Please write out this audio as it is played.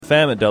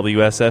FM at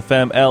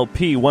WSFM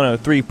LP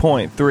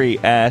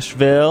 103.3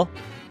 Asheville.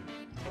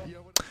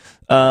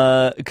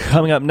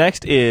 Coming up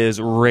next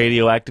is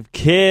Radioactive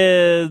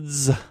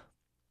Kids,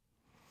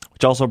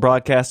 which also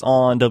broadcasts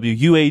on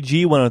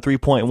WUAG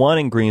 103.1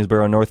 in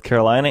Greensboro, North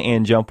Carolina,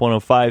 and Jump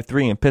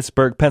 105.3 in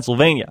Pittsburgh,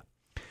 Pennsylvania.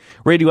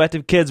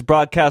 Radioactive Kids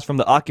broadcast from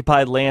the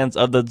occupied lands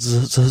of the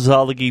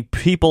Zalagi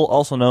people,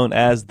 also known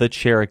as the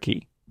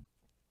Cherokee.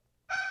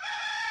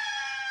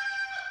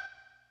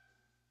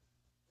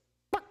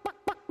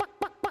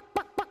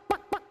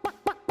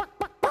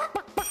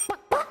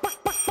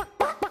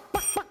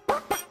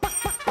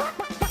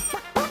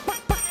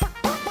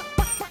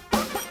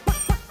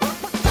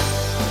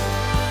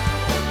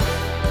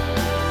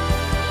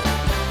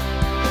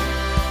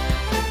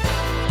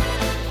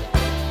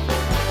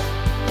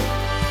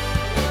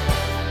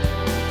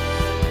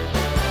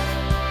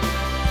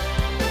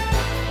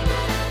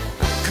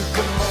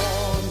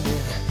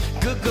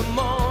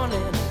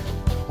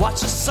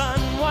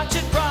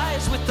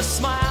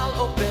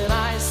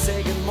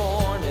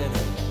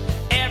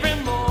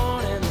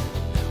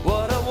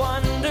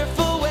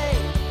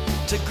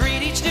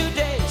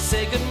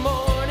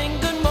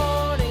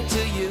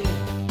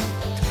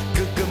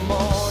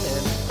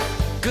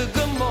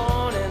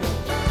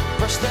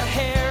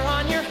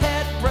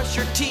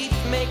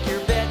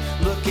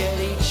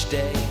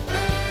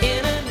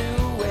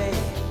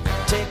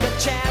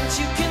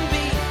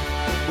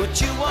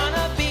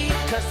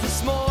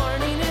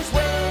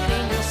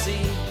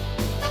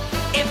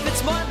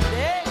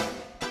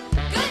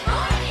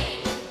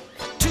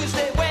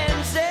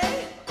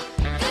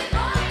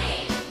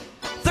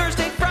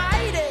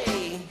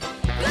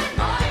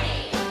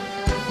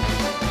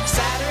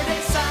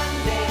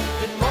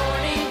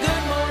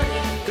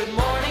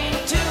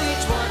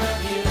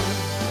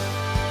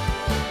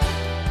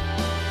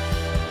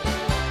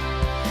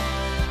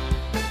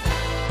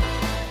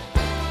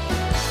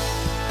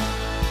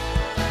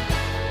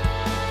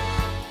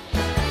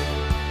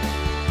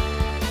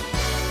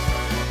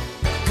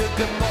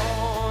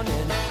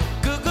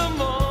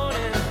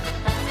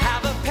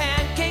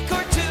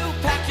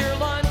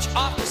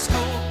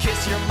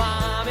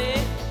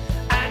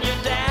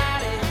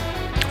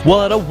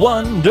 What a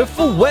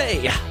wonderful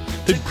way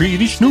to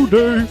greet each new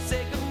day.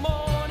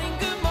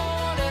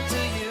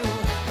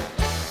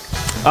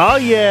 Oh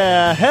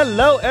yeah,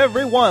 hello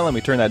everyone. Let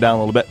me turn that down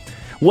a little bit.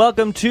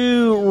 Welcome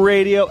to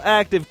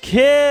Radioactive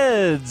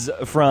Kids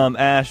from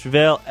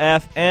Asheville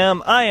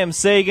FM. I am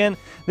Sagan.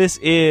 This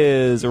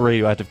is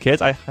Radioactive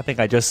Kids. I think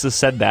I just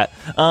said that.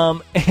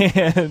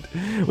 And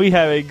we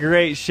have a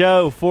great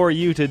show for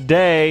you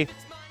today.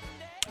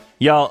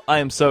 Y'all, I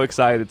am so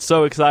excited.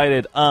 So,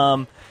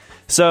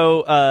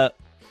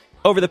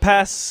 over the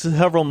past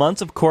several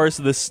months, of course,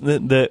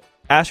 the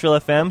Asheville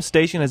FM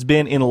station has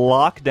been in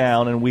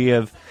lockdown, and we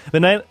have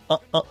been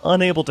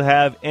unable to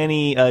have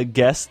any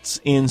guests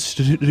in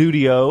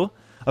studio,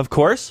 of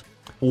course.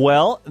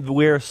 Well,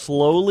 we're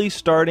slowly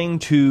starting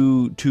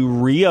to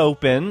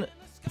reopen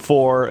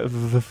for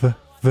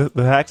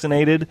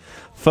vaccinated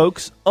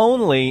folks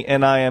only,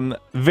 and I am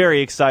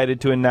very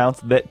excited to announce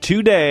that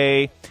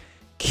today,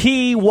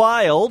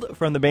 Wilde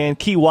from the band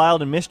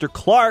Wilde and Mr.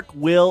 Clark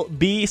will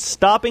be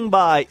stopping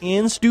by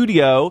in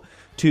studio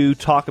to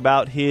talk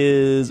about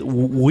his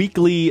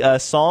weekly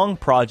song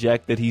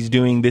project that he's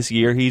doing this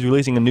year. He's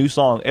releasing a new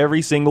song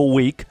every single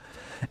week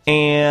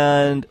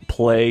and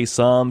play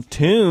some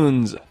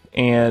tunes.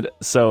 And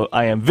so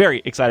I am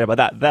very excited about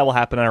that. That will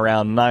happen at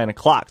around 9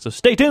 o'clock, so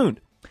stay tuned.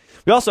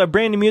 We also have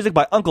brand new music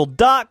by Uncle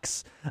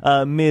Docs,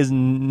 Ms.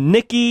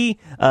 Nikki,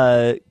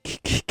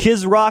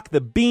 Kiz Rock,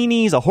 The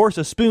Beanies, A Horse,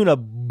 A Spoon, A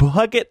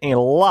Bucket, and a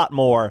lot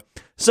more.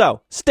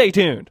 So, stay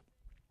tuned.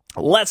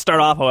 Let's start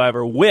off,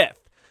 however, with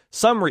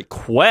some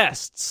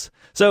requests.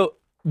 So,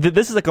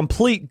 this is a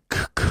complete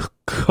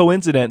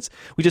coincidence.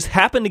 We just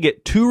happened to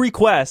get 2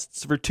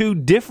 requests for 2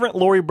 different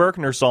Laurie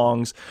Berkner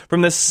songs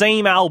from the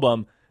same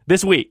album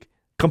this week.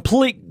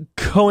 Complete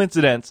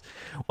coincidence.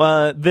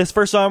 This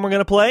first song we're going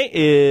to play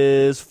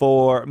is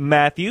for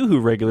Matthew, who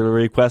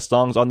regularly requests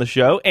songs on the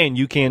show, and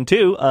you can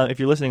too. If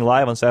you're listening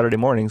live on Saturday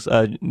mornings,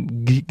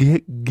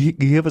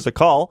 give us a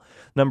call.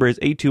 Number is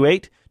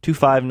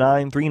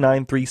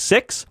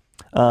 828-259-3936,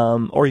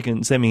 or you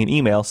can send me an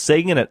email,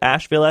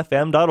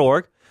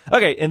 sagan@ashevillefm.org.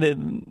 Okay, and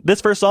then this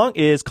first song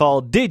is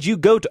called Did You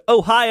Go to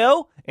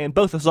Ohio? And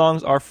both the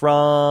songs are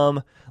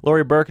from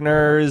Laurie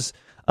Berkner's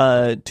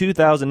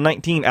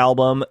 2019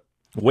 album,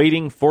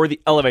 Waiting for the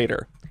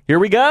Elevator. Here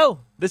we go.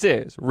 This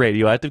is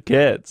Radioactive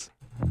Kids.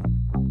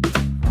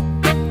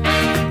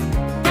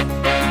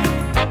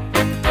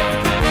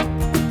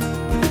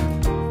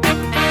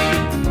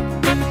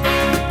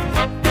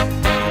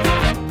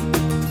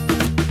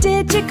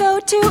 Did you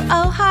go to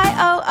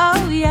Ohio?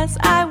 Oh, yes,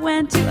 I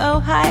went to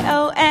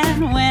Ohio.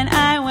 And when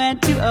I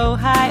went to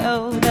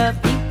Ohio, the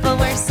people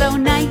were so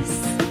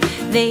nice.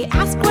 They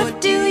asked,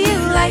 what do you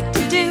like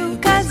to do?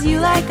 'Cause you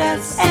like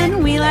us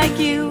and we like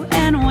you.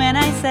 And when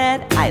I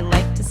said I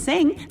like to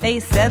sing, they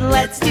said,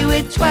 let's do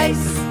it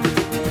twice.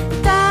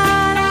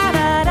 Da da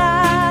da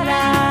da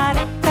da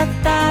da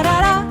da da.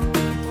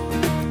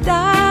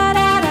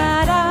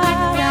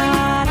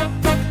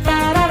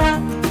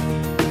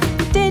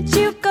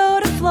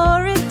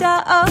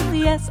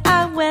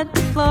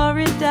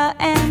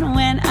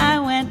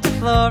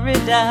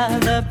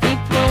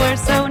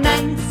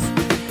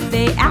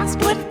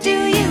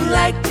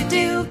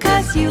 do,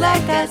 'cause you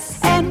like us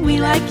and we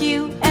like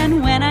you.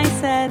 And when I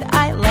said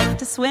I like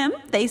to swim,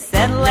 they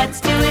said let's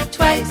do it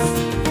twice.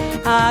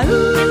 Ah, ooh,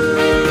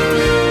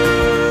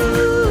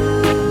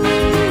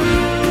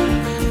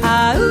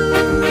 ah, ooh.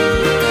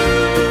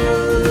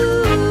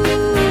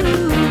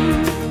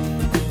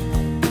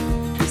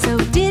 So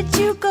did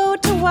you go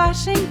to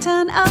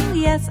Washington? Oh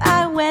yes,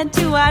 I went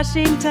to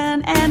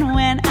Washington. And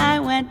when I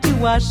went to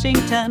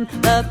Washington,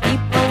 the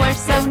people were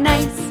so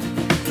nice.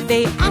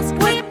 They asked,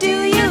 what do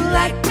you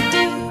like to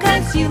do?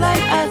 'Cause you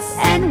like us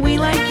and we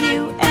like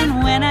you.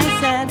 And when I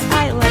said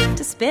I like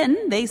to spin,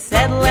 they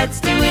said let's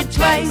do it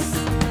twice.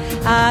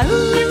 Ah, ooh,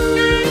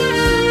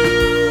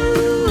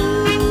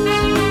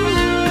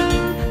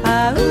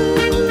 ah, ooh.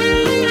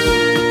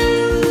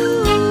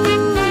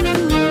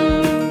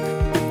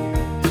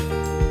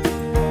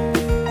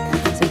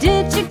 So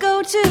did you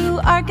go to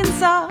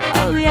Arkansas?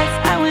 Oh yes,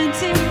 I went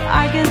to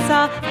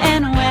Arkansas.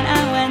 And when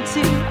I went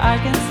to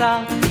Arkansas,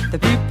 the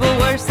people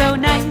were so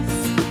nice.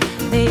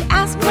 They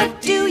asked, what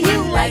do you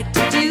like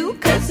to do?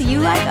 'Cause you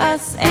like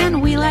us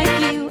and we like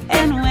you.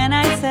 And when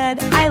I said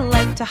I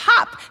like to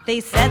hop, they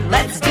said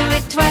let's do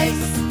it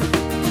twice.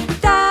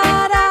 Da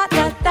da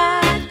da da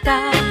da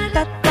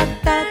da da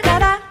da da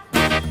da.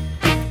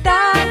 Da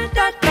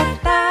da da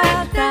da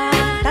da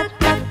da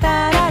da da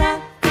da.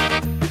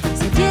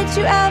 So did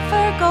you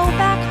ever go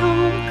back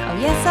home? Oh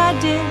yes I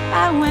did,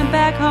 I went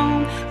back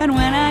home. And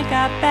when I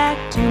got back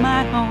to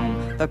my home,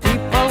 the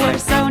people were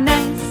so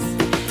nice.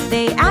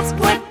 They asked,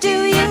 what do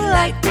you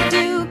like to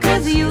do?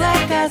 'Cause you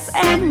like us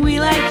and we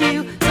like you.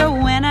 So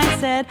when I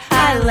said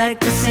I like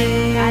to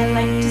sing, I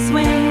like to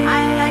swim,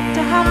 I like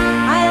to hop,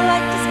 I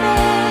like to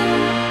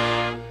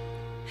spin,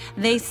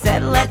 they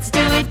said let's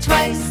do it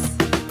twice.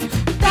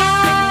 Da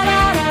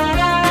da da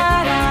da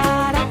da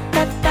da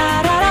da da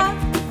da.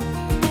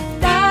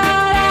 Da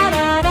da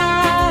da da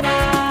da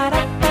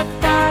da da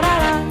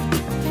da da.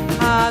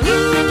 Ah,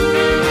 ooh.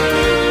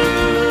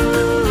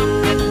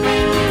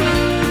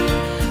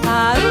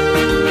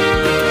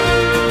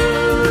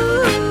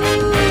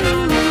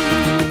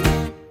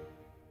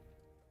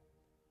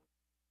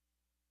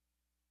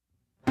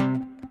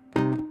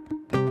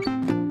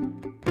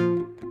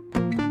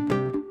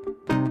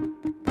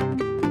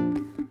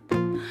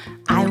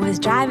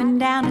 Driving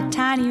down a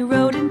tiny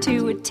road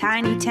into a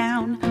tiny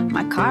town.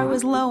 My car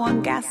was low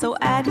on gas, so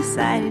I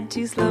decided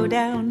to slow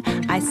down.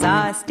 I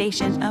saw a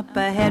station up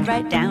ahead,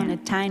 right down a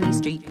tiny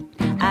street.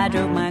 I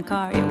drove my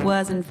car, it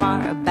wasn't far,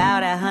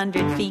 about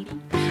 100 feet.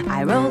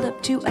 I rolled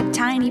up to a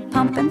tiny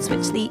pump and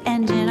switched the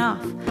engine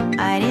off.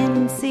 I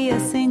didn't see a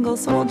single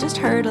soul, just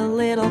heard a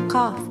little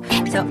cough.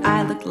 So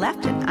I looked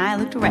left and I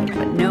looked right,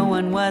 but no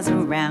one was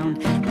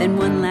around. Then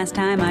one last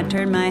time I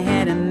turned my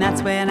head, and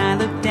that's when I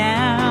looked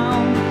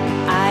down.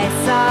 I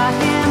saw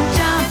him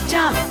jump,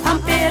 jump,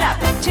 pump it up.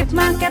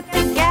 Chipmunk at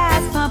the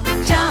gas pump.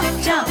 Jump,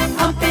 jump,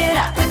 pump it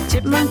up.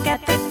 Chipmunk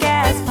at the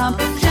gas pump.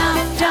 Jump,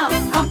 jump,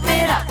 pump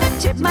it up.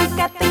 Chipmunk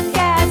at the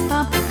gas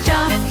pump.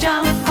 Jump,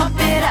 jump, pump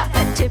it up.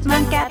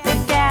 Chipmunk at the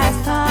gas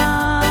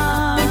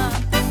pump.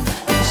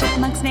 The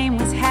chipmunk's name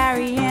was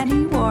Harry, and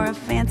he wore a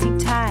fancy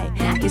tie.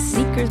 His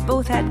sneakers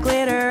both had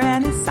glitter,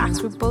 and his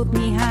socks were both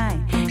knee-high.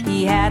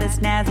 He had a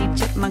snazzy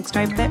chipmunk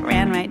stripe that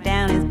ran right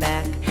down his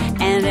back.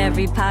 And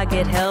every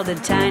pocket held a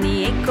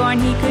tiny acorn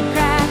he could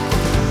crack.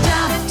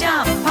 Jump,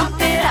 jump, pump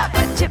it up.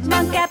 A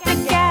chipmunk at the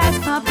gas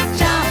pump.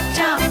 Jump,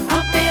 jump,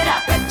 pump it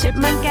up. A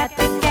chipmunk at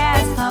the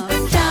gas pump.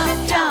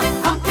 Jump, jump,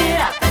 pump it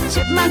up. A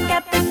chipmunk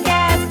at the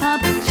gas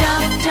pump.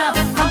 Jump, jump,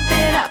 pump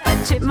it up. A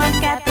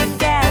chipmunk at the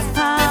gas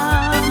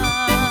pump.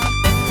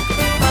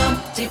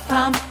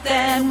 Pump-de-pump,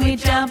 then we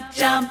jump,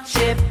 jump.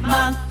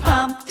 Chipmunk,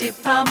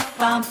 pump-de-pump,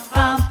 pump,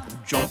 pump.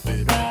 Jump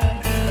it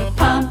up.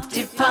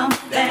 Pump-de-pump,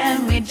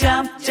 then we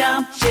jump,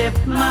 jump.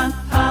 Chipmunk,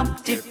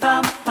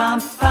 pump-de-pump,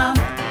 pump, pump.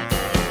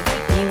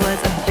 He was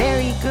a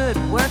very good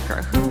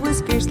worker who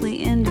was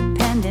fiercely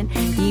independent.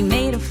 He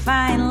made a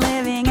fine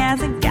living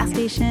as a gas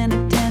station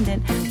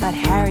attendant. But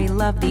Harry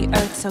loved the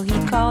earth, so he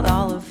called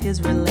all of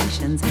his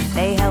relations.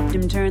 They helped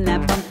him turn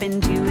that bump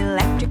into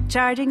electric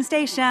charging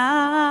stations.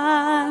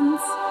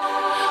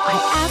 I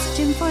asked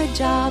him for a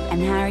job,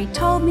 and Harry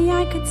told me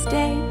I could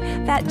stay.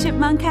 That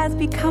chipmunk has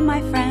become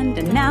my friend,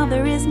 and now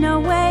there is no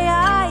way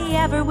I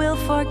ever will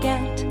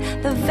forget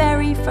the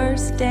very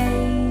first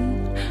day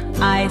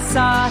I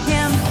saw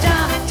him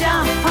jump,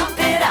 jump, pump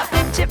it up.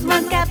 A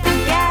chipmunk at the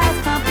gas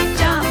pump.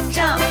 Jump,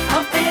 jump,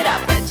 pump it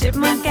up. A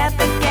chipmunk at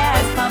the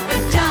gas pump.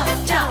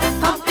 Jump, jump,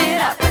 pump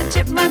it up. A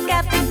chipmunk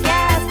at the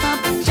gas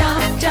pump.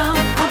 Jump, jump,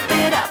 pump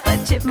it up. A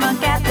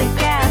chipmunk at the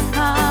gas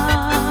pump.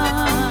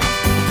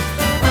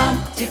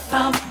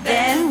 Pump,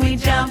 then we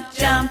jump,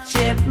 jump.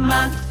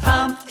 Chipmunk,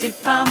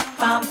 pump-de-pump,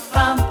 pump,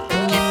 pump.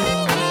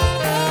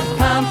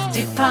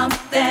 Pump-de-pump,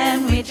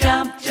 then we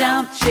jump,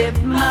 jump.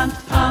 Chipmunk,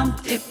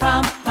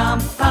 pump-de-pump,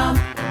 pump, pump.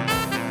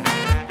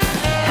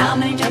 How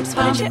many jumps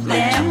would a chipmunk jump?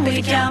 Then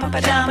we jump,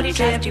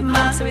 jump,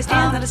 chipmunk. So he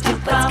stands on his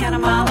stoop, let's count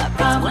them all up.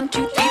 It's 1,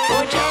 2, 3,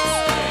 4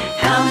 jumps.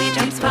 How many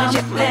jumps would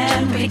you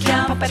land? When he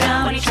can't pop it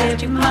out when he tries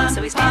to mom.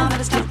 So he stands on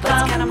his toes,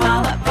 let's count them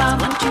all up. 1,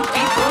 2, 3,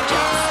 4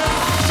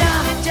 jumps.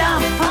 Jump,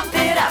 jump, pump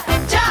it up.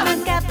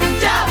 Jump, get the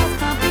jump,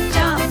 pump it,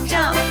 jump,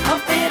 jump,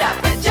 pump it up.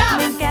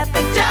 Jump, get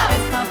the jump,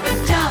 pump it,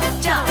 jump,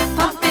 jump,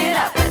 pump it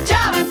up.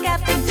 Jump, get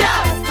the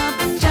jump,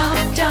 pump it, jump,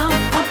 jump,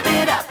 pump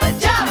it up.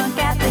 Jump,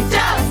 get the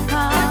jump,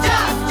 pump,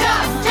 jump,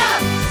 jump,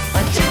 jump.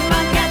 But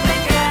chipmunk get the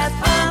grass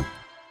pump.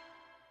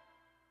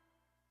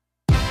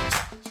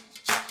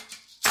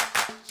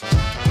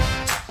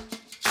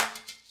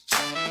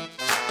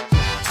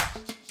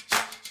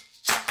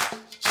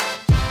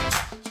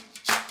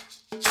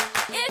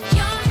 If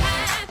you're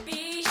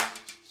happy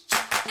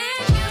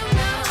and you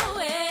know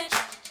it,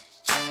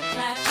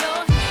 clap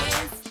your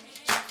hands,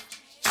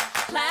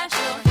 clap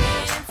your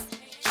hands.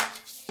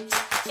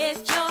 If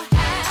you're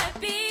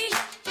happy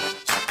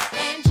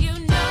and you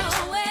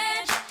know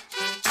it,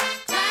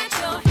 clap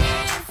your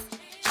hands,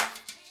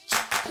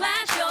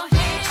 clap your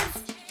hands.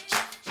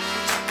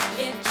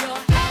 If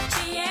you're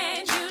happy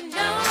and you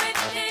know it,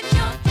 then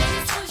your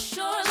face will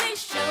surely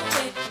show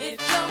it. If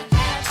you're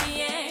happy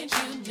and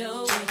you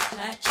know it,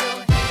 clap your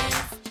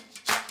hands.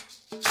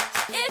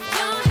 If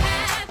you're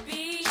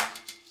happy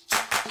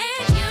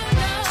and you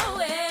know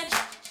it,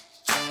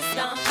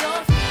 stomp your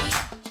feet,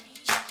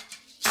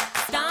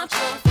 stomp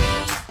your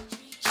feet.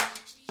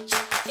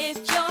 If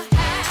you're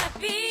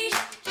happy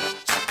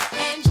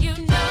and you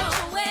know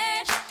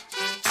it,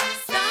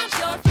 stomp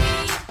your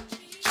feet,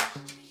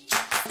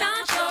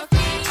 stomp your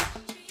feet.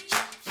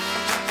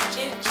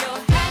 If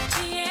you're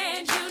happy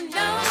and you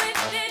know it,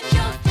 then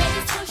your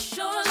face will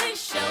surely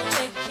show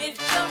it. If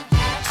you're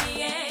happy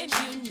and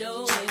you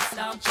know it,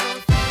 stomp your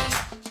feet.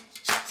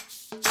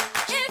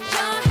 If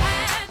you're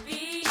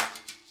happy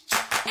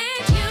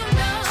and you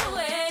know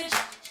it,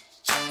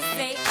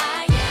 say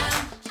I am.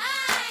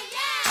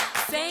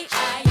 Say I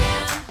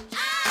am.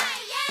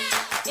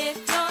 If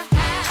you're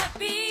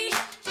happy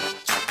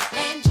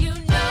and you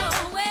know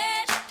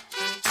it,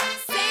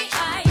 say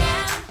I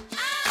am.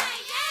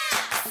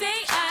 Say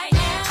I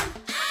am.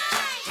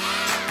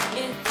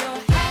 If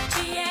you're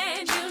happy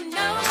and you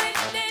know it,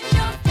 then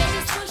your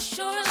face will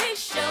surely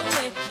show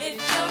it. If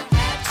you're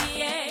happy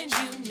and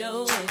you know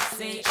it,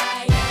 say I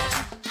am.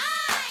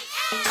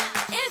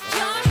 If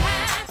you're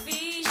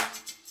happy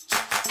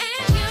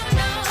and you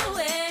know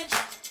it,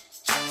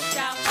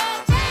 shout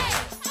hooray!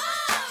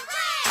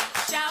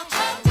 Shout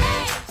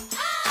hooray!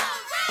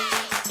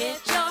 If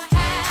you're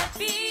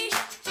happy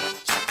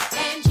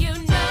and you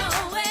know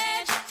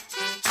it,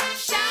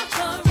 shout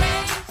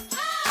hooray!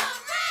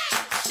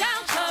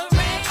 Shout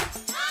hooray!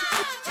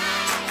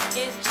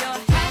 If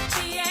you're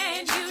happy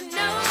and you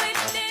know it,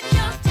 then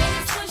your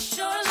face will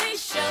surely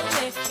show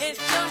it. If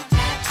you're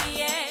happy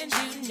and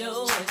you know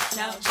it,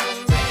 shout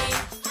hooray!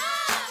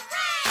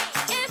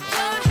 If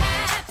you're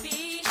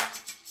happy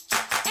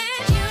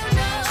and you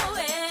know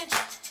it,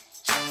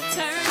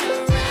 turn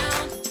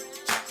around,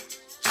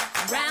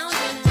 round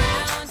and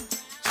round.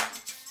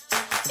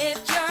 If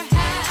you're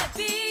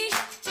happy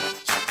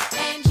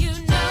and you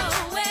know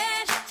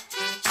it,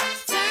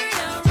 turn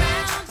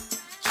around,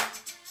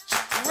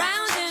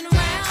 round and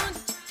round.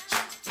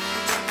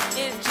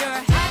 If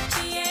you're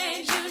happy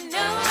and you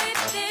know it,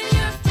 then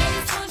your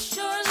face will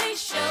surely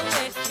show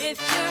it. If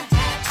you're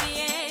happy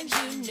and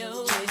you know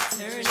it,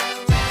 turn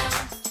around.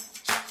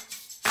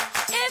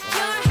 If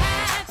you're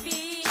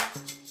happy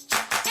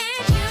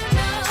and you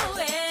know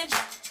it,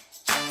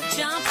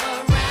 jump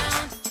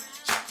around,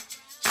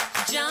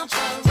 jump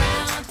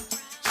around.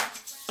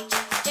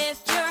 If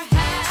you're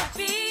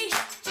happy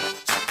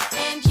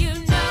and you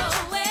know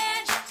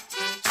it,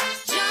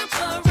 jump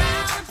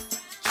around,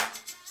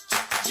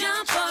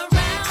 jump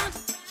around.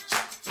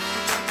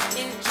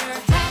 If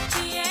you're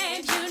happy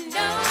and you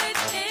know it,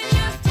 then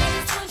your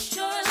face will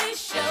surely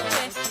show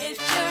it. If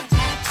you're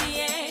happy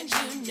and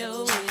you know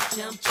it,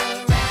 jump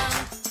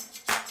around.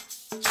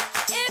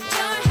 If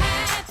you're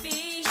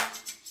happy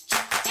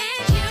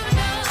and you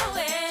know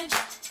it,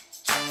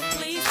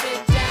 please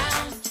sit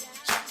down,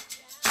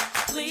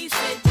 please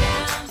sit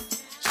down.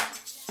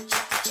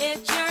 If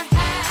you're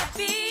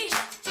happy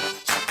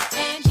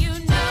and you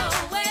know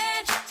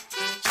it,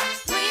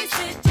 please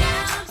sit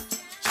down,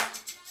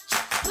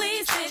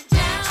 please sit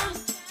down.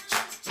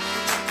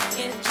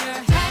 If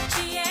you're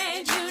happy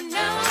and you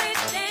know it,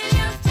 then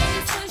your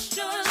face will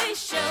surely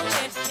show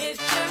it. If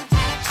you're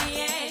happy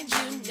and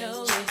you know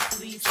it,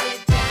 please sit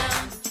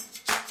down.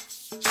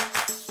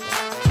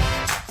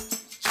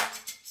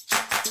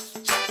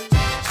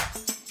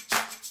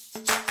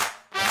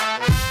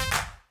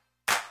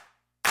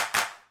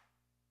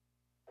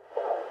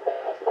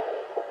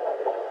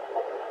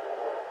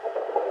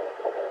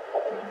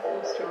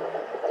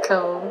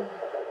 Cool.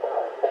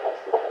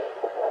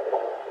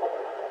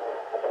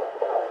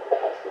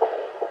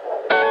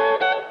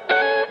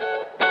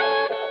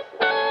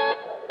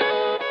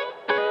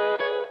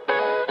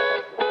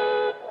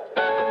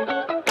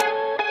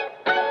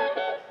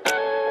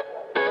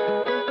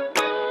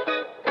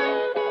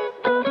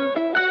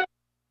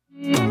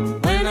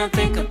 When I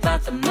think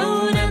about the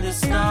moon and the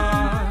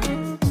stars,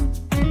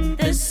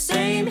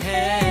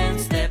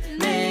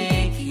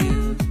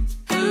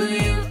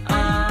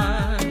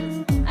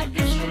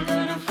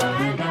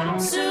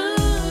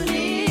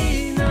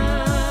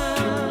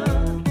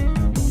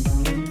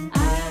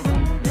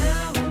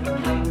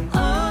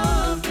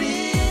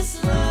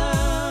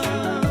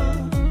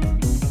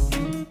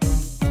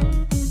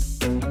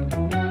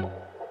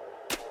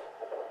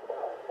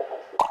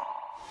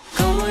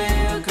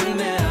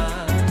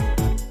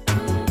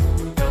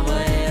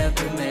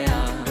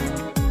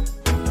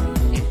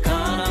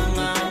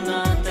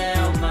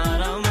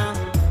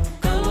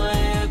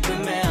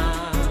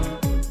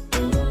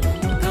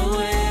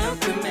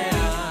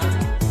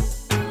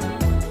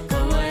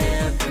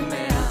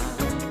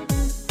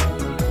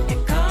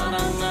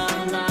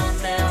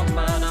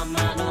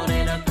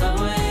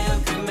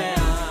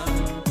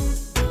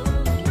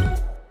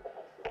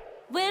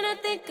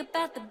 think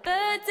about the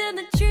birds in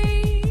the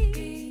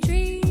tree.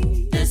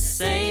 The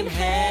same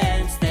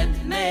hands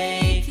that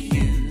make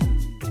you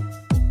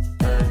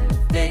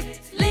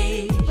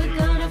perfectly. We're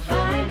gonna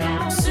find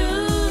out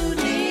Soon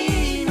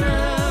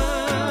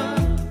enough.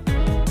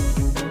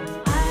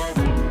 I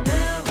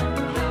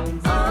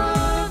remember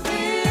All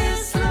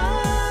this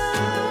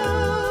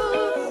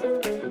love.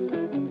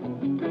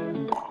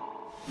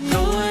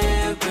 Go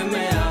ahead, give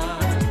me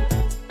out.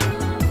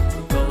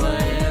 Go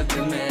ahead,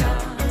 give me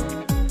out.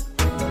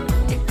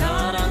 E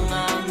cara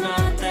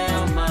na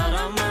teo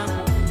marama.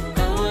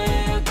 Go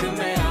ahead, give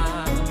me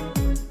out.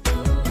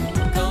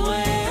 Go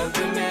ahead,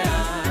 give me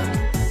out.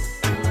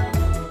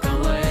 Go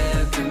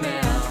ahead, give me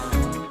out.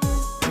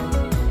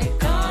 E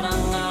cara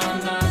na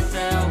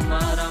teo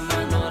marama.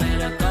 No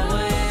reda, go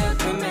ahead,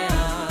 give me out.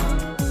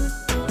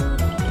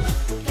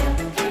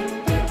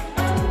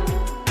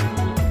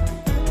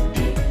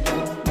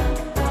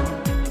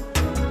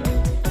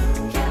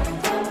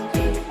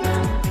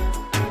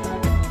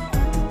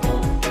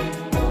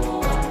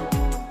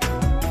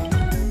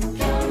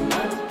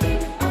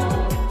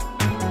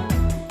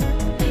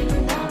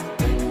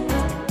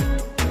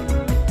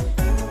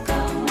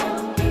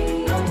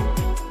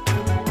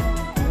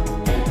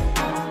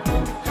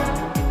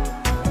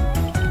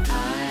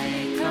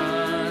 I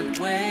can't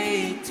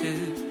wait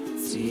to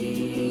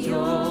see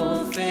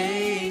your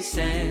face,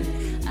 and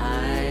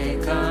I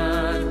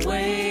can't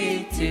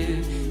wait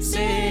to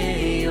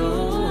say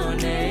your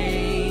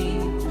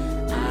name.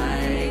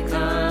 I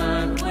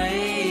can't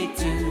wait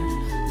to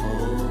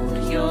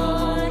hold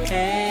your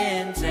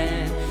hands,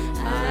 and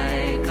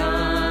I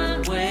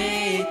can't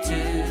wait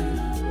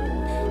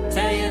to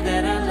tell you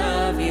that I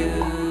love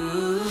you.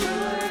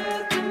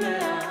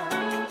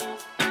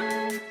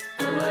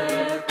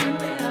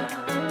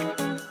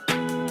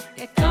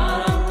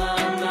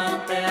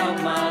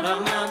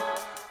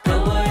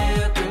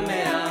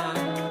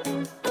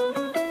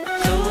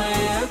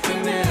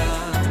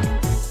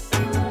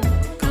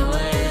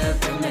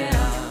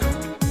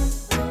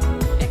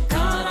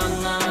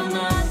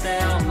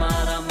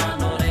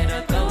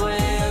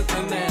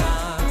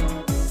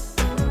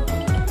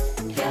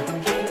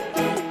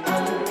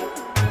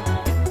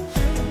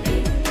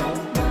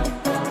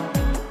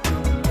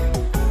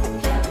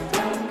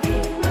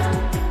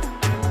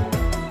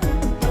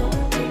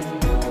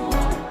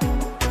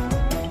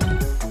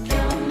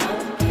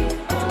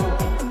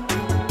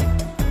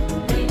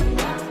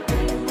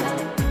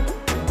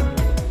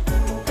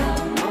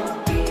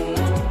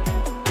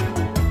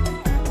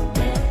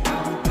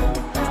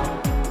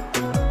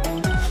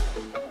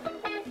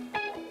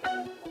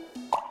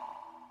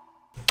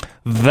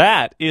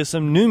 That is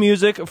some new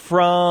music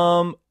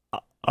from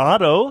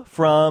Otto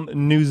from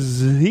New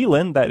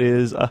Zealand. That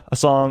is a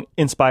song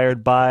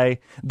inspired by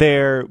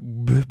their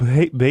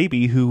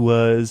baby who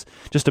was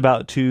just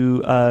about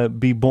to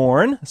be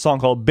born. A song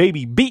called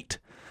Baby Beat.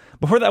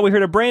 Before that, we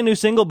heard a brand new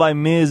single by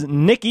Ms.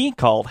 Nikki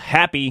called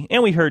Happy,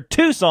 and we heard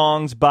two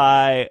songs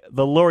by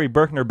the Lori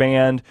Berkner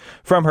Band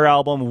from her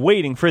album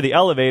Waiting for the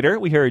Elevator.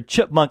 We heard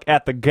Chipmunk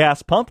at the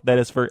Gas Pump, that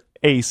is for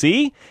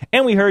AC,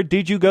 and we heard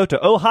Did You Go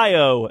to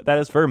Ohio, that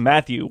is for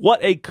Matthew.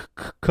 What a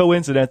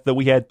coincidence that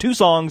we had two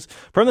songs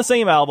from the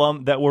same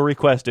album that were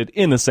requested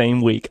in the same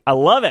week. I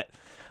love it.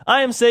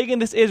 I am Sagan.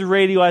 This is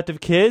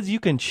Radioactive Kids. You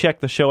can check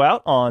the show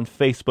out on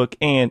Facebook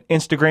and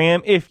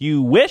Instagram if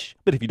you wish,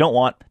 but if you don't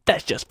want,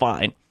 that's just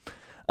fine.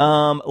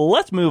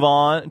 Let's move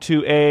on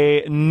to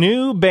a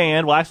new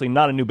band. Well, actually,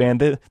 not a new band.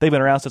 They've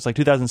been around since like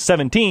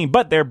 2017,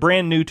 but they're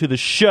brand new to the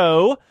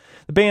show.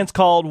 The band's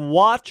called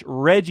Watch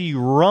Reggie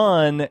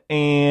Run,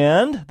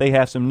 and they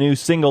have some new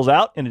singles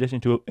out in addition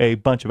to a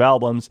bunch of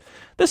albums.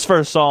 This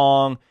first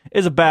song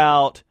is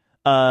about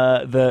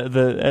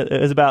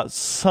is about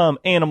some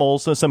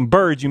animals, some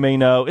birds you may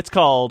know. It's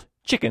called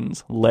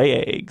Chickens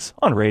Lay Eggs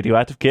on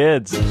Radioactive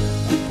Kids.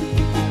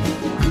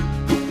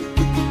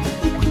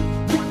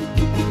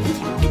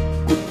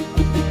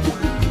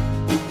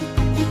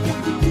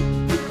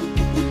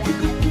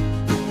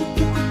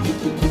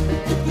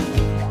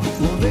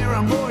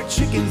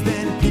 Chickens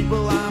than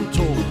people, I'm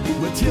told.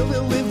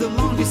 Matilda lived the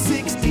longest,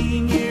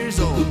 16 years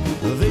old.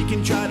 They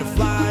can try to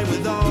fly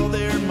with all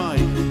their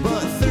might, but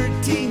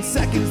 13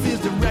 seconds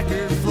is the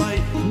record flight.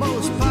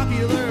 Most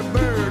popular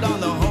bird on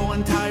the whole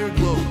entire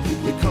globe.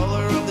 The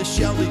color of the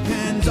shell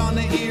depends on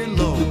the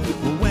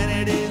earlobe. When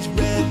it is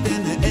red,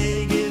 then the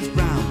egg is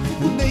brown.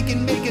 And they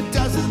can make a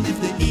dozen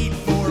if they eat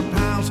 4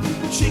 pounds.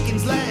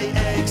 Chickens lay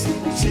eggs,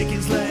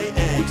 chickens lay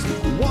eggs.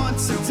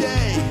 Once a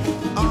day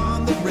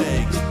on the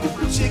regs.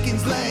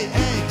 Chickens lay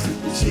eggs,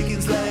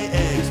 chickens lay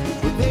eggs,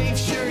 but they've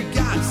sure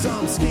got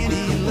some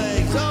skinny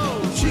legs.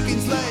 Oh,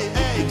 chickens lay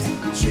eggs,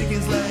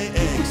 chickens lay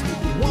eggs,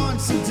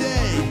 once a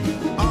day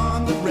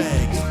on the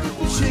regs.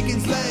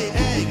 Chickens lay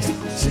eggs,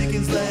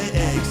 chickens lay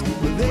eggs,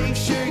 but they've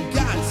sure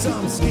got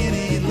some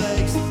skinny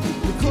legs.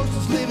 The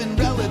closest living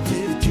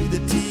relative to the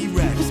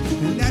T-Rex,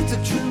 and that's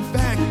a true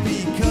fact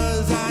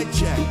because I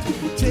checked.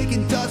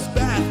 Taking dust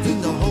baths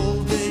in the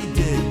hole they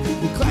dig.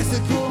 The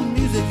classical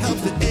music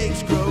helps the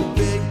eggs grow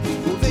big.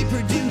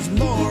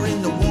 More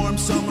in the warm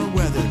summer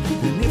weather.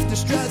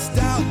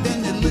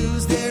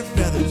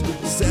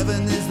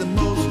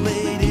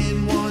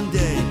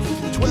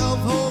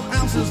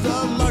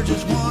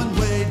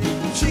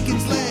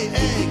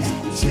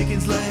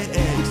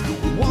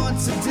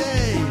 once a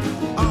day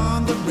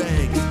on the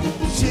regs.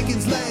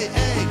 Chickens lay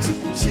eggs,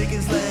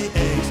 chickens lay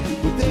eggs,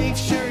 but they've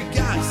sure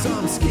got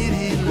some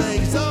skinny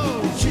legs.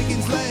 Oh,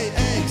 chickens lay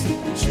eggs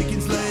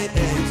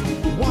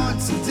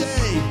once a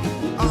day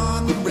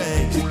on the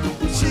regs.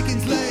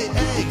 Chickens lay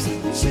eggs,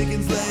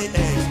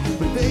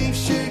 but they've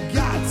sure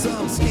got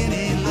some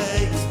skinny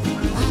legs.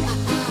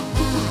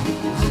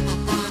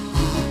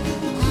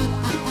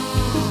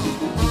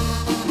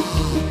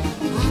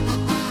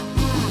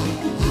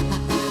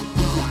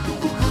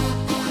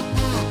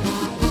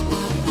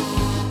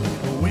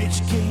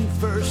 Which came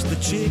first, the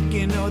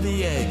chicken or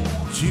the egg?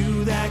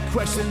 To that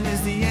question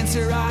is the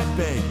answer I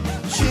beg.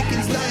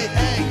 Chickens lay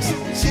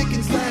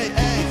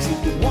eggs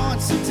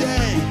once a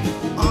day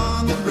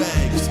on the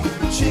regs.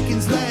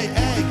 Chickens lay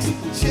eggs,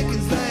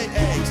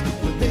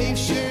 but they've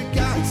sure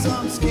got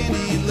some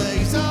skinny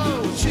legs.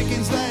 Oh,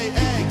 chickens lay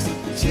eggs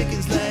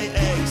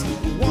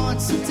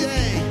once a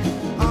day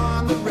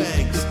on the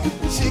regs.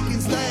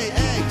 Chickens lay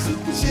eggs,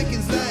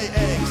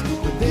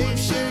 but they've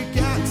sure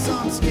got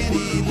some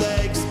skinny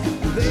legs.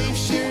 They've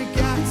sure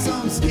got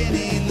some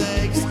skinny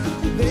legs.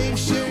 They've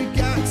sure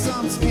got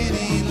some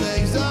skinny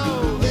legs.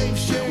 Oh, they've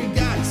sure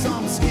got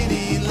some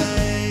skinny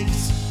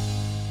legs.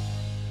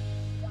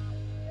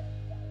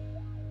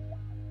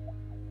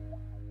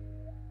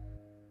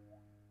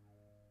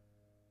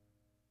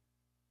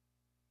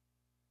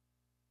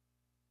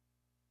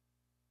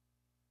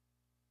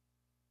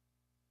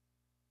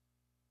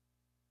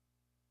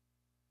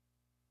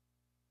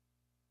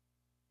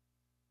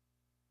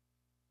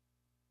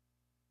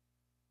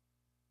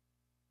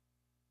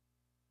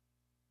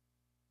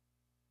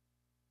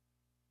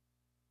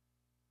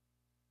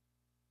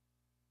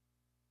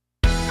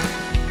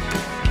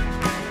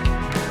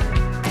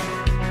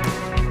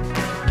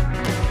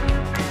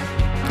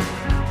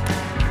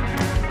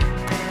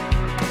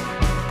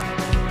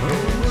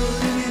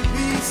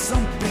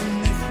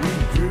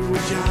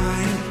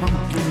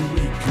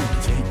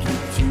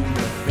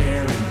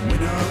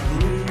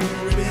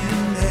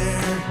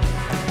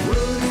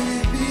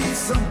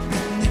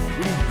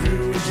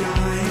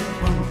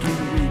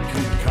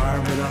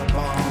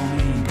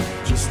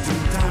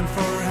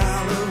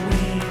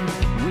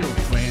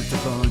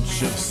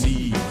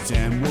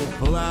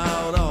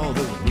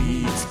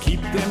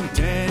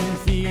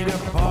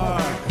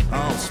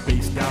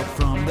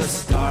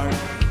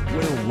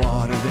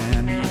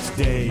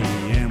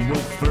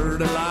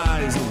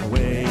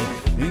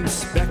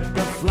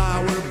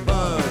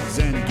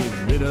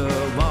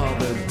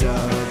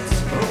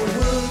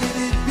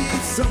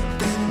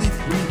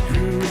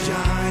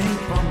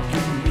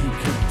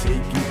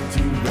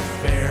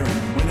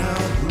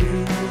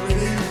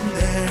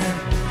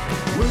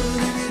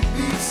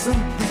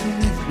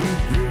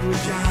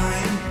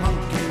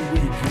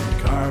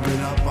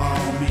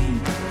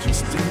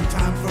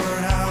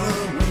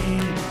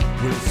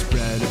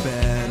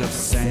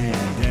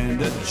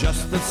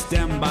 Just the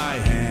stem by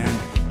hand,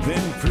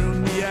 then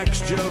prune the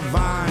extra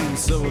vine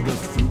so the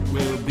fruit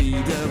will be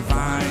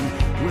divine.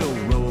 We'll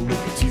roll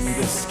it to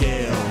the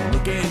scale,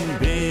 looking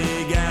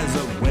big as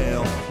a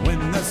whale.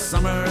 When the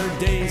summer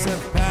days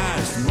have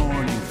passed,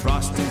 morning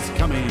frost is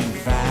coming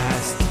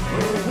fast.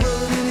 Oh,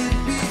 wouldn't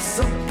it be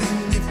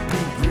something if we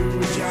grew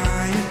a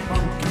giant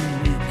pumpkin?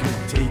 We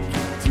could take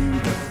it to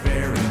the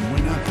fair and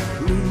win a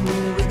blue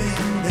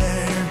ribbon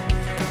there.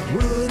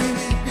 Wouldn't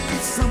it be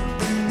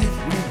something if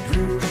we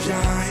grew a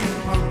giant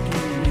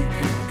pumpkin? We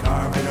could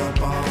carve it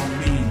up all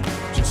mean,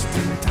 just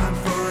in time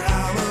for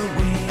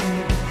Halloween.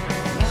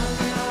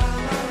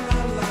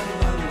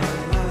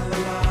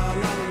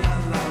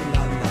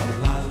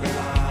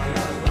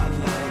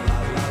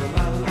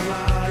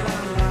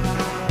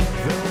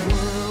 The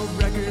world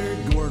record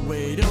gourd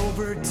weighed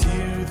over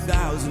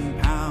 2,000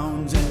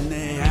 pounds, and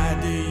they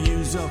had to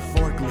use a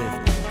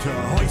forklift to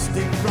hoist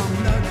it from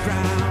the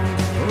ground.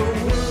 Oh,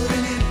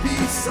 wouldn't it be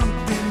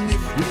something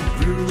if we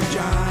grew a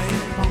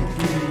giant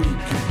pumpkin? We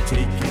could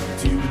take it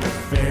to the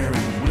fair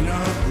and win a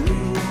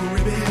blue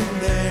ribbon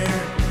there.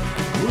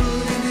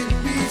 Wouldn't it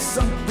be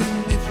something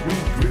if we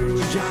grew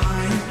a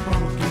giant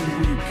pumpkin?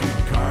 We could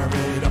carve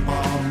it up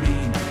all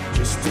mean,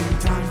 just in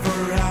time for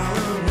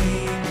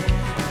Halloween.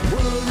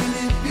 Wouldn't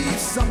it be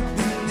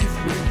something if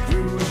we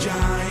grew a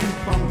giant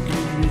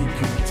pumpkin? We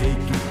could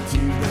take it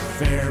to the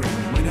fair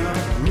and win a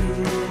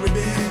blue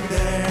ribbon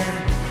there.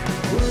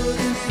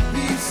 Wouldn't it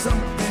be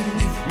something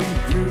if we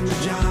grew a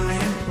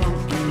giant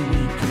pumpkin?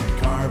 We could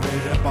carve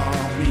it up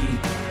all mean,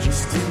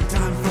 just in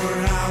time for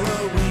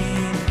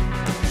Halloween.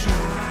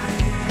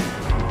 Giant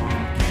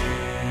pumpkin.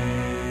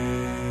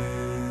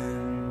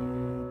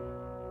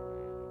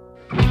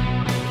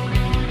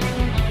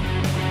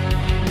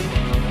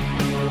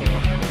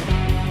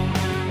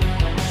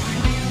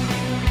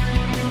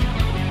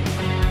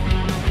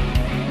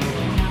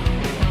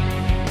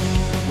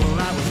 Well,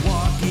 I was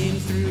walking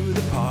through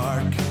the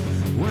park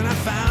when I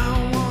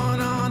found one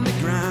on the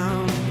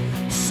ground.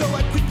 So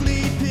I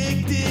quickly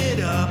picked it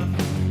up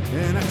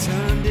and I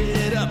turned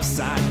it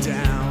upside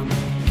down.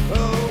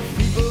 Oh,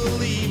 people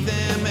leave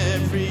them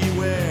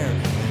everywhere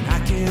and I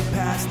can't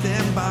pass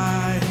them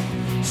by.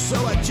 So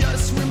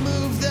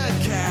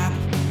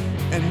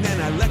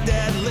let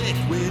that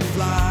liquid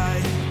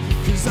fly.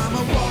 'Cause I'm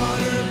a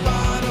water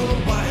bottle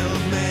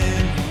wild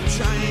man.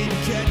 Try and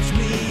catch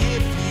me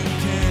if you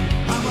can.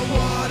 I'm a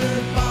water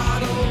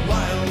bottle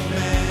wild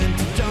man.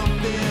 To dump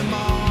them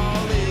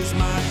all is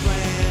my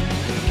plan.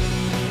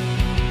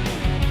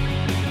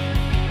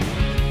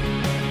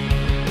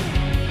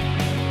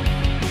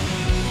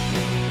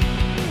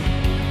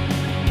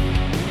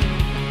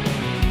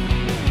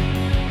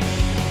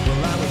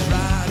 Well, I was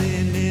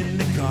riding in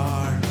the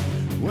car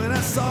when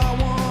I saw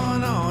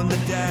one on the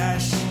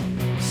dash.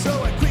 So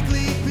I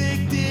quickly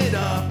picked it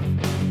up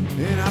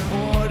and I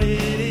poured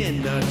it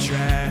in the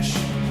trash.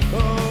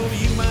 Oh,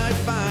 you might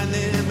find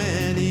them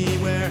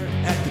anywhere,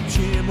 at the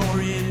gym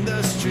or in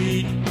the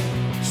street.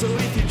 So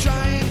if you're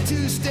trying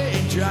to stay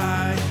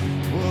dry,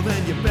 well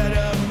then you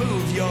better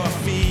move your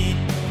feet.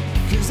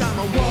 'Cause I'm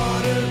a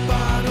water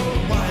bottle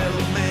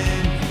wild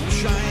man.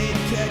 Try and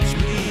catch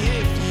me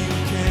if you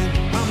can.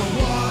 I'm a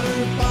water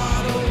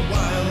bottle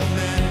wild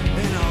man,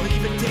 and I'll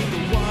even take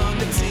the one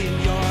that's in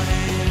your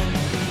hand.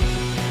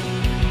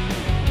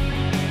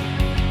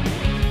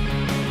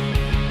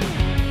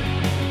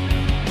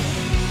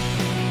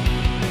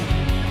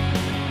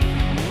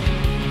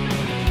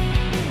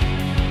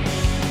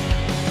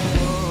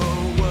 Whoa,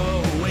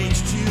 whoa,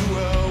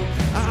 H2O,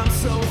 I'm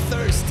so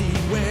thirsty,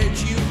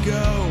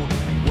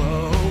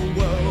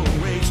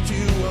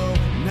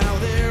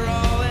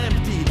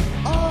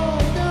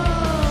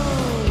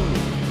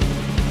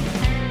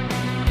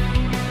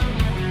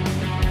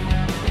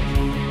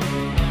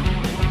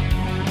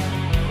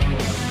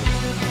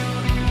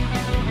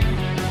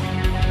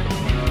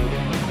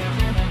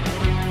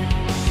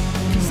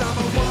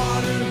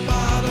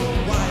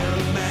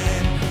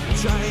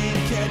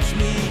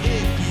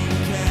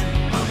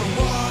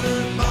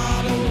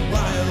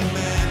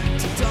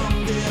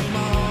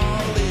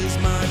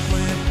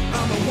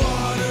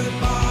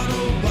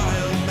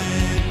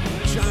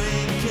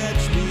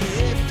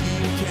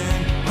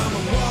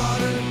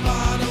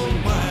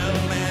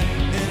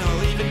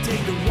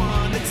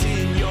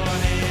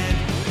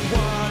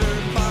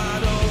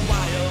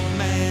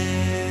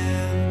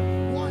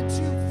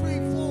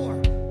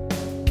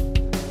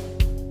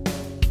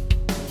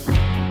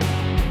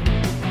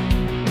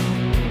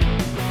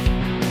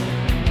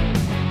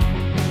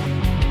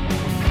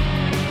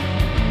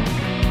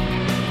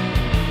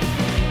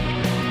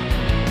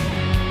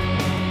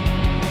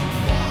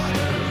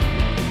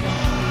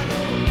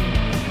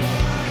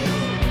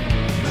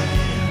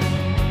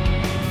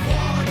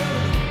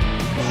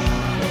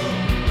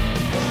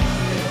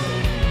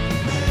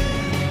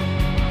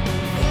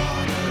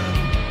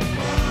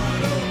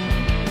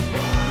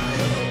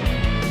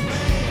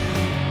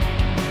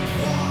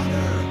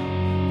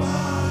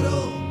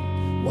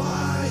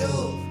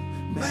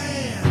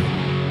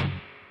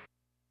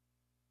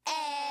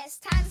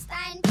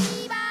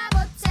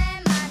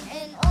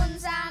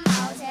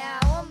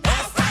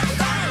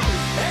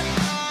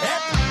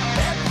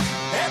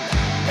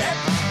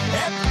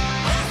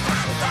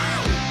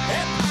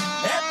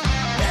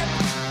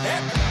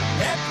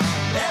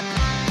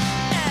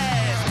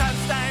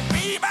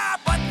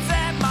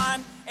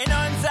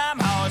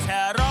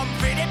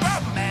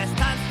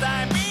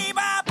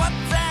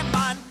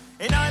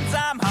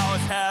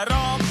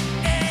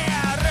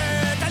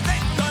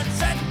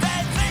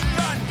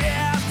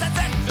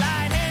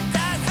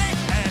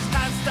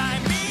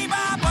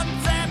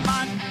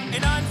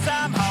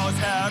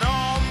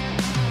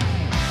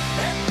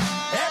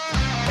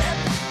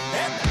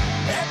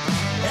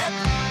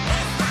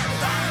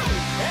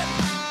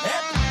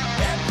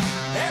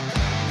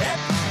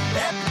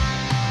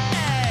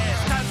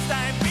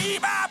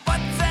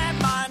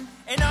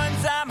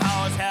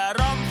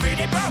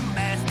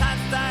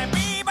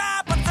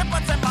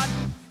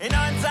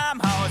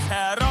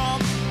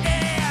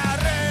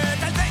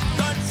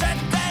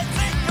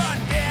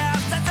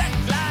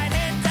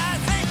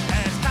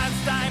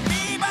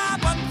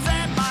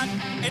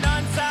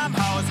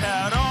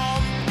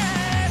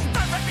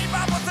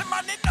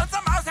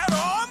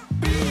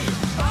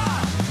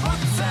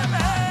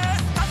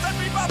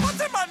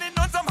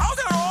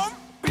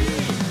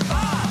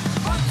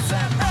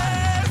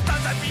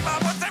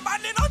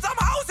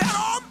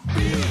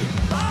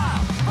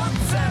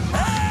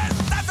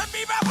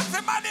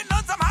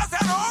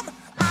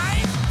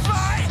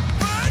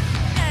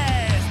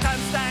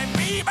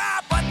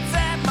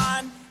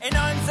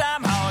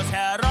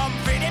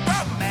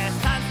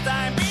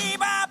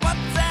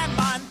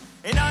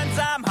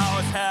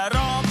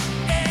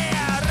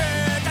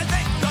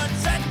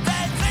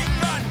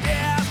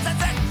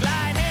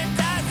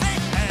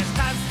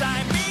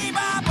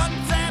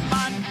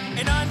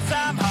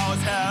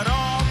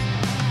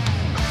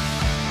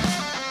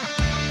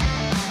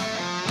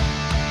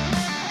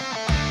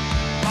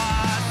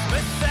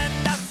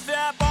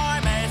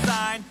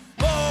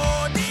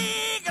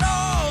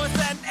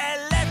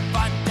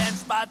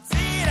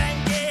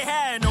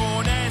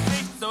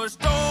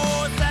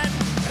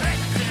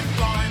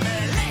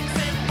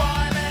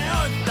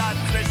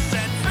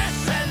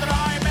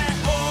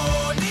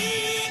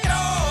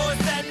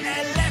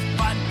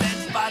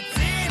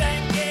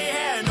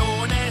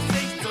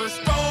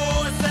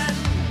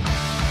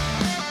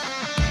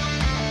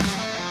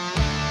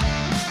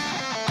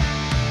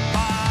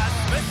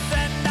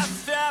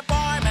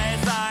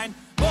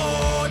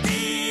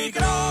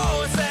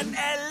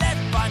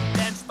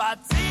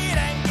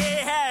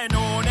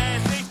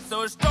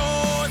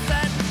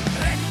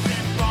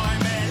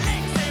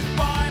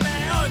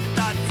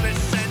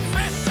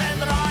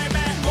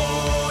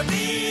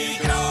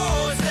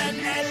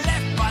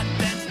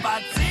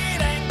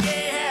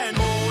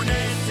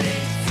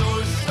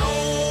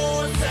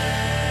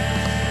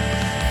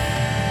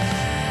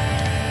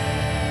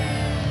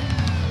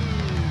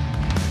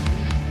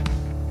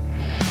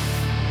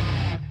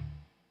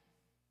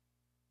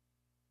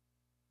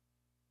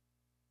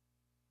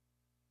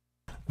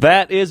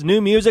 That is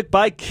new music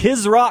by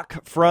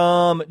Kizrock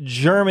from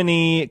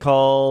Germany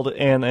called,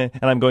 and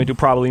I'm going to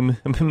probably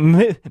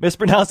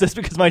mispronounce this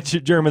because my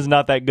German is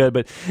not that good,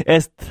 but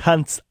Es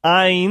Tanz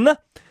ein.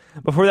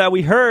 Before that,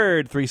 we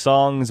heard 3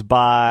 songs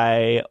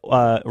by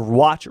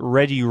Watch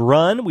Reggie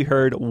Run. We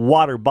heard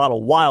Water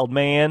Bottle Wild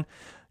Man,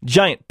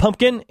 Giant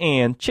Pumpkin,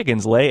 and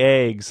Chickens Lay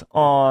Eggs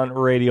on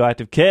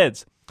Radioactive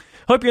Kids.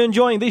 Hope you're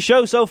enjoying the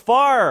show so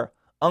far.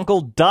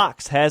 Uncle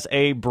Doc's has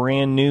a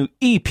brand new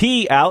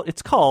EP out.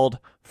 It's called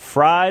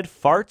Fried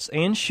Farts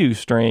and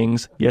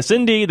Shoestrings. Yes,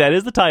 indeed, that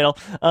is the title.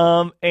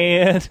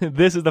 And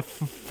this is the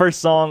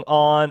first song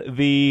on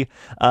the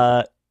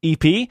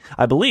EP.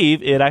 I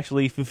believe it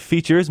actually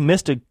features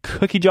Mr.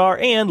 Cookie Jar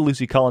and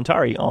Lucy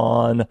Kalantari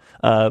on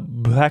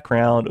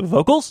background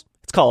vocals.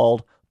 It's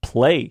called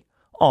Play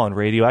on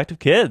Radioactive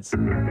Kids.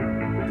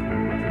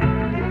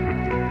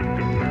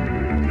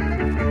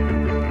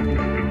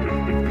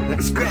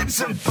 Let's grab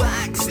some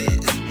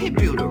boxes and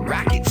build a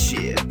rocket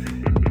ship.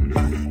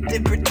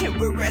 Then pretend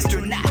we're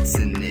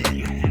astronauts in it.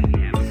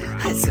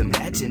 Let's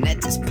imagine that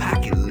this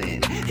pocket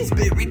lint is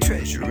buried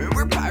treasure and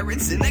we're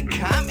pirates in a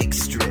comic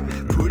strip.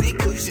 Putting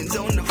cushions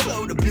on the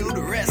floor to build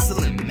a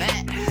wrestling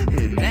mat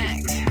and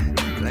act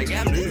like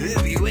I'm the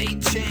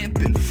heavyweight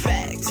champ. In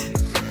fact,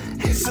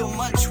 there's so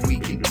much we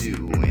can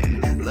do,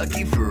 and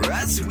lucky for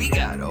us, we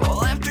got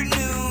all afternoon.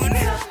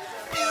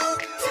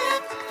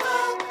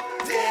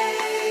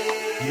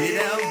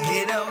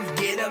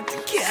 Get up the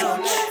couch. So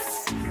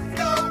let's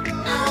go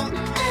out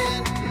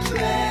and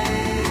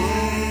play.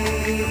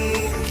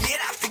 Get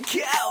off the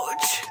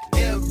couch.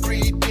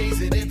 Every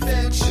day's an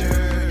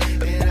adventure,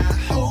 and I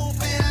hope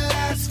it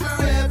lasts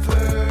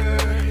forever.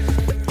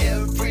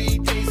 Every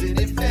day's an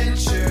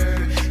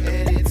adventure,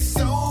 and it's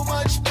so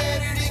much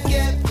better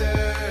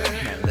together.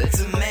 Now let's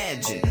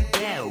imagine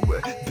that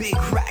we're big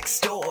rock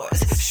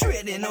stars,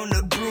 shredding on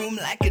the broom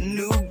like a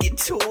new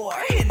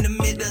guitar in the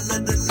middle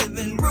of the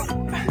living room.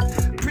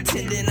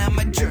 Pretending I'm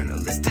a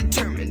journalist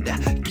determined to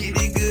get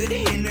a good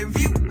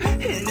interview.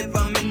 And if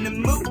I'm in the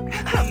mood,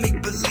 I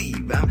make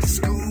believe I'm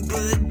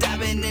scuba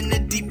diving in the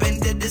deep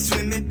end of the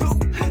swimming pool.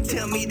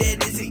 Tell me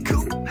that isn't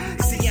cool.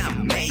 See,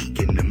 I'm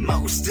making the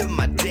most of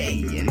my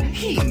day in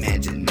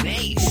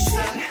imagination. It's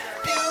a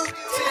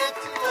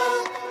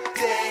beautiful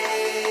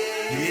day.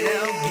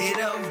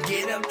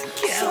 Get up the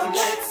couch. So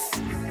let's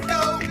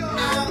go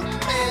out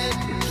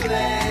and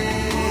play.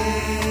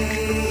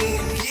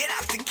 Get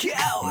off the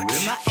couch.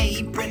 With my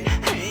apron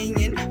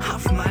hanging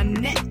off my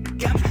neck,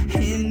 I'm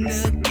in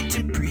the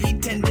kitchen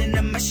pretending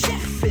I'm a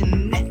chef.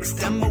 And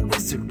next I'm a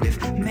wizard with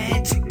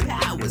magic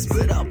powers,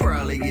 but I'll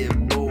probably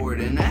get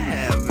bored in a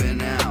half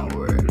an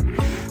hour.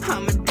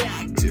 I'm a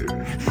doctor,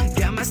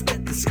 got my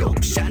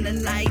stethoscope,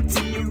 shining lights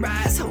in your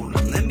eyes. Hold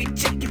on, let me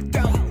check your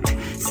throat.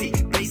 See,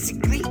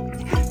 basically,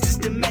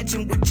 just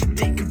imagine what your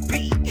day could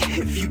be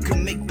if you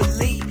can make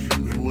believe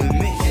with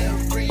me.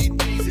 Every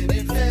day's an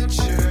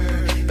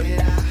adventure,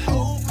 and I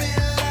hope it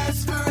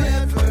lasts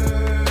forever.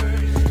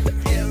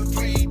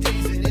 Every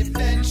day's an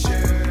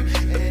adventure,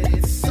 and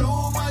it's so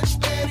much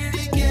better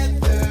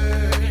together.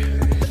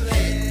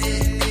 Play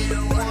it,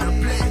 wanna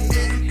play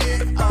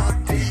it all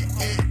day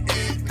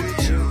with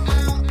you.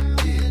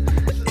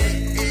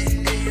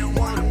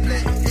 Wanna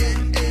play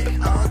it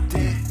all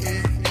day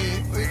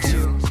with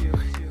you.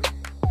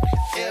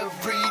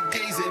 Every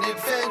day's an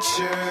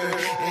adventure,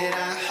 and I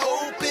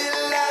hope it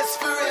lasts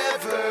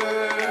forever.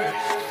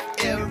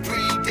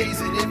 Every day's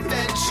an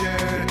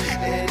adventure,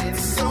 and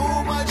it's so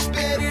much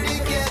better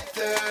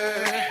together.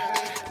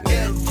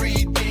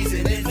 Every day's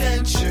an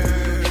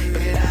adventure,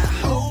 and I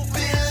hope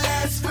it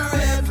lasts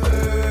forever.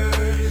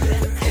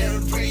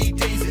 Every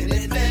day's an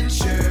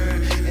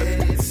adventure,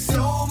 and it's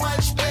so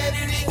much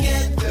better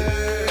together.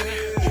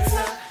 It's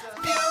a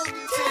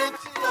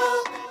beautiful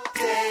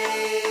day.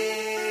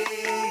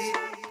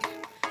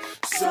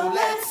 So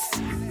let's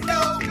go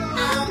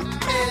out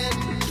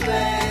and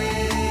play.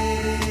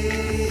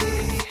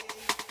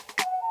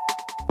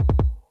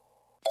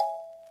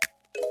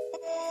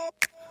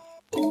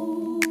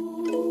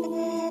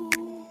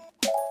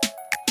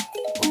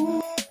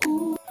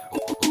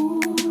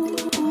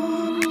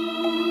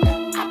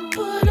 I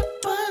put a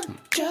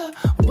bunch of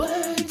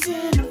words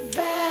in a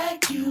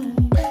vacuum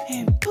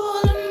and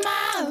pull them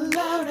all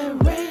out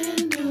at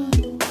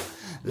random.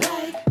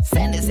 Like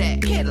Santa's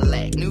hat,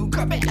 Cadillac, new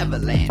carpet,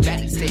 avalanche,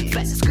 Vanity stand,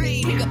 flash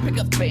screen, pick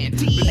up band,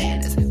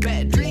 bananas,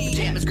 bad dream,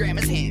 jammers,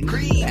 grandma's hand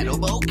cream, paddle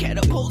boat,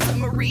 catapult,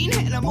 submarine,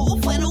 animal,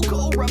 flannel,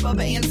 cold rubber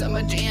band,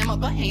 summer jam,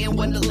 up a hand,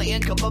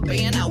 wonderland, cover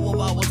band, owl,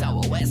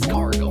 west,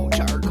 cargo,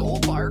 charcoal,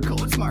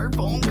 barcode,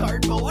 smartphone,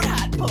 cardboard,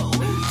 hot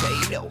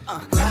potato,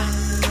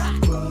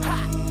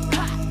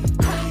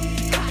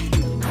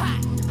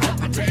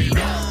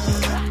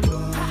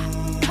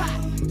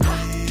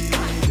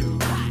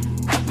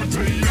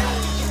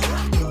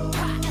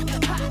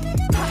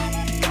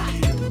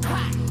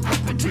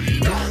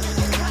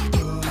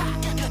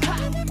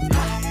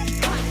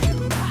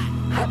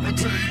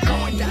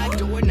 Corn dog,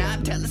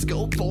 doorknob,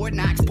 telescope, Ford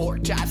Knox,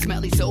 pork chop,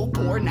 smelly soap,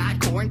 pour, not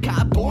corn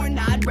cob, born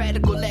 4-9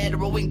 radical,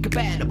 lateral,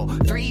 incompatible.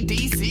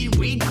 3D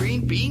seaweed,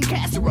 green bean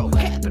casserole.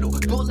 Capital,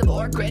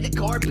 boulevard, credit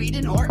card,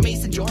 beating heart,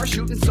 mason jar,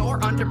 shooting sore,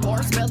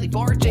 underbar, smelly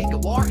bar,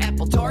 jaguar,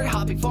 apple tart,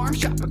 hobby farm,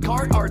 shopping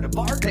cart, art of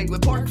art,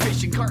 penguin park,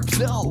 fishing carp,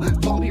 so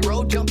bumpy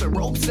road, jumping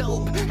rope,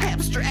 soap,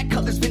 abstract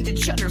colors,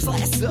 vintage shutters,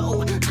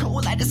 lasso,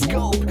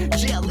 kaleidoscope,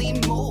 jelly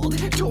mold,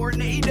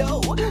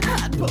 tornado,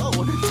 hot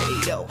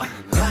potato.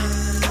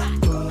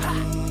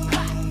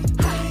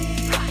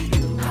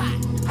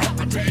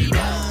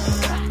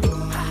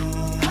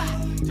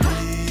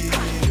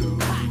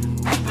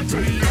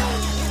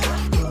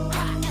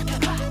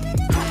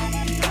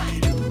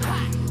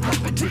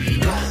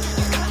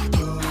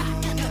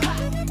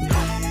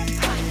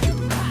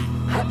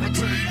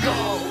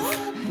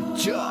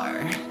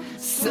 Jar,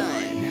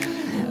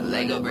 sun,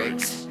 Lego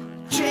bricks,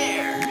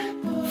 chair,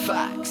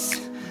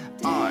 fox,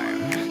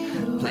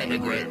 arm, plate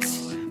of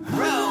grits,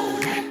 road,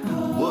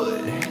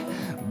 wood,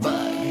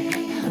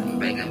 bug,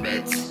 bacon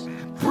bits,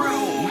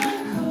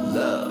 broom,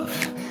 love,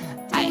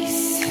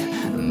 ice,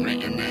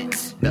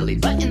 maintenance, belly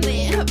button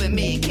lid, hubbing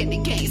mid,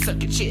 candy cane,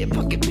 sucking shit,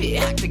 pumpkin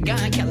pit,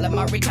 octagon,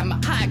 calamari, time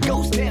a high,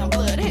 ghost down,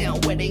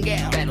 bloodhound, wedding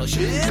gown,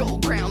 battleship,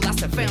 gold crown,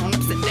 lost and found,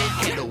 upside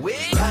down, hit a wig.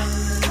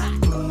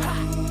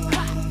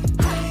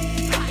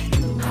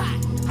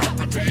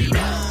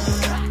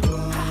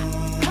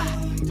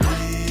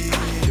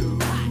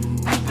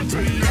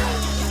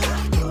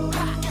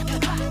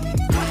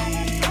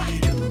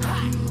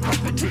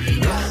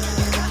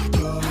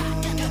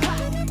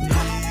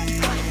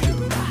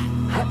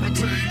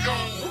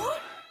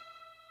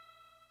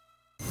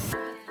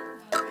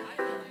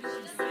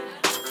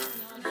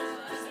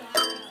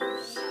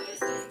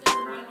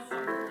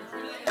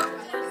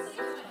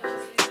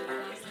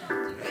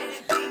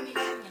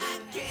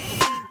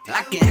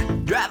 I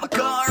can drive a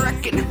car, I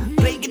can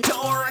play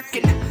guitar, I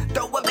can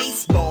throw a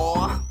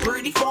baseball,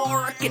 pretty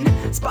far, I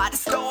can spot a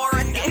star,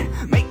 I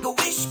can make a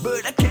wish,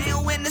 but I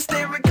can't win the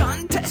staring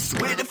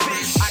contest with a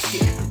fish. I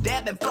can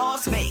dab and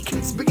floss, make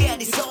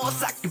spaghetti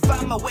sauce, I can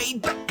find my way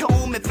back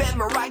home if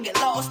ever I get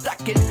lost. I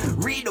can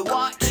read a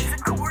watch,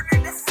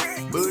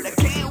 but I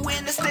can't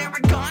win the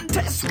staring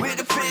contest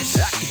with a fish.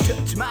 I can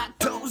touch my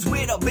toes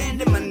without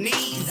bending my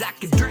knees, I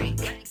can drink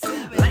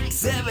like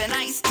 7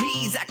 iced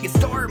teas, I can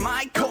start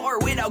my car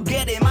without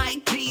getting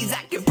my keys.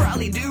 I can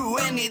probably do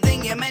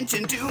anything you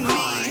mention to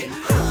me.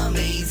 I'm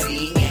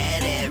amazing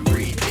at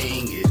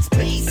everything. It's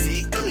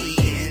basically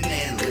an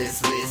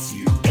endless list.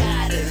 You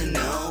gotta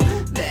know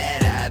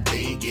that I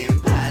think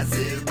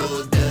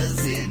impossible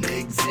doesn't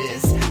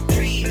exist.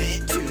 Dream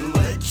it to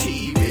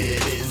achieve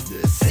it is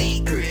the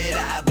secret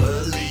I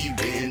believe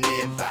in.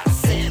 If I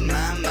set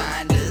my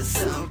mind to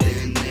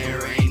something,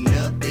 there ain't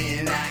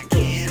nothing I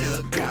can't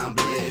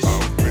accomplish.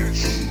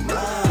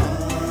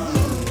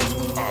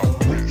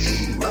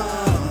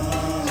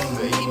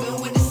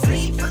 Even with a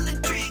sleep full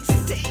of tricks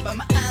and tape on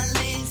my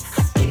eyelids,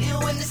 I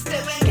can't win the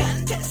staring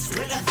contest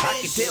with a fish.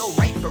 I can tell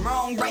right from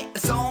wrong, write a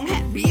song,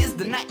 happy as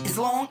the night is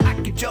long. I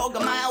can jog a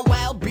mile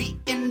while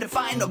beating the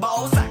final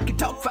balls. I can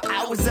talk for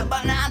hours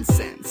about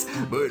nonsense,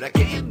 but I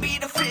can't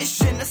beat a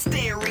fish in a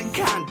staring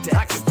contest.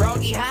 I can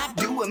froggy hop,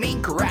 do a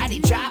mean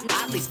karate chop,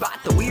 oddly spot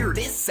the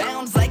weirdest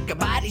sounds like a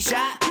body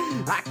shot.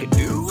 I could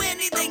do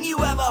anything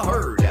you ever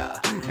heard of,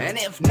 and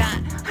if not,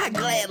 I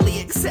gladly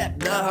accept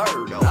the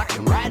hurdle. I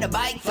can ride a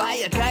bike, fly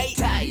a kite,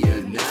 tie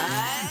a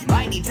knot,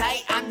 mighty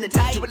tight, I'm the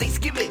type to at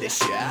least give it a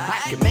shot. I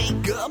can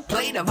make a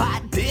plate of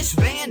hot dish,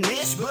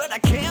 vanish, but I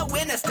can't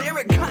win a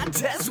staring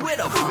contest with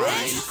a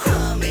fish.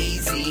 I'm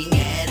amazing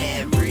at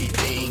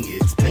everything.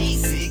 It's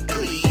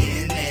basically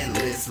an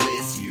endless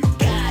list. You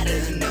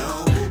gotta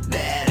know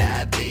that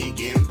I think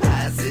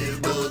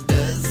impossible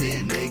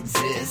doesn't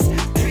exist.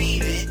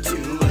 Dream it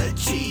to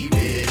achieve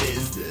it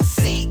is the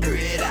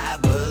secret I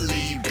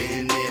believe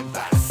in. If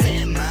I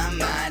set my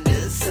mind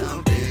to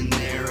something,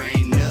 there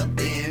ain't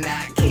nothing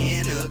I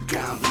can't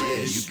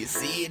accomplish. You can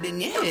see it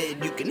in your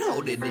head, you can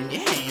hold it in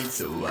your hand.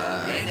 So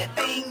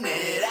anything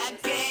that I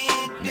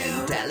can't do,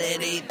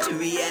 mentality to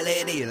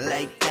reality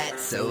like that.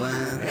 So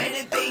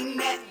anything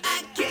that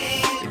I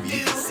can't do,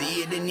 you can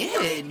see it in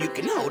your head, you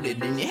can hold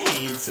it in your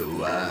hand. So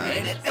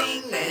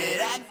anything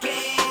that I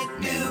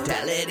can't do,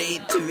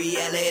 mentality to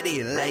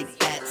reality like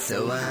that.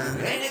 So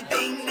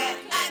anything that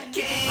I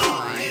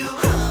can't do,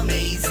 I'm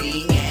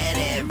amazing at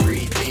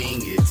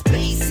everything. It's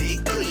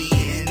basically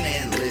an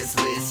endless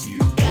list. You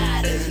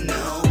gotta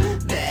know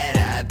that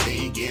I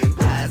think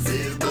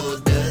impossible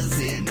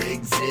doesn't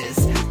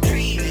exist.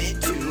 Dream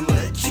it to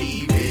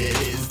achieve it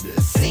is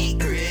the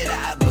secret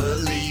I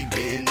believe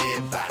in.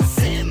 If I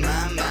set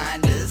my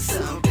mind to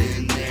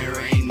something,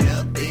 there ain't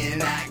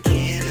nothing I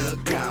can't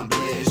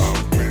accomplish.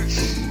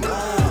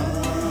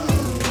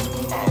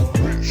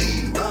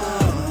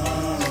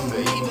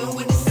 Even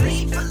with the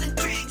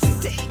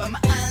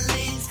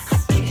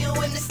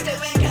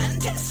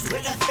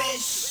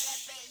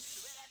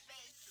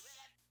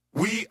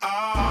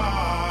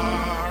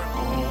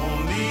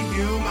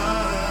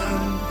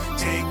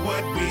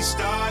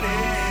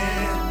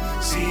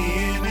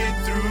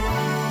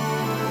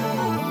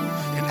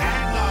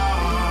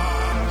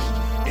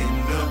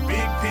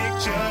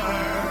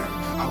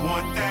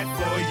want that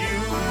for you.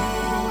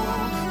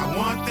 I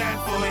want that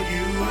for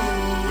you.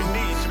 We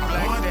need you,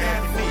 Black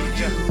Dad. We need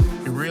you.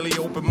 It really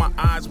opened my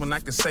eyes when I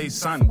could say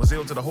son. Was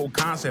ill to the whole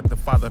concept of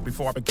father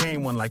before I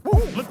became one. Like,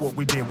 woo, look what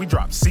we did. We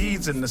dropped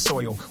seeds in the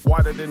soil,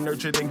 watered and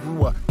nurtured and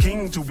grew a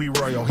king to be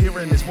royal.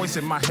 Hearing his voice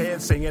in my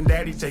head saying,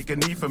 Daddy, take a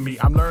knee for me.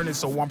 I'm learning,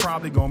 so I'm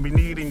probably gonna be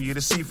needing you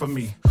to see for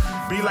me.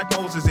 Be like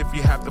Moses if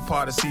you have to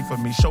part a sea for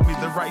me. Show me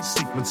the right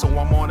sequence so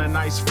I'm on a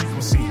nice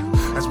frequency.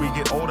 As we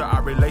get older,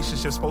 our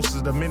relationship's supposed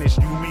to diminish.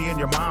 You, me, and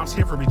your moms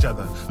here for each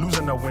other,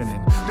 losing or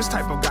winning. This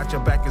type of got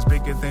your back is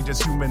bigger than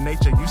just human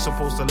nature. You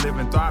supposed to live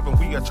and thrive, and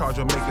we are charged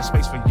with making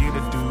space for you to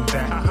do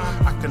that.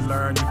 I can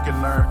learn, you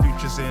can learn,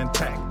 futures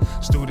intact.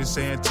 Students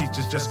and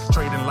teachers just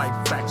trading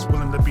life facts.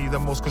 Willing to be the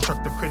most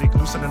constructive critic,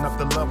 loosening up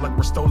the love like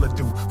Ristola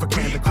do for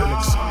candid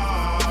critics.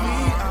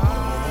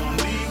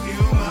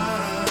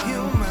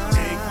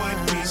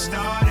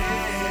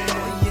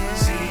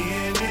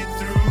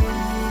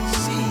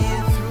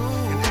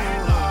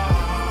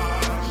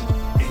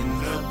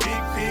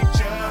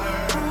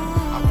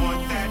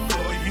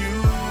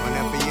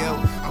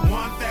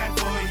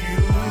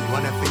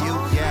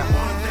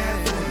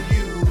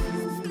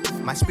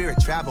 My spirit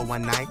traveled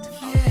one night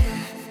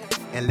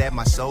and led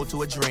my soul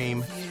to a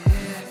dream.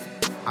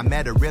 I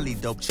met a really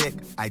dope chick,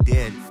 I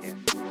did.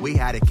 We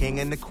had a king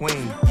and a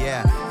queen,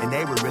 yeah, and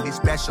they were really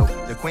special.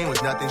 The queen was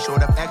nothing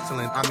short of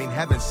excellent. I mean,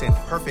 heaven sent,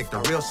 perfect, a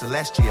real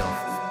celestial.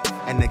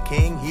 And the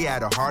king, he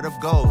had a heart of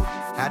gold.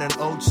 Had an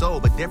old soul,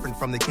 but different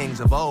from the kings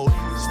of old.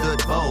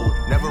 Stood bold,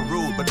 never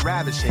rude, but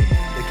ravishing.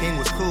 The king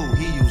was cool,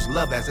 he used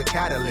love as a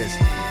catalyst.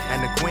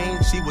 And the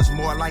queen, she was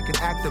more like an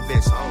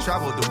activist.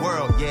 Traveled the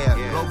world, yeah,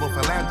 global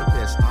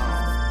philanthropist.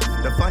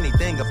 The funny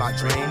thing about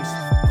dreams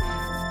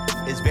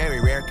is very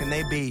rare can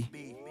they be.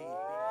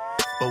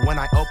 But when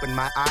I opened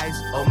my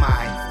eyes, oh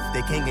my,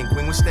 the king and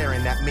queen were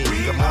staring at me.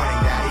 Good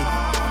morning, Daddy.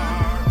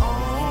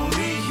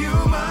 Only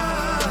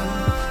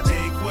human.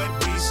 Take what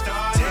we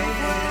started.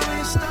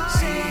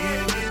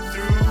 Seeing it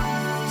through.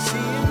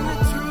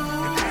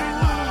 And at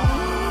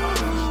large,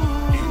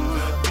 in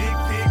the big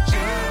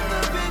picture.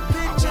 I want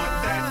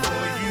that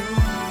for you.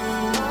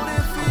 I want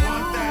that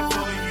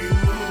for you.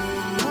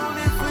 I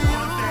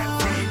want that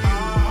for you.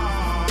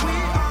 We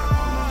are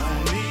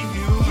only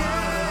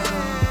human.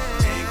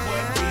 Take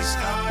what we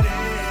started.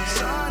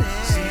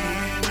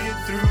 Seeing it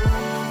through.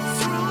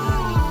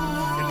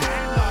 And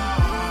at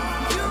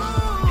large,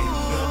 in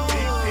the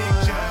big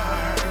picture.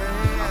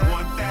 I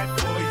want that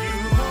for you.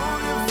 I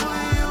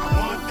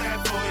want that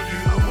for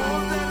you. I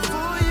want that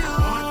for you. I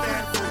want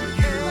that for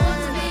you.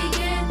 Want to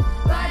begin,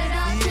 write it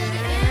out to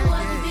the end.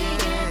 Want to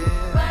begin,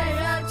 write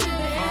it out to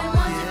the end.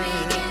 Want to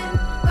begin,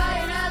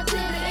 write it out to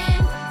the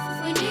end.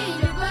 We need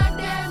you, Black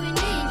Dad, we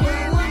need you.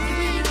 Want to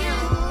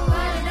begin,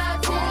 write it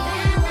out to the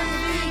end. Want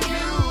to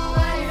begin,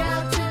 write it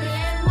out to the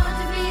end. Want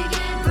to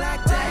begin,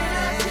 Black write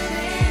it out to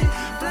the end.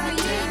 We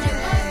need you,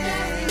 Black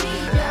Dad, we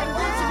need you.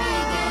 Want to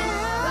begin,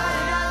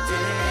 write it out to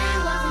the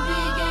end. Want to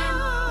begin,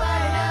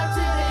 write it out to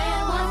the end.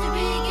 Want to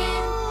begin,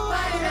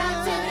 write it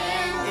out to the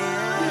end.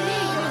 We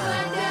need you,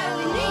 Black Dad,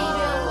 we need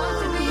you. Want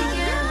to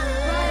begin,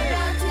 write it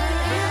out to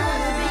the end.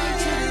 Want to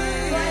begin,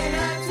 write it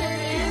out to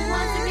the end.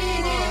 Want to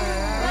begin,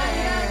 write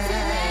it out to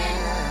the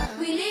end.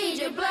 We need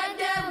you, Black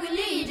Dad, we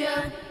need you.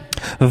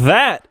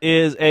 That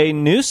is a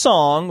new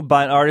song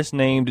by an artist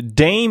named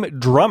Dame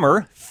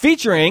Drummer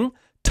featuring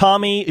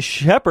Tommy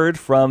Shepard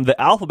from the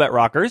Alphabet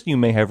Rockers. You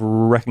may have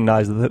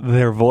recognized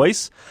their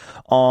voice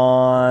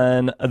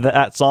on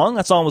that song.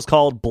 That song was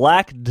called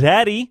Black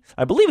Daddy.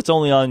 I believe it's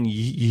only on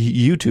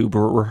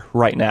YouTube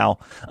right now.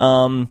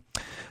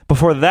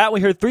 Before that,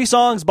 we heard 3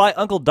 songs by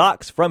Uncle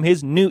Doc's from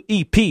his new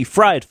EP,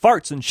 Fried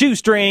Farts and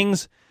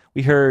Shoestrings.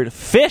 We heard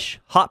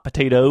Fish, Hot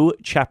Potato,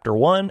 Chapter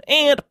 1,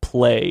 and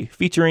Play,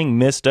 featuring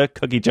Mr.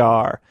 Cookie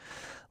Jar.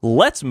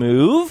 Let's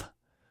move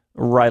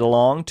right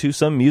along to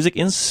some music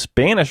in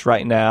Spanish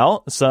right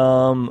now.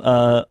 Some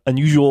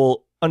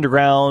unusual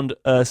underground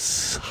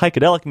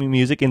psychedelic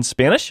music in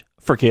Spanish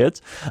for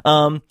kids.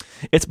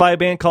 It's by a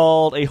band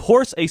called A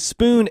Horse, a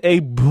Spoon, a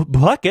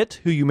Bucket,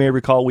 who you may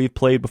recall we've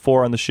played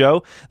before on the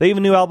show. They have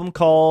a new album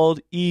called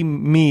Y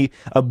Mi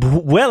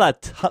Abuela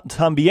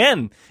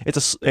Tambien.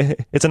 It's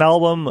an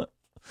album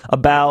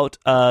about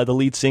the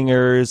lead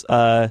singer's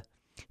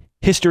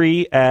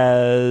history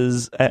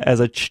as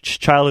a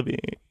child of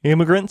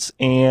immigrants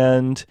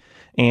and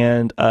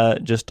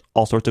just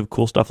all sorts of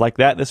cool stuff like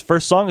that. This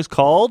first song is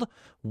called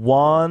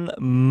Juan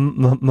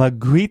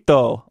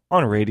Magrito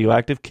on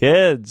Radioactive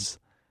Kids.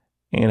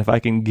 And if I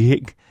can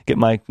get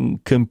my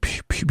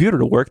computer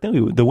to work, then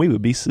we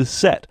would be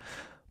set.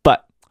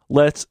 But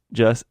let's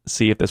just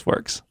see if this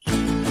works.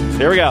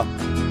 Here we go.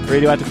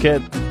 Radioactive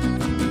Kid.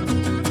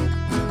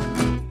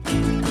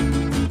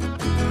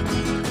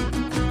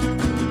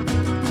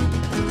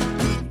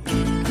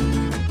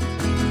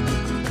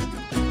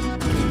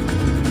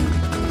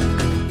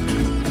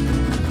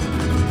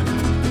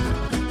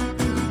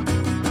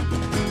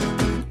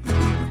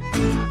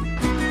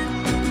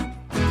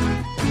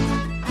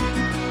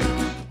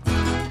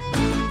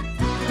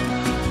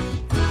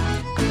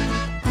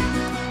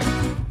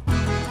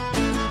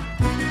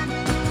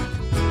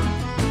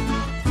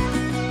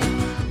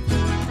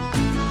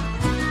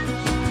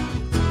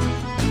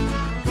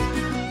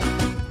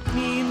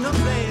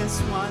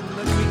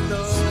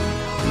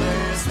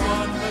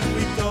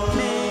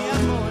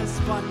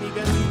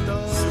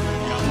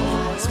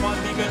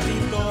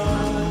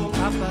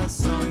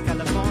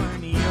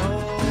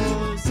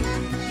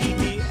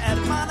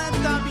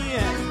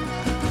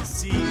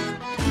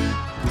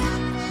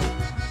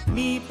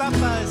 Mi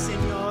papá,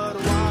 señor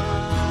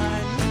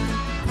Juan,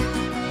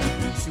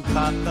 su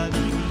papá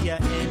vivía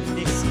en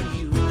la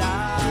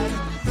ciudad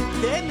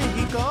de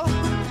México.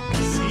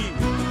 Sí,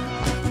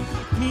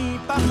 mi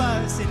papá,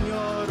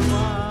 señor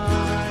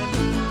Juan,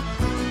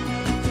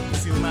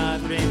 su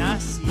madre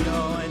nació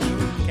en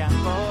un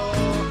campo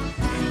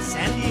en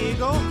San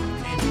Diego,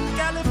 en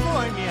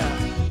California.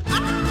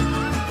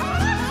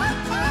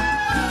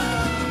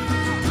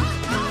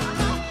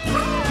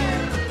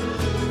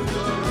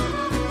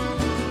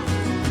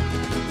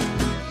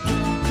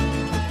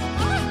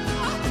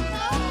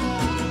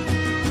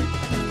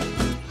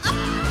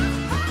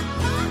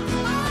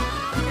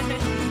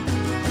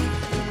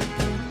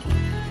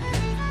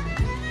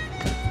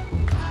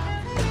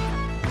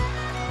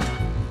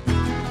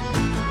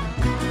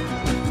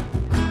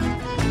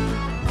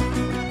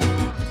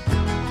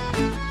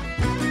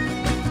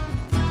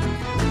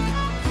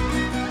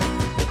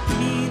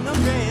 Mi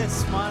nombre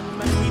es Juan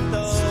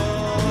Manuito.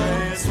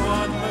 Es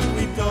Juan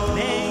Manuito.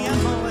 Me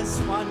llamo es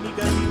Juan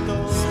Miguelito.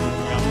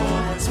 Mi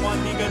amor es Juan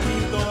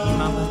Miguelito. Mi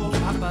mamá y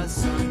papá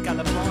son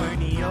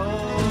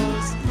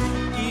californios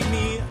y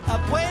mi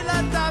abuela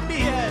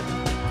también.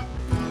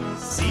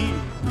 Sí,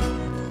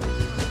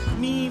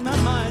 mi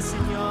mamá es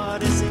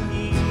señora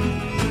Cindy.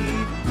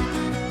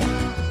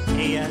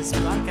 Ella es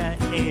blanca,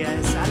 ella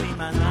es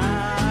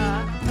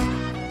alemana.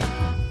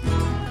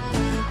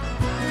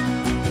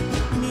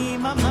 Mi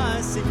mamá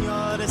es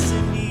señora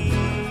Cindy.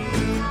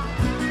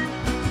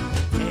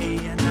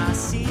 Ella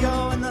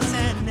nació en Los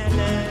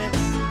Ángeles.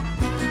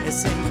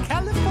 Es en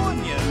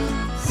California,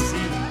 sí.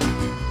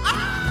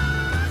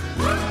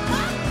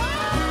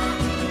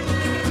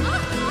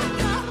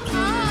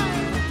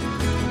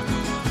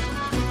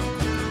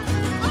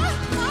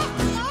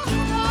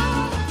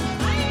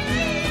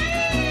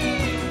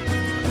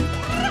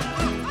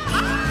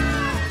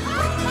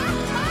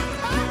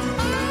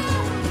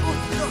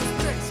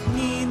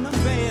 Mi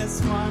nombre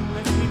es Juan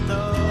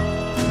Miguelito.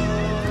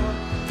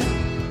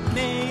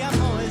 Me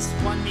llamo es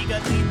Juan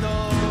Miguelito.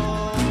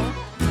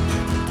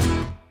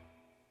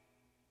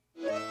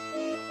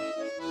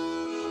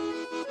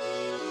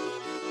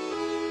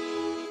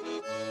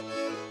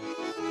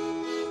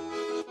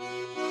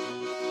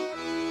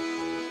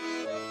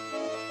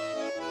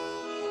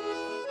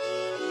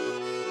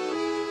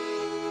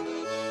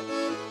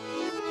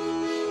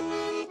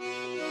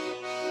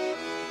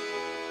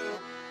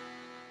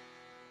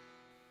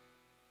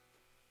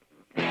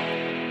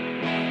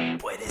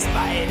 Puedes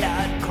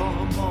bailar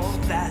como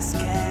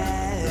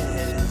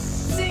Vázquez.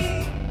 Sí,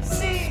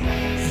 sí,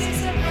 sí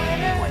se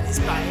puede. Puedes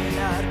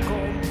bailar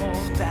como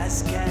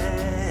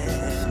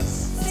Vázquez.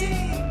 Sí,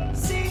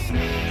 sí,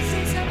 sí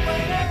se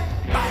puede.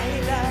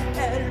 Baila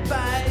el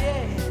baile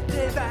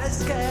de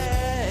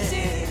Vázquez.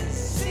 Sí,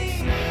 sí,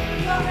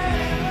 lo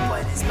veremos.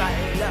 Puedes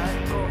bailar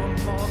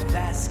como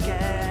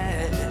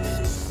Vázquez.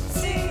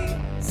 Sí,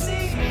 sí,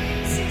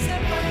 sí se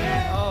puede.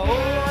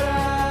 Ahora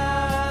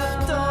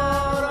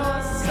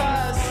todos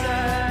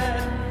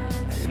hacen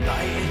el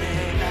baile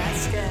de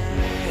Vázquez.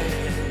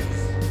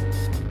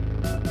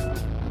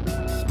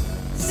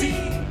 Sí,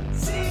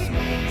 sí,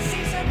 sí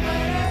se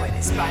puede.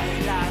 Puedes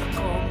bailar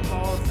como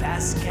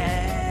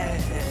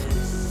Vázquez.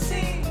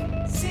 Sí,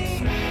 sí,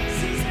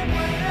 sí se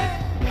puede.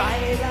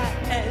 Baila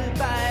el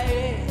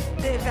baile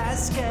de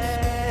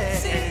Vázquez.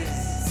 Sí,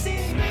 sí,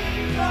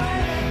 lo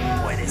haremos.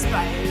 Puedes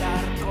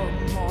bailar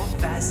como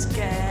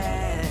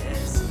Vázquez.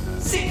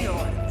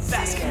 Señor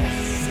Vázquez.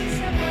 Sí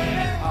se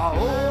puede.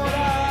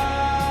 Ahora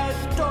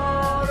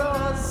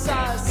todos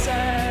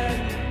hacen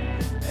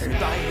el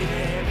baile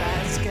de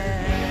Vázquez.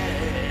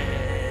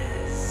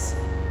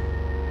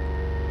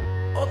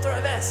 Otra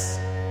vez.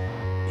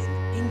 In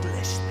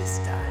English this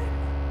time.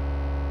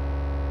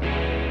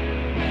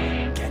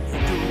 Can you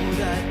do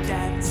the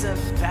dance of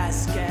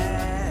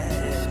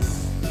Vázquez?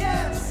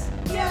 Yes,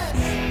 yes,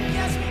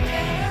 yes we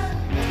can.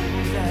 Do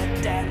the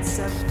dance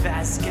of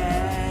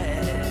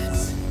Vázquez.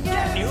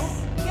 Can you?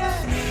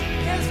 Yes,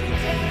 yes we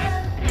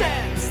can.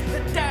 Dance the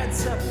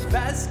dance of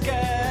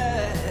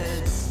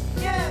Vázquez.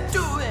 Yes,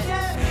 do it.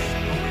 Yes,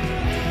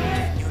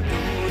 can you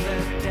do the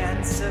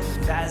dance of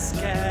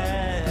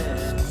Vázquez?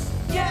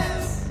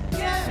 Yes,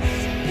 yes,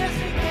 yes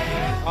we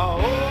can.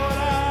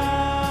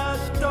 Ahora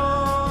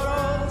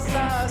todos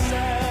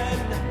hacen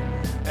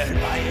el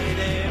baile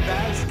de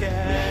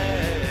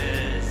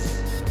Vázquez.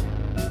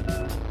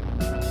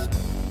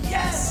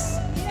 Yes,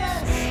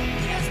 yes,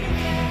 yes we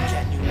can.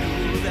 Can you do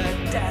the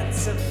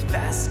dance of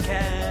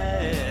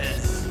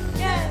Vázquez?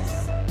 Yes,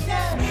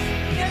 yes,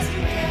 yes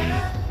we can.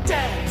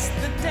 Dance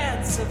the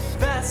dance of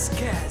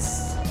Vázquez.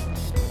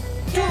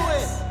 Do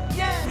it.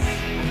 Yes, we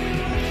will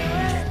do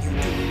it. Can you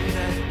do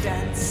the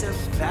dance of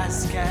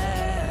Vázquez?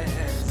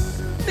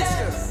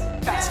 Mr.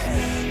 Vázquez.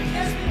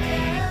 Yes, we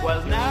can.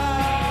 Well now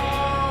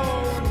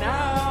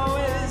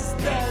is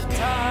the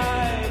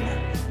time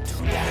to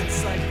dance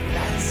like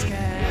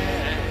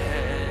Vázquez.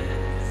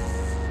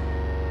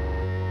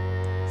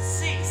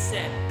 Sí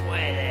se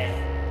puede.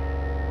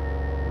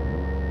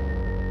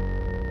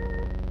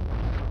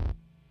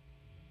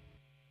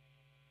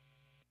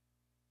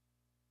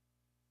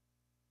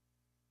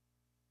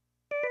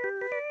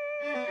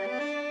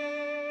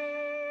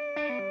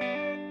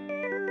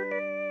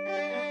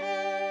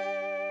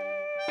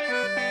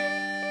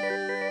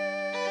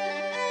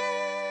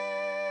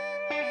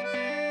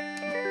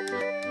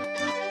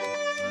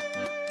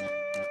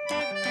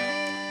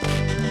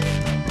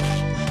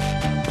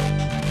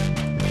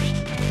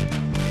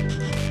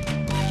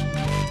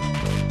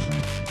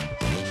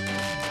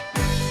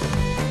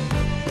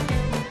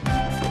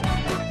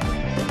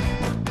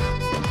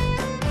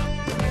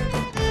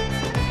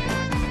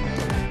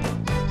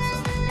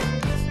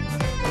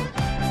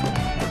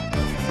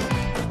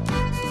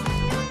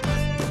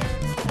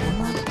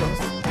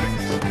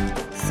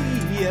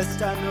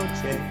 esta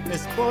noche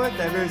es por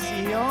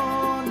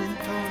diversión,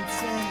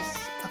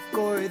 entonces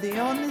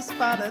acordeones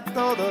para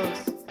todos.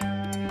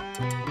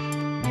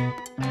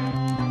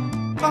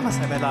 Vamos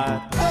a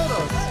bailar,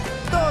 todos,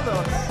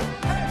 todos,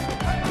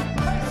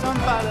 son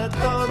para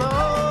todos,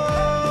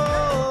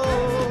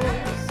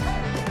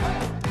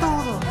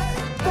 todos,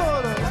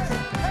 todos,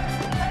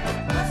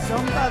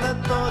 son para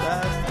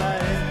todas la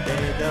gente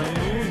del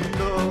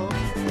mundo.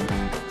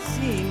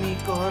 Si mi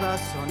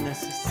corazón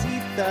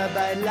necesita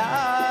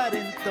bailar,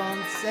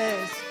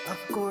 entonces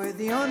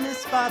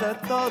acordeones para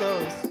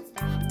todos.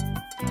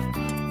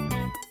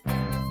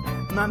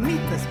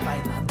 Mamitas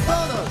bailan,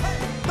 todos,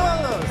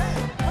 todos,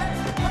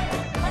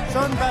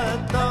 son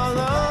para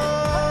todos,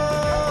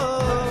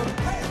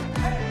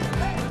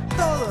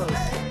 todos,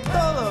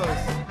 todos,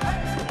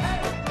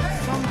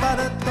 son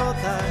para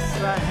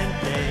todas la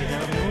gente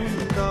del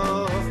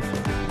mundo.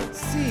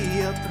 Si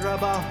el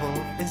trabajo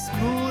es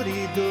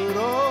muy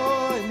duro,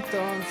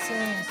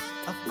 entonces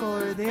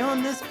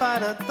acordeones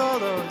para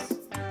todos.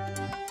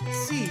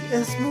 Si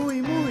es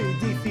muy, muy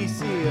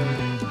difícil,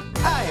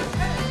 ¡ay!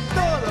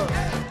 Todos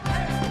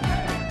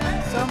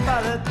son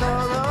para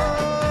todos.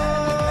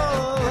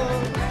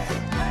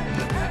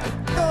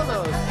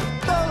 Todos,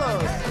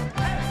 todos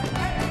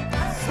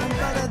son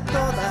para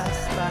todas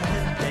la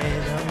gente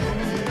del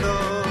mundo.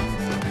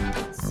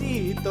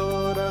 Si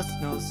todos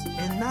nos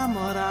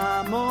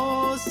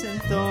enamoramos,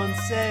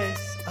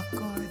 entonces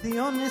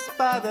acordeones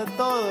para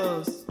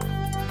todos.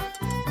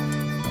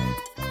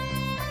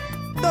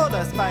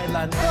 Todas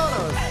bailan,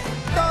 todos,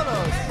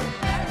 todos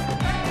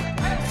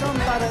son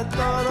para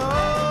todos.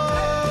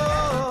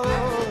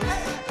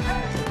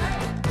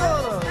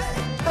 Todos,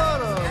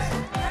 todos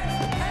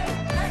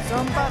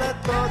son para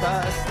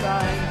todas la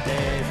gente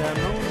del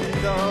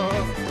mundo.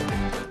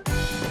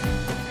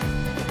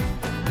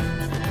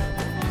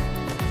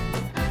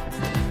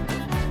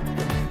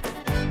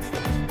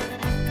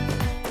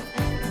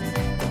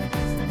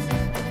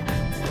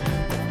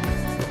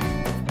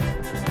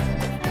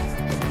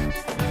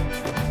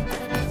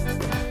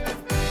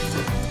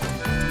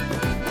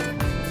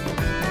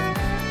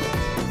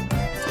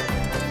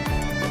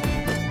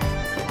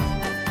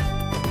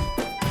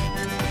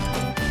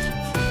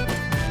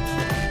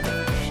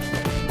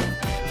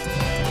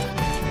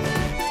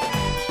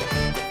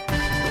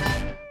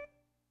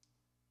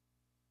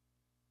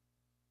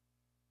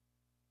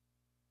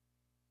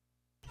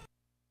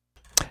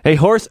 A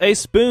Horse, a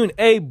Spoon,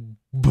 a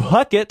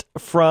Bucket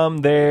from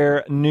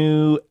their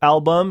new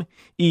album,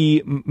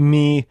 Y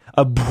Mi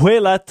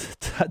Abuela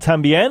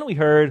También. We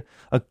heard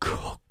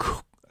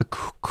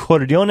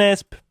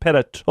Acordeones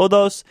para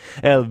Todos,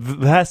 El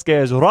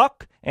Vasquez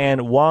Rock,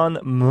 and Juan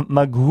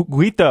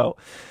Maguito.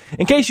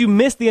 In case you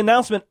missed the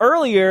announcement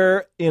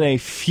earlier, in a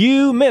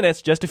few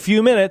minutes, just a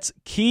few minutes,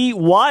 Key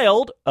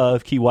Wilde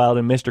of Key Wilde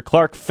and Mr.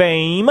 Clark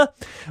fame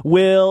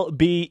will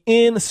be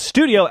in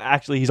studio.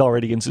 Actually, he's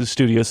already in the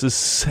studio, so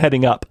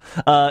setting up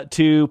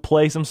to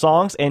play some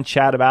songs and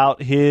chat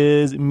about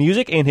his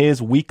music and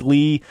his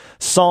weekly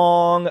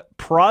song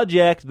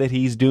project that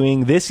he's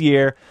doing this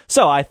year.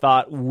 So I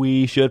thought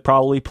we should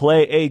probably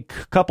play a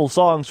couple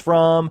songs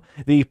from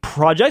the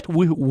project.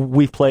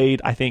 We've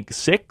played, I think,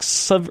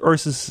 6 or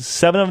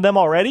 7 of them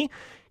already.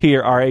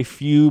 Here are a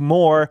few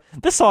more.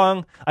 This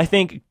song, I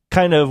think,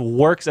 kind of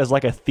works as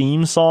like a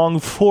theme song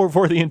for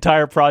the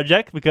entire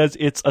project because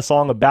it's a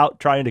song about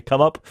trying to come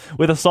up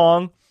with a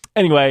song.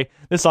 Anyway,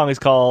 this song is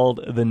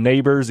called The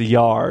Neighbor's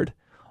Yard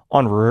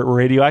on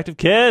Radioactive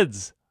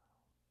Kids.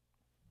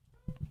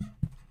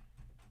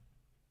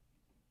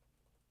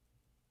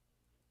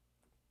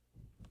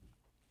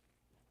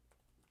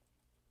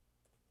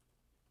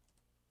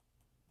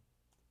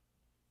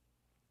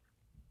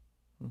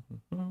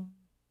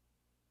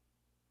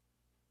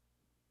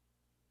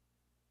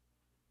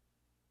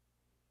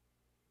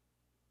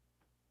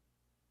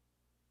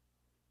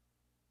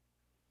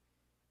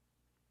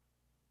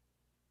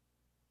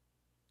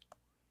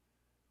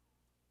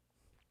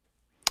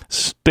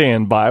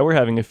 Stand by. We're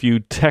having a few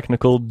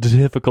technical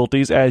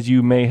difficulties, as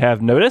you may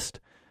have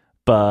noticed,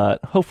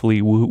 but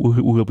hopefully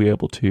we'll be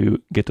able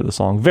to get to the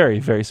song very,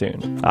 very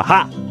soon.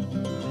 Aha!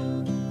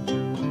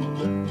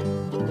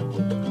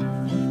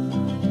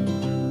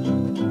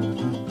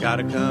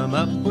 Gotta come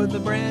up with a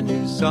brand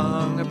new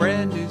song, a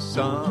brand new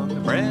song, a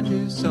brand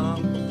new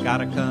song.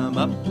 Gotta come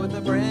up with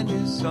a brand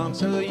new song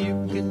so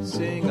you can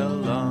sing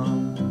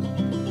along.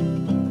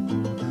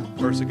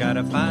 First I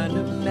gotta find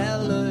a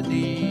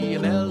melody, a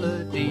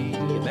melody,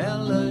 a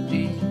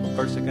melody.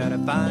 First I gotta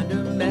find a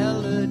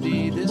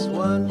melody, this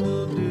one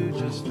will do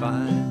just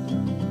fine.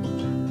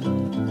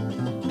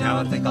 Now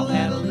I think I'll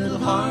add a little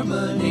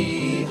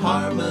harmony,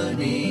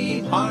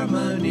 harmony,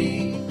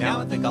 harmony. Now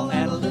I think I'll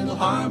add a little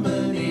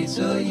harmony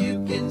so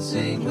you can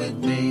sing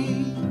with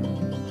me.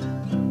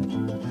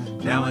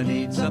 Now I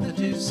need something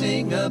to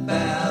sing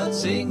about,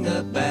 sing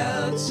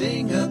about,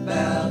 sing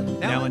about.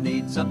 Now I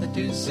need something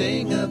to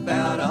sing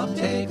about, I'll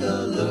take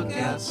a look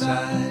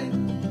outside.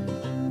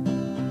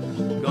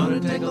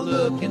 Gonna take a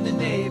look in the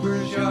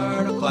neighbor's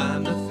yard. I'll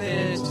climb the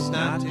fence, it's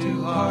not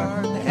too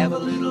hard. They have a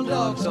little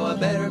dog, so I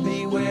better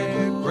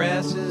beware.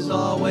 Grass is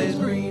always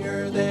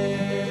greener there.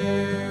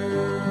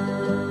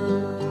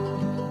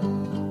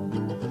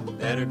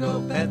 Better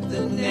go pet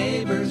the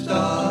neighbor's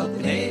dog,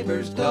 the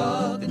neighbor's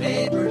dog, the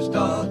neighbor's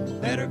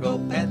dog. Better go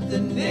pet the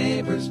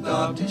neighbor's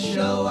dog to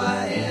show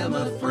I am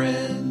a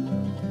friend.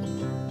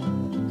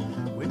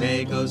 We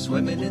may go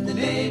swimming in the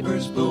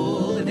neighbor's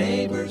pool, the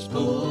neighbor's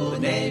pool, the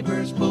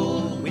neighbor's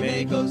pool. We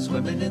may go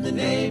swimming in the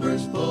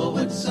neighbor's pool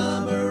when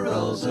summer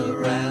rolls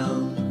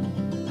around.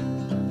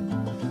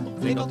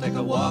 Think I'll take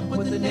a walk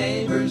with the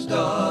neighbor's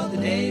dog, the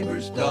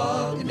neighbor's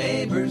dog, the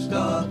neighbor's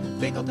dog.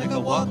 Think I'll take a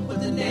walk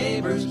with the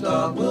neighbor's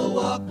dog. We'll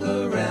walk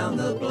around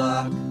the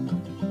block.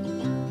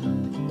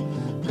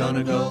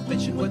 Gonna go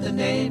fishing with the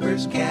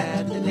neighbor's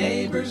cat, the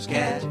neighbor's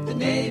cat, the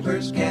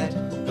neighbor's cat.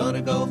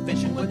 Gonna go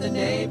fishing with the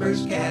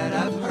neighbor's cat.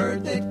 I've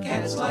heard that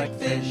cats like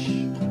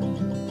fish.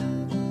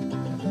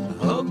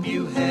 Hope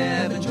you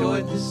have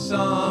enjoyed this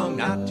song.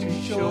 Not too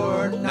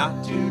short,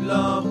 not too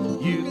long.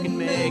 You can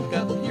make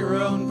up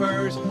your own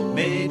verse.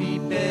 Maybe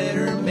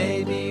better,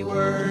 maybe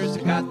worse.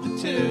 I got the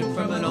tune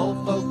from an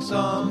old folk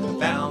song.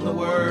 Found the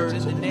words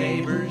in the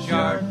neighbor's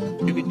yard.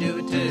 You can do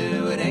it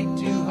too, it ain't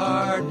too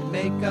hard.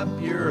 Make up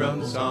your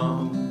own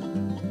song.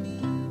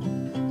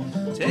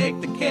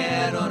 Take the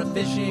cat on a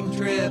fishing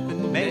trip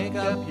and make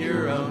up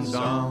your own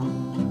song.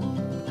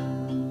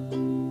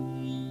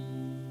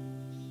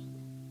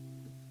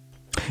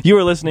 You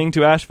are listening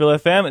to Asheville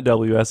FM at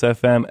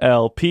WSFM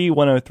LP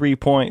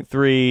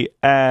 103.3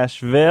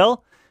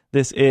 Asheville.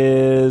 This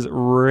is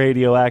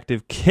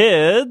Radioactive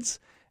Kids.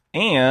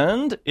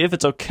 And if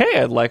it's okay,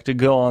 I'd like to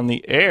go on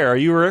the air. Are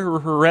you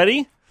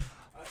ready?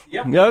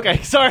 Yeah.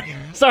 Okay, sorry.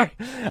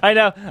 I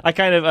know. I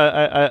kind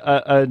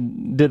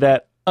of did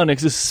that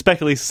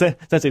unexpectedly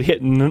since it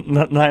hit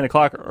 9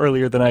 o'clock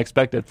earlier than I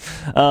expected.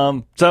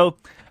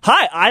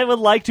 Hi, I would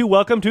like to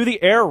welcome to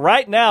the air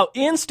right now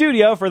in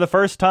studio for the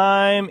first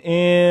time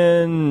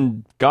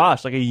in,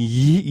 like a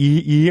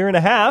year and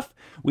a half.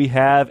 We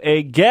have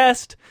a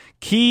guest,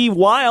 Key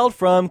Wilde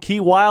from Key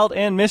Wilde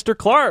and Mr.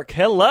 Clark.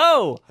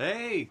 Hello.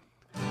 Hey,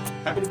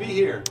 happy to be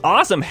here.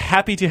 Awesome.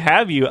 Happy to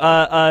have you.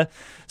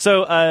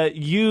 So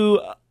you,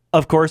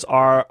 of course,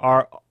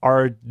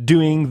 are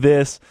doing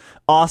this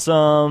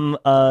awesome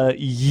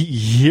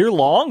year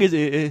long. Is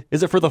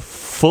it for the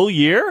full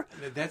year?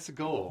 That's the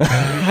goal.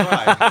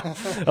 Right.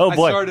 Oh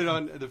boy! I started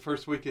on the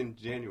first week in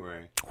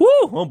January. Woo!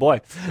 Oh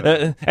boy!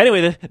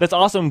 Anyway, that's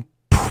awesome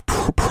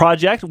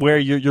project where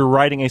you're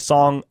writing a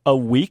song a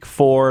week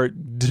for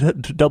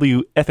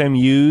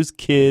WFMU's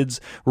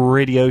kids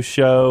radio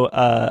show,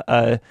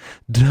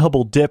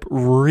 Double Dip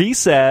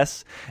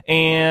Recess,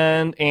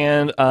 and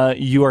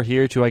you are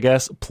here to, I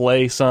guess,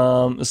 play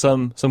some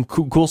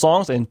cool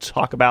songs and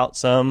talk about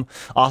some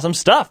awesome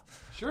stuff.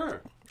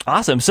 Sure.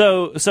 Awesome.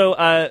 So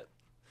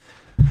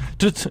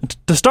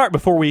to start,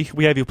 before we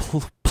have you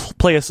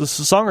play us a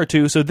song or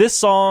two, so this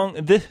song,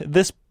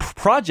 this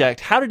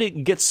project, how did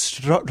it get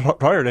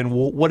started, and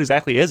what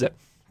exactly is it?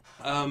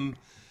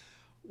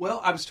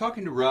 Well, I was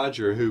talking to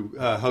Roger, who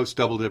hosts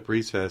Double Dip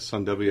Recess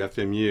on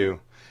WFMU,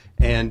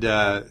 and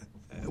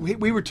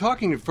we were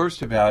talking at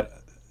first about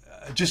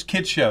just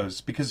kid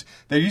shows, because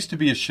there used to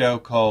be a show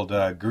called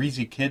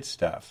Greasy Kid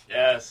Stuff.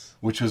 Yes.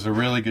 Which was a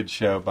really good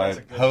show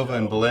by Hova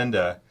and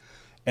Belinda.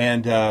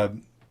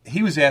 And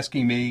he was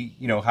asking me,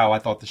 how I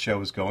thought the show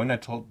was going. I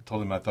told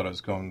him I thought it was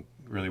going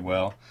really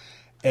well.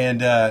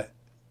 And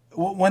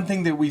one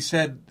thing that we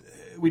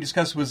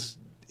discussed was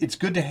it's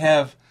good to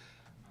have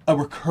a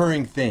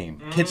recurring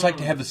theme. Kids like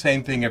to have the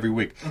same thing every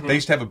week. Mm-hmm. They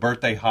used to have a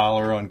birthday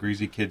holler on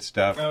Greasy Kid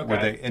Stuff,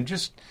 where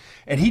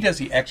and he does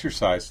the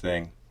exercise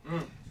thing.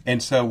 Mm.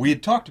 And so we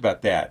had talked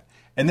about that.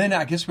 And then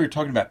I guess we were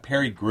talking about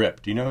Perry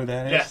Grip. Do you know who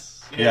that is?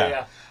 Yes.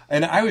 Yeah.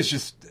 And I was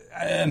just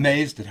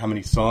amazed at how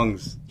many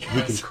songs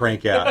he can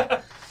crank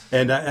out.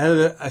 And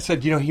I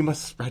said, he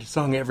must write a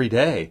song every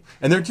day.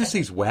 And they're just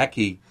these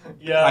wacky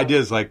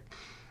ideas, like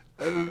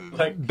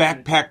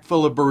backpack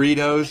full of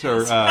burritos,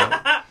 or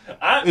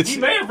he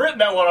may have written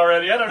that one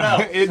already. I don't know.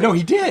 No,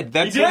 he did.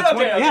 He did.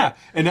 Okay. Yeah,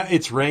 and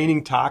it's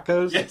raining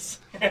tacos. Yes.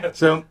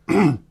 So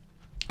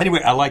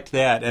anyway, I liked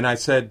that, and I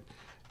said,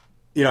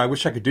 I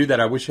wish I could do that.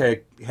 I wish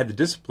I had the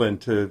discipline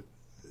to,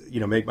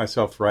 make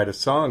myself write a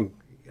song.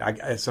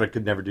 I said I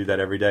could never do that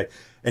every day.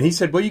 And he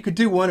said, well, you could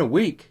do one a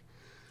week.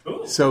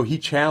 Ooh. So he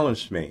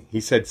challenged me. He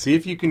said, see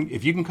if you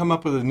can come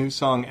up with a new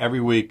song every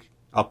week,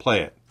 I'll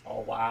play it.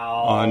 Oh,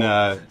 wow. On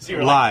live.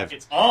 Like,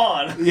 it's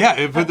on. Yeah,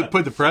 it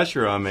put the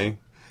pressure on me.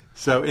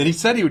 So, and he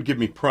said he would give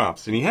me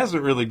prompts, and he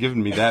hasn't really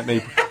given me that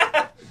many.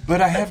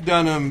 But I have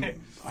done them,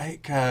 I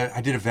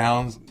did a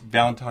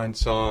Valentine's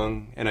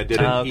song, and I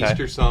did an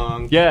Easter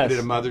song. Yes. I did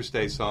a Mother's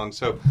Day song.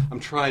 So I'm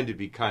trying to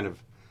be kind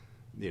of,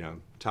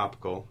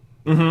 topical.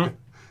 Mm-hmm.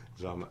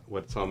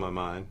 What's on my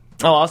mind.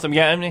 Oh, awesome.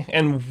 Yeah,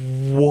 and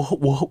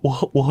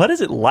what is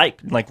it like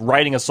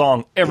writing a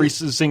song every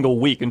single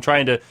week and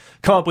trying to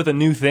come up with a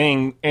new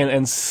thing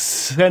and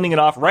sending it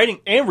off,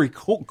 writing and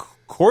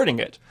recording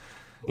it?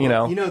 You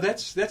know? You know,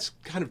 that's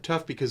kind of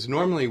tough because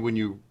normally when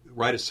you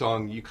write a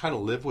song, you kind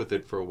of live with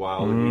it for a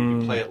while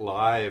and you play it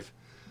live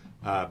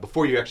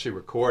before you actually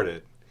record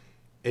it.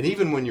 And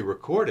even when you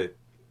record it,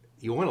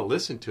 you want to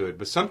listen to it.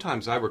 But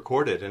sometimes I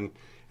record it and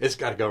it's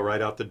got to go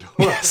right out the door.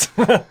 Yes.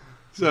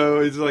 So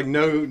it's like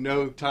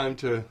no time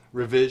to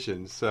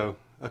revision. So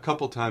a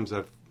couple times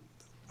I've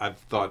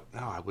thought,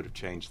 oh, I would have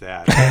changed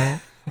that.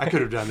 I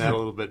could have done that a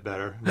little bit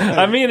better.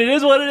 I mean, it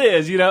is what it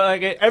is, you know.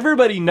 Like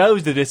everybody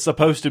knows that it's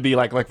supposed to be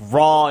like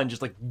raw and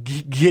just like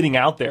getting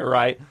out there,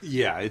 right?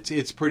 Yeah,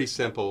 it's pretty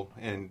simple,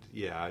 and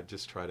yeah, I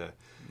just try to,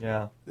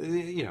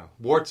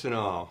 warts and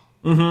all.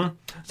 Mm-hmm.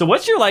 So,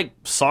 what's your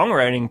like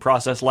songwriting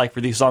process like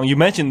for these songs? You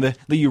mentioned that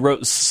you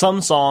wrote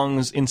some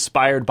songs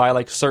inspired by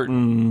like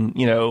certain,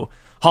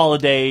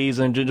 holidays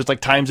and just like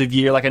times of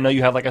year. Like I know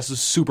you have like a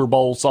Super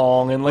Bowl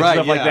song and like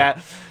stuff like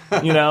that.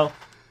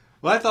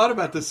 Well, I thought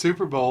about the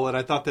Super Bowl, and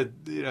I thought that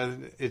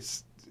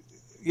it's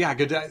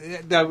good.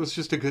 That was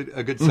just a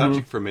good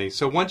subject for me.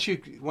 So once you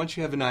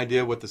have an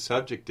idea what the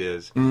subject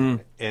is,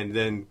 and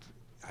then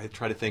I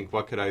try to think,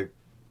 what could I,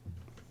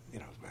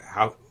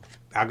 how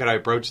could I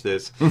approach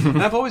this?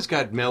 And I've always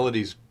got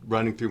melodies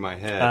running through my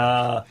head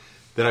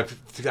that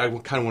I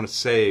kind of want to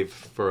save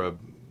for a,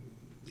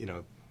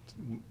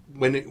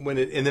 when it,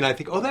 and then I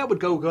think, that would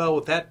go well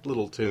with that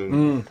little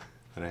tune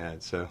that I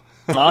had. So.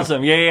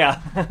 Awesome. Yeah.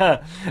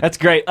 That's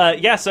great.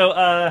 So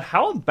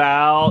how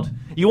about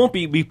you won't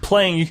be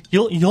playing,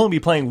 you'll only be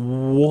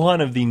playing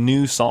one of the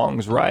new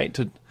songs, right,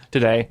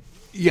 today?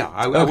 Yeah,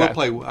 I will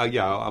play,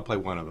 I'll play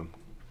one of them.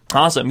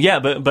 Awesome. Yeah,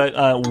 but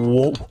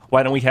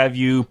why don't we have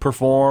you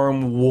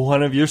perform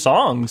one of your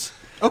songs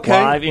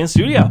live in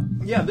studio?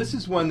 Yeah, this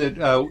is one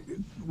that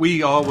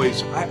we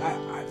always,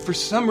 for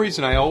some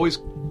reason, I always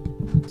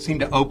seem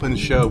to open the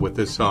show with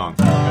this song.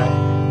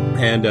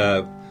 And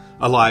a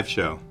live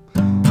show.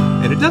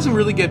 And it doesn't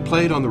really get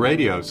played on the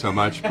radio so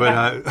much, but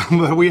I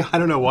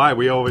don't know why,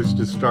 we always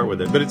just start with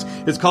it. But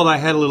it's called I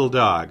Had a Little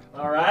Dog.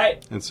 All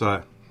right. And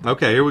so,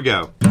 okay, here we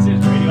go. This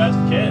is Radio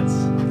for Kids.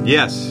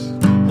 Yes.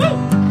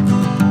 Woo!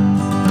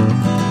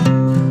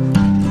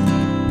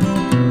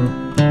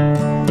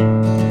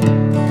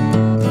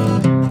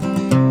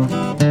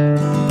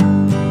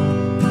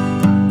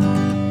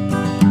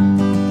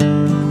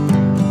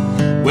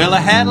 Well, I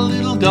had a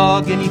little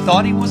dog, and he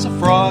thought he was a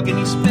frog, and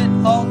he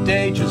spent all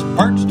day just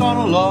perched on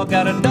a log.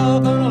 Got a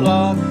dog on a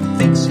log,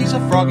 thinks he's a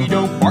frog, he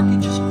don't bark, he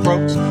just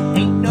croaks,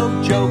 ain't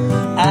no joke.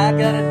 I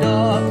got a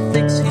dog,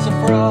 thinks he's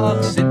a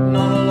frog, sitting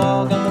on a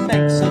log on the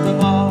banks of the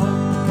bog.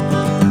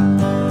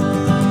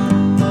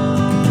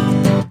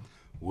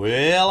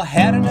 Well, I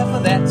had enough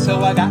of that,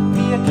 so I got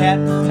me a cat.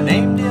 I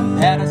named him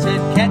Pat, I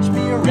said, catch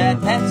me a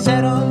rat. Pat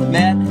sat on the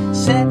mat,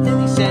 sat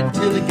and he sat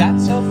till he got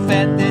so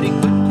fat that he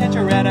couldn't catch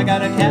a rat. I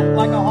got a cat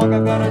like a hog,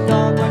 I got a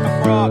dog like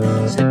a frog,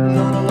 sitting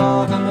on a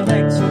log on the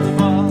banks of the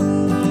bog.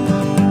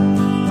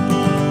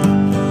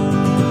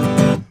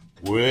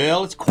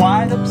 Well, it's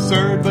quite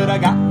absurd, but I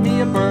got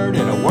me a bird,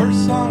 and a worse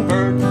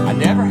songbird I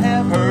never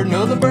have heard.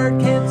 No, the bird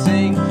can't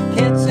sing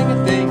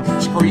a thing,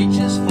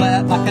 screeches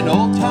flat like an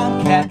old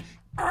tomcat.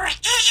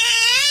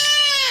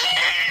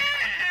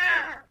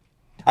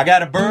 I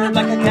got a bird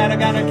like a cat, I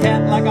got a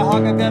cat like a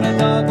hog, I got a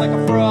dog like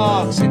a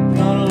frog, sitting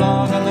on a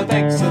log on the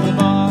banks of the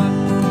bog.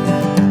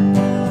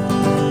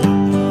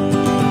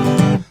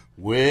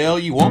 Well,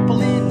 you won't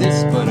believe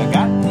this, but I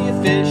got me a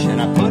fish,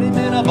 and I put him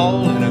in a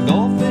bowl, in a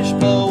goldfish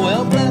bowl.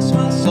 Well, bless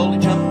my soul, he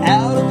jumped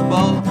out of the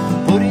bowl,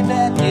 put him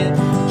back in,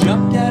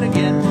 jumped out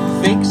again,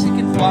 thinks he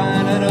can fly,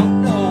 and I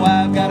don't know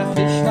why. I've got a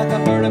fish like a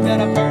bird, I've got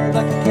a bird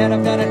like a cat,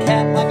 I've got a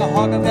cat like a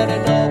hog, I've got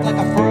a dog like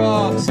a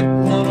frog,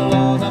 sitting on a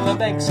log on the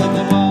banks of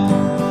the bog.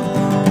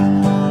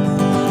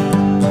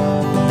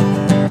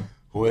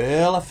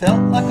 Well, I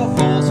felt like a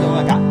fool, so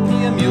I got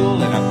me a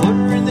mule, and I put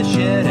her in the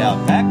shed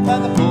out back by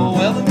the pool.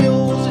 Well, the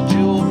mule was a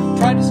jewel,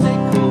 tried to stay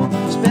cool,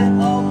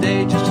 spent all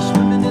day just a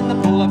swimming in the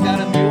pool. I've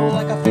got a mule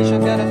like a fish,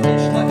 I've got a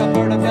fish like a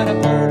bird, I've got a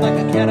bird like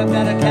a cat, I've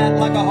got a cat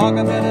like a hog,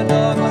 I've got a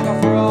dog like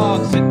a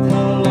frog, sitting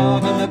on a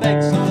log on the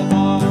banks of the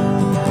bog.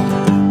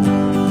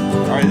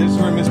 All right, this is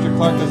where Mr.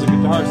 Clark does a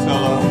guitar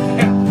solo.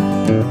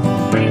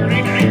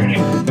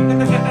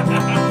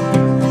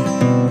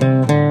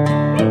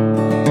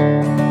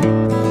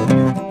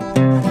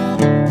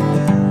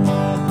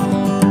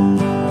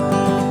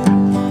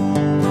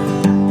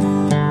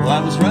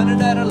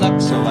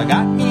 So I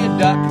got me a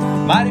duck,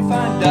 mighty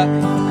fine duck,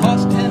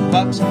 cost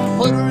 $10.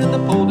 Put her in the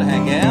pool to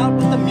hang out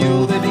with the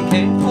mule. They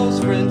became close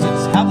friends.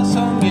 It's how the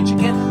song gets. You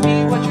can't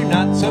be what you're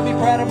not, so be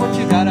proud of what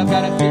you got. I've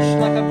got a fish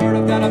like a bird,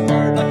 I've got a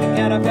bird like a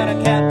cat, I've got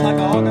a cat like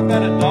a hog, I've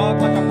got a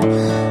dog like a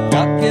frog.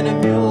 Duck and a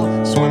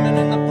mule swimming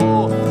in the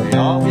pool. They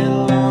all get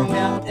along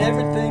now.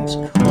 Everything's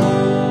cool.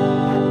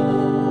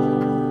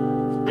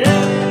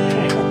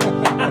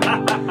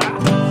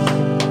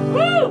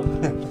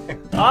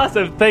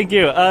 Awesome, thank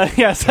you.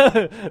 So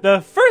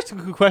the first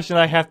question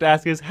I have to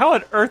ask is, how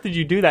on earth did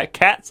you do that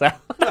cat sound?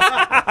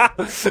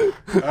 That's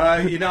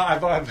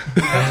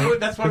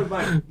one of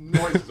my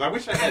noises. I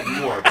wish I had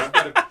more,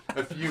 but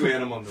a few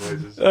animal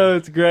noises. Oh,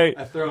 it's great.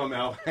 I throw them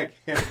out.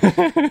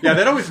 Yeah,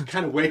 that always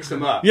kind of wakes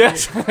them up.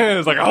 Yes. It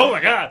was like, oh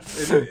my God.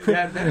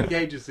 That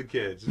engages the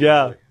kids.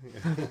 Yeah.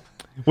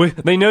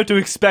 They know to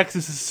expect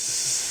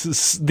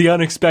the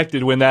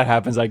unexpected when that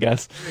happens, I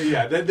guess.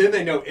 Yeah, then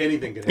they know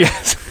anything can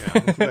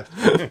happen.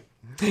 Yes.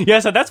 Yeah,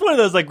 so that's one of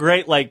those like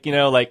great, like, you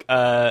know, like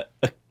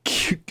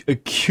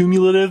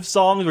accumulative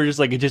songs where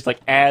it just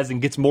adds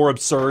and gets more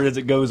absurd as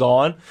it goes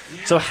on.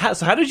 Yeah.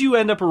 So how did you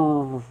end up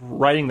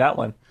writing that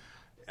one?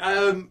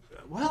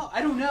 Well,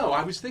 I don't know.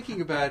 I was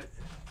thinking about.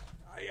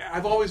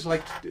 I've always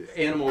liked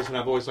animals, and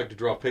I've always liked to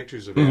draw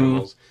pictures of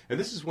animals. And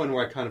this is one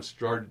where I kind of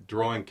started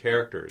drawing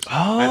characters.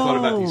 Oh. I thought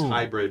about these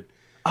hybrid.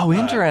 Oh,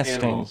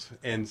 interesting. Animals.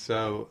 And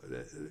so,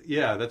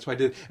 yeah, that's what I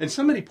did. And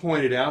somebody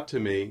pointed out to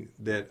me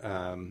that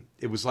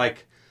it was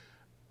like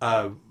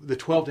the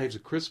 12 Days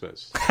of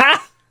Christmas.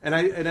 And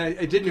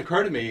it didn't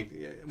occur to me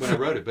when I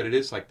wrote it, but it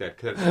is like that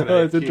kind of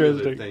it's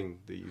interesting thing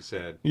that you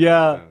said.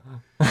 Yeah.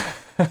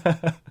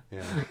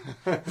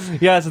 Yeah.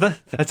 Yeah, so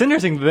that's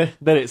interesting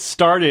that it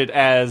started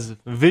as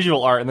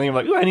visual art, and then you're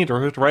like, "Ooh, I need to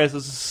write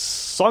a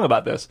song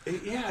about this."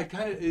 Yeah,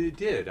 it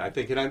did, I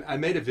think, and I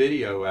made a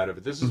video out of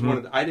it. This is one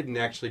of I didn't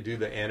actually do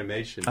the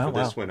animation for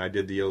this one. I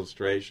did the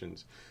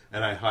illustrations,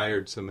 and I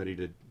hired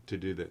somebody to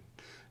do that.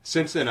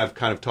 Since then, I've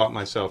kind of taught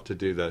myself to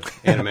do the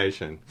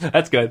animation.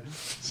 That's good.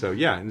 So,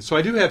 yeah. And so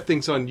I do have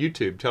things on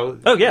YouTube.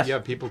 Yes. Yeah,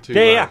 people to...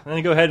 Yeah. And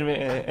then go ahead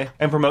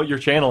and promote your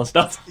channel and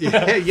stuff.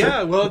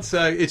 Yeah. Well,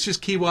 it's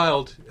just Key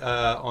Wilde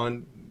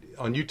on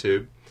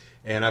YouTube.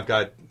 And I've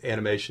got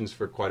animations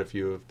for quite a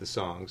few of the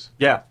songs.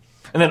 Yeah.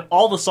 And then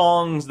all the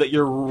songs that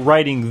you're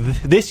writing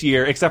this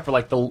year, except for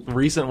like the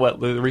recent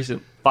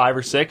 5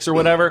 or 6 or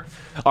whatever,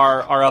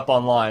 are up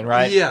online,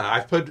 right? Yeah,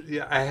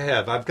 I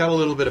have. I've got a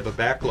little bit of a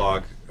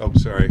backlog. Oh,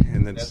 sorry.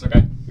 And then that's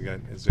okay.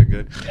 Is it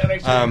good? Yeah,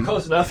 make sure you're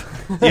close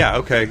enough. Yeah.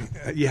 Okay.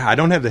 Yeah, I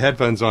don't have the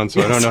headphones on,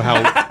 so I don't know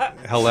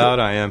how loud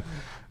I am.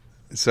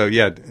 So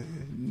yeah,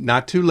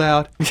 not too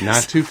loud,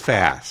 not too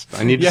fast.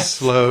 I need to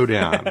slow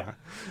down.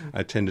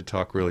 I tend to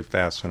talk really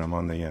fast when I'm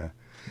on the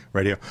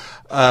radio.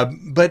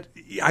 But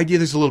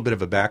there's a little bit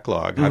of a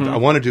backlog. I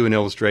want to do an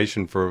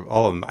illustration for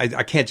all of them.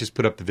 I can't just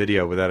put up the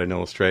video without an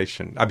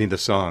illustration. I mean, the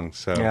song.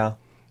 So yeah.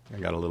 I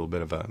got a little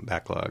bit of a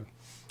backlog.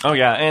 Oh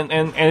yeah,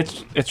 and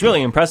it's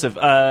really impressive.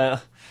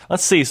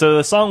 Let's see. So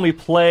the song we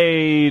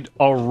played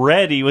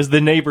already was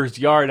 "The Neighbor's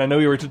Yard." I know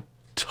we were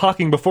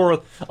talking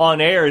before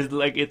on air.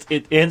 Like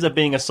it ends up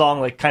being a song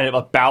like kind of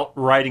about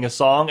writing a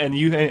song, and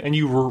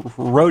you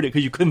wrote it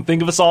because you couldn't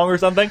think of a song or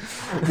something.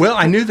 Well,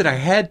 I knew that I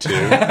had to.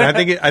 And I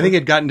think it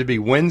had gotten to be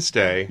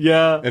Wednesday.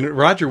 Yeah, and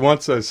Roger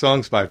wants those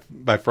songs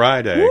by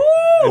Friday. Woo!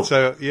 And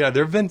so yeah,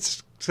 there have been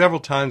several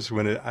times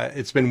when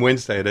it's been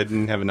Wednesday and I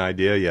didn't have an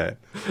idea yet.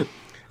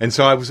 And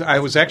so I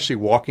was actually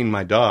walking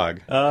my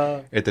dog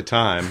at the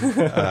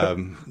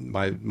time,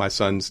 my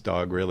son's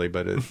dog really,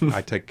 but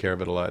I take care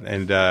of it a lot,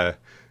 and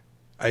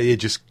it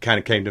just kind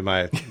of came to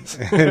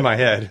in my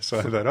head. So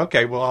I thought,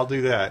 okay, well I'll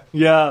do that.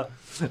 Yeah,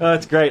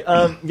 that's great.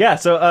 Yeah,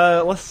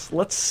 so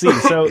let's see.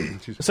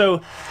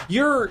 So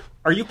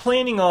are you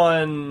planning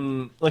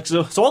on like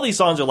so all these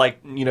songs are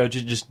like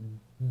just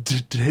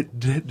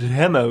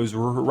demos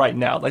right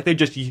now, like they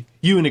just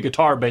you and a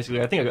guitar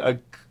basically. I think a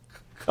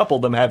couple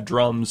of them have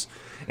drums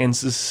and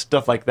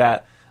stuff like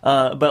that,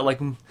 but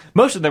like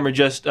most of them are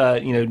just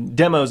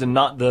demos and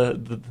not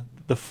the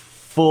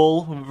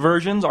full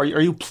versions. Are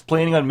you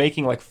planning on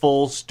making like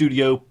full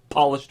studio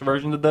polished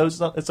versions of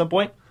those at some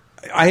point?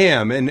 I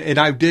am, and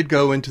I did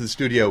go into the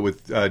studio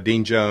with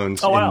Dean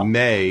Jones in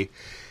May,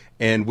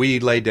 and we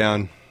laid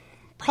down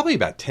probably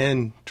about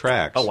 10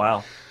 tracks. Oh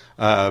wow!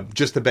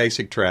 Just the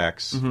basic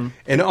tracks,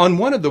 and on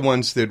one of the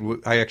ones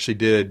that I actually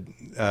did.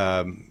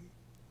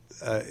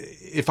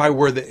 If I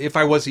was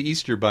the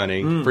Easter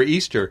Bunny for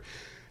Easter,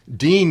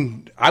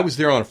 Dean, I was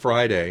there on a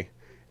Friday,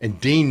 and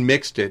Dean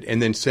mixed it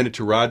and then sent it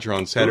to Roger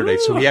on Saturday. Ooh.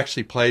 So we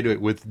actually played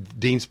it with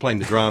Dean's playing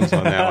the drums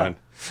on that one.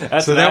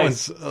 That's so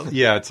nice. That one's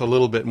it's a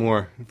little bit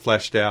more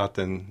fleshed out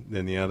than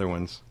the other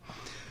ones.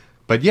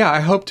 But yeah, I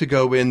hope to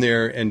go in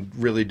there and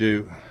really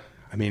do.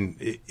 I mean,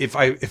 if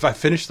I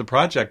finish the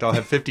project, I'll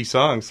have 50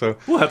 songs. So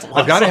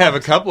I've got to have a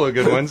couple of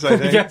good ones, I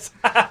think. Yes.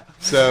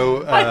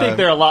 So I think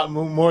there are a lot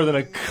more than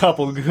a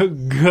couple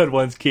good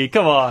ones, Keith.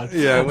 Come on.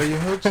 Yeah, well, you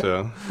hope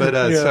so. But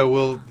so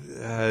we'll,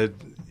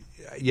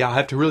 I'll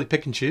have to really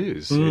pick and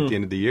choose at the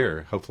end of the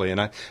year, hopefully. And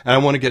I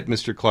want to get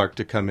Mr. Clark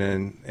to come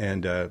in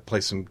and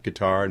play some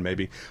guitar and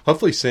maybe,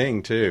 hopefully,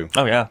 sing too.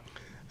 Oh yeah.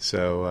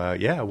 So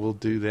we'll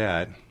do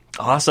that.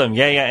 Awesome.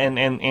 Yeah,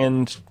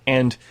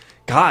 and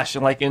gosh,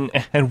 like and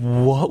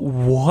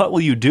what will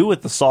you do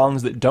with the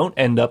songs that don't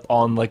end up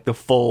on like the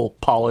full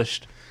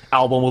polished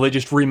album? Will they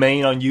just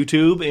remain on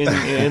YouTube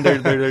in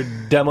their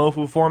demo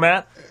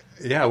format?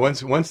 Yeah,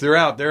 once they're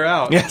out, they're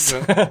out. Yes,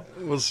 so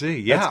we'll see.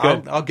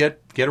 Yeah, I'll get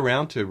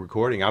around to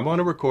recording. I want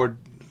to record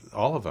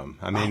all of them.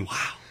 I mean,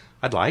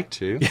 I'd like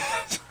to.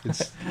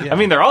 Yes. I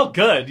mean, they're all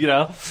good.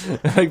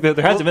 Like there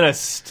hasn't been a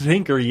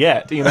stinker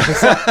yet.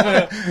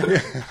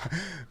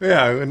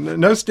 Yeah,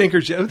 no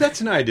stinkers yet. Oh, that's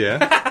an idea.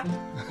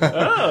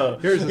 Oh,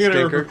 Here's a you're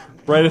gonna stinker.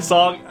 write a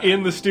song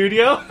in the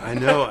studio? I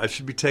know. I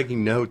should be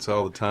taking notes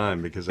all the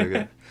time because I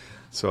get.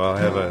 So I'll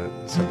have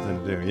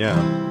something to do. Yeah.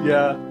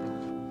 Yeah.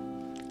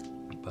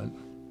 But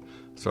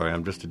sorry,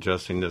 I'm just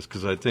adjusting this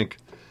because I think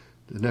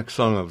the next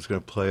song I was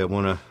going to play, I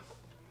want to.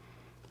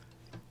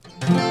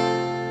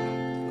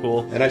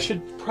 Cool. And I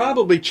should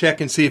probably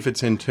check and see if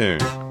it's in tune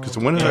because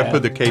when did I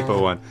put the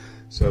capo on?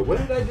 So what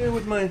did I do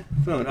with my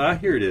phone?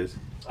 Here it is.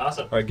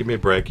 Awesome. All right, give me a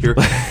break here.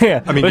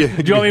 Yeah. I mean, do you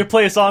want me to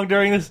play a song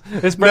during this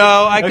break?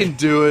 No, I can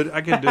do it.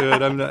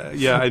 I'm not.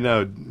 Yeah, I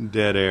know.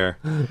 Dead air.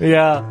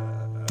 Yeah.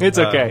 It's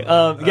okay.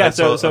 So it's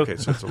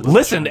a little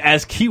listen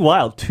as Key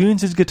Wilde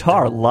tunes his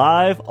guitar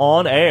live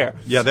on air.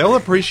 Yeah, they'll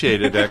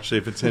appreciate it actually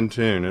if it's in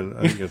tune. And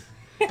I think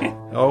it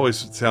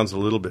always sounds a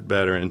little bit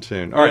better in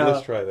tune. All right,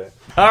 let's try that.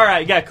 All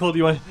right, yeah, cool. Do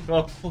you want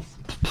to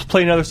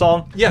play another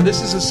song? Yeah,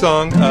 this is a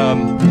song.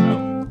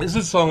 This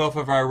is a song off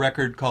of our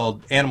record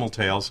called Animal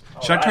Tales.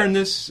 Should I turn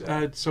this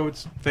so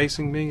it's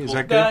facing me? Is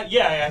that good?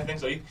 Yeah, I think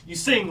so. You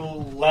sing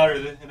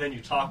louder than you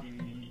talk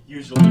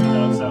usually,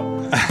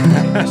 so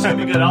it should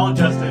be good. I'll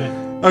adjust it.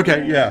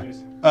 Okay, yeah.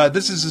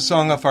 This is a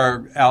song off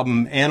our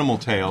album Animal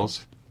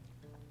Tales,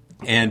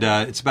 and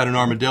it's about an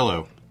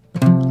armadillo.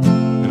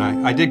 And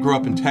I did grow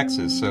up in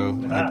Texas, so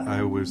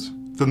I was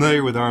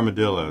familiar with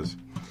armadillos.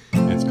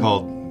 It's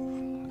called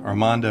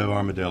Armando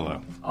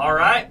Armadillo. All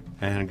right.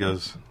 And it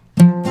goes...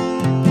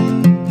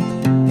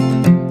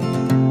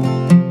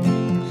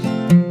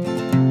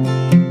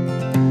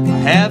 I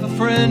have a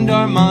friend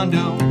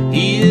Armando,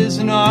 he is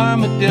an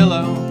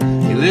armadillo.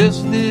 He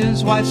lives with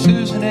his wife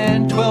Susan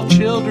and 12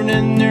 children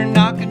in their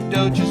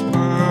Nacogdoches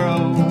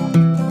burrow.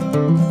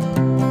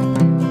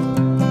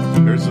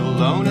 There's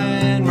Alona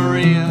and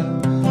Maria,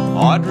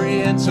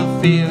 Audrey and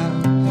Sophia,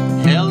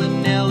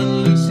 Helen,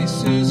 Ellen, Lucy,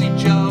 Susie,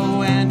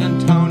 Joe, and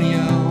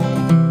Antonio.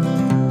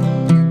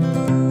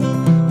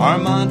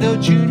 Armando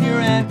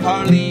Jr. and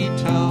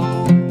Carlito.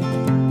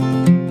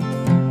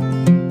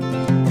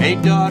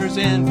 8 daughters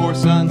and 4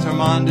 sons.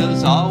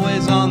 Armando's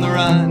always on the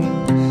run.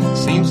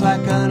 Seems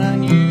like an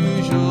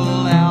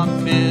unusual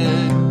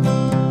outfit.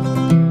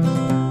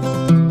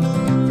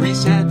 3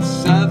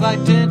 sets of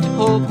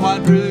identical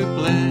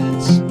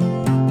quadruplets.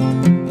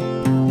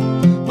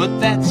 But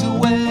that's the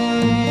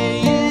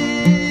way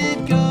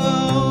it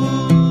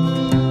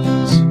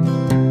goes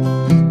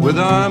with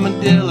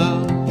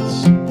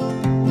armadillos.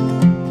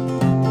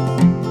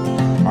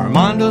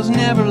 Armando's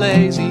never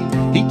lazy.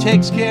 He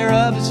takes care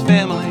of his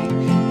family.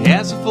 He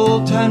has a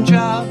full-time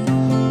job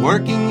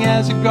working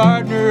as a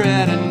gardener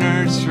at a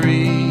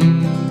nursery.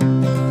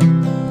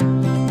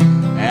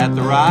 At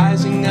the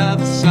rising of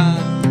the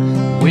sun,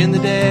 when the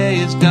day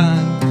is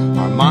done,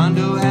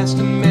 Armando has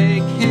to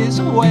make his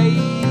way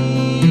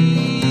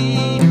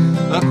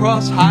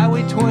across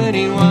Highway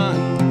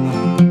 21.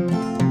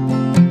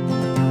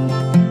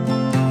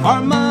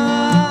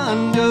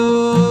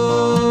 Armando,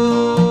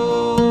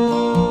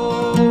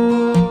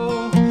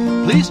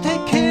 please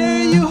take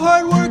care, you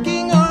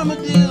hard-working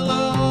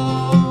armadillo.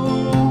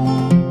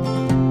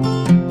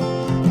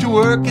 To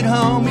work at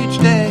home each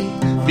day,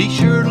 be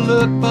sure to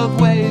look both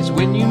ways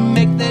when you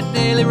make that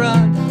daily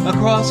run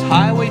across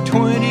Highway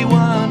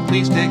 21.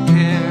 Please take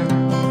care.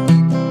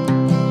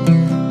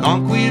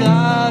 Con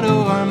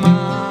cuidado, Armando.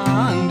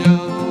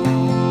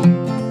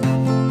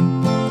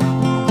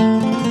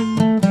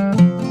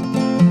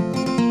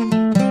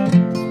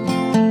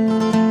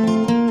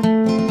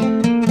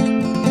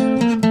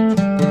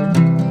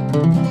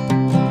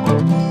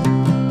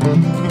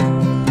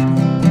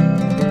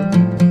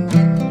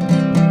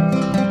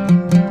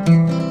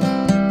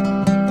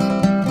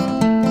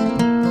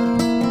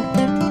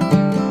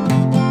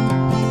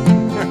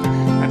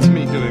 That's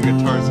me doing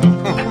guitar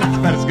solo. That's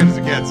about as good as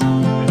it gets.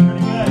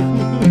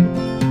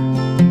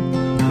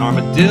 An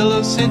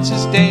armadillo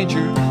senses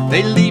danger,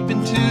 they leap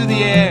into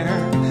the air.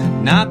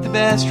 Not the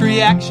best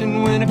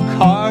reaction when a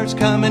car's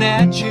coming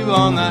at you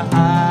on the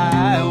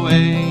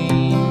highway.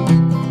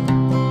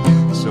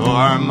 So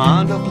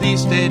Armando,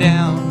 please stay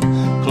down,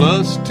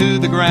 close to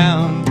the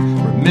ground.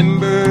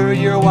 Remember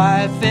your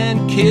wife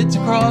and kids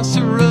across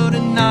the road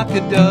in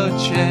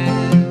Nacogdoches.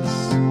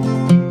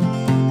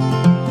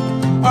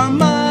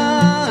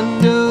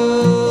 Armando,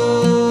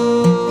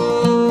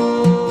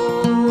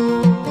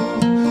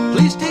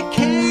 please take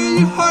care,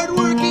 you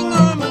hard-working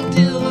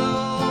armadillo.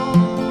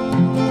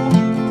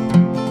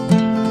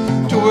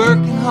 To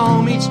working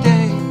home each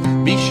day,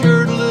 be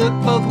sure to look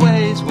both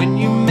ways when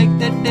you make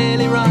that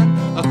daily run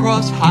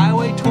across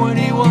Highway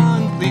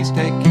 21. Please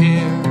take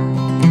care.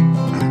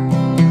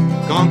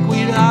 Con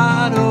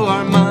cuidado,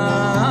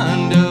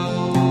 Armando.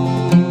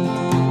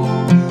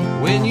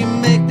 When you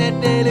make that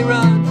daily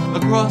run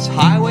across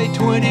Highway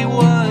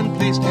 21,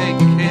 please take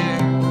care.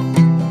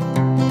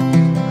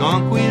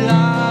 Con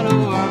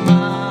cuidado,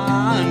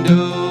 Armando.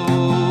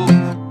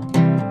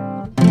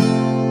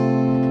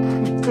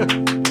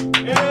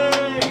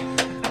 Yay!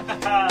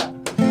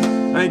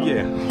 Thank you.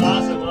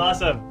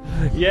 Awesome.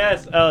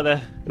 Yes. Oh,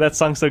 that that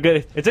song's so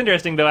good. It's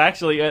interesting though.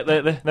 Actually,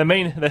 that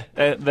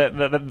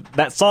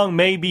song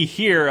may be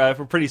here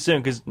for pretty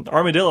soon because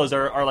armadillos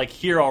are like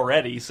here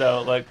already.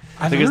 So like,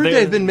 I've heard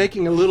they've been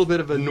making a little bit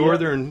of a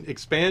northern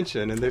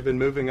expansion, and they've been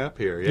moving up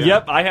here.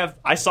 Yeah. Yep,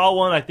 I saw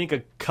one I think a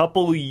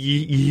couple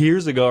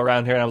years ago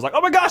around here, and I was like,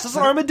 oh my gosh, that's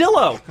an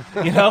armadillo.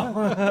 You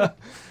know.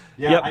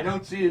 Yeah, Yep. I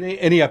don't see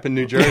any up in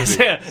New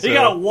Jersey. You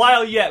got a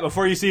while yet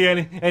before you see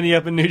any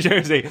up in New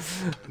Jersey.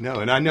 No,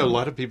 and I know a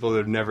lot of people that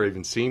have never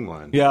even seen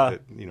one. Yeah.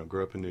 That,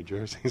 grew up in New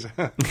Jersey.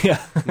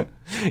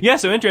 Yeah.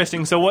 So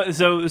interesting. So what?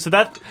 So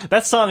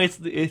that song,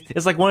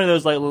 it's like one of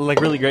those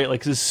like really great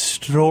like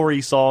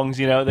story songs.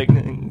 That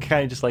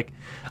kind of just like,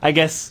 I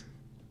guess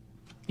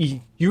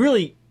you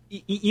really.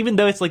 Even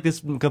though it's like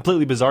this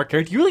completely bizarre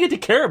character, you really get to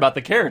care about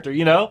the character.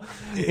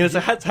 So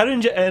how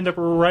did you end up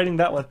writing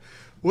that one?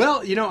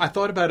 Well, I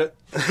thought about it,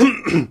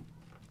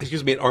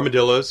 excuse me, at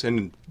armadillos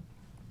and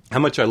how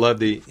much I love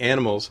the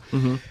animals.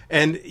 Mm-hmm.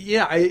 And,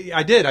 yeah,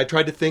 I did. I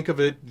tried to think of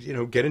it,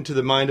 get into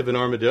the mind of an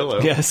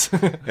armadillo. Yes.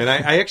 And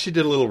I actually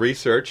did a little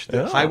research.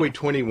 Highway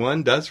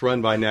 21 does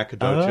run by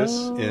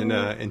Nacogdoches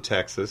in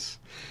Texas.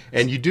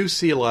 And you do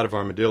see a lot of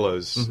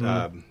armadillos,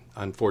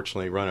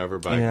 unfortunately, run over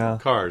by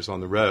cars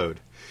on the road.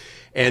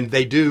 And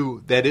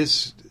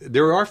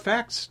there are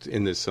facts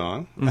in this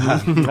song.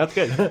 Mm-hmm. That's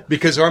good.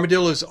 Because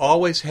armadillos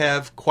always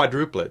have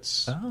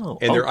quadruplets. Oh.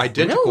 And they're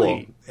identical.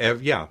 Really?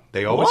 Yeah.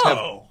 They always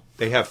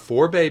have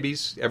 4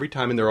 babies every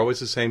time, and they're always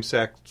the same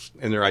sex,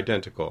 and they're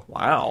identical.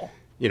 Wow.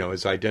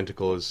 As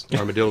identical as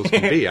armadillos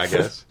can be, I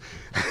guess.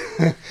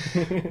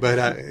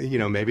 But,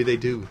 maybe they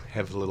do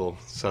have little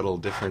subtle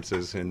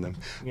differences in them.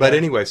 Yeah. But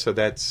anyway, so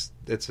that's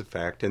a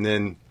fact. And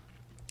then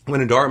when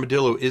an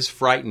armadillo is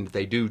frightened,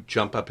 they do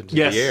jump up into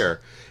the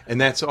air. And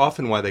that's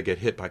often why they get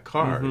hit by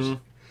cars.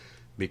 Mm-hmm.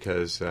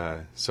 Because,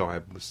 so I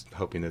was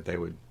hoping that they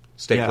would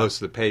stay close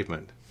to the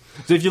pavement.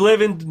 So if you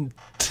live in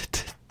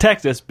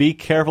Texas, be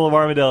careful of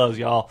armadillos,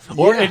 y'all.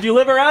 Or if you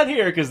live around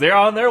here, because they're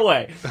on their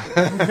way.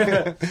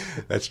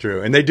 That's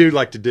true. And they do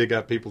like to dig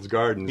up people's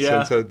gardens. Yeah.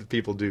 And so the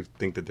people do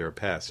think that they're a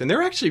pest. And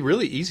they're actually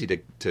really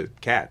easy to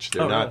catch.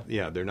 They're not,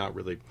 really? they're not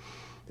really,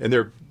 and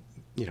they're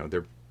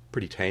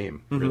pretty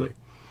tame, really.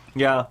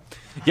 Yeah.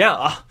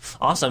 Yeah.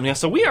 Awesome. Yeah.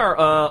 So we are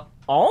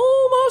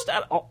almost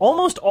out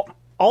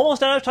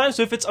of time.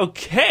 So if it's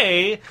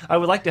okay, I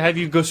would like to have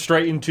you go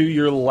straight into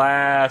your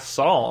last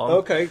song.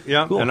 Okay.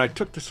 Yeah. Cool. And I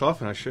took this off,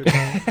 and I should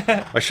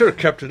have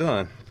kept it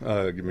on.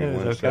 Give me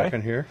one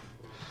second here.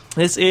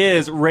 This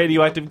is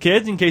Radioactive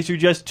Kids. In case you're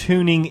just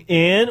tuning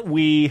in,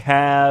 we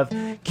have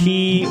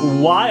Key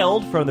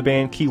Wilde from the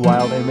band Key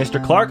Wilde and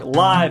Mr. Clark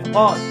live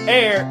on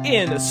air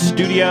in the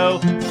studio,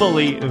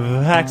 fully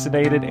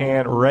vaccinated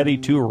and ready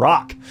to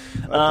rock.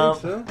 I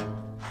think so.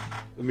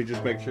 Let me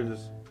just make sure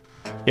this...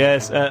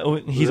 Yes, that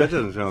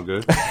doesn't sound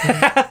good.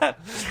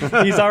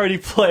 He's already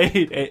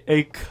played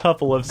a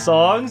couple of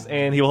songs,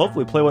 and he will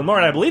hopefully play one more.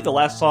 And I believe the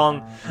last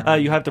song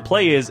you have to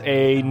play is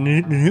a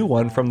new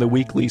one from the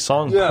Weekly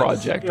Song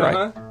Project,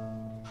 right?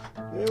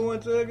 Hey,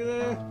 1 second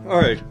there. All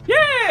right.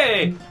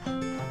 Yay!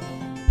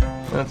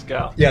 Let's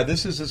go. Yeah,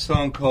 this is a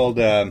song called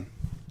The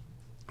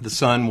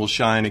Sun Will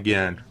Shine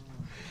Again.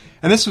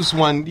 And this was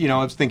one,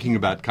 I was thinking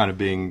about kind of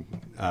being...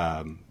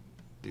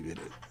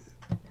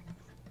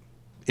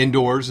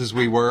 indoors as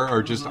we were,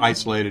 or just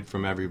isolated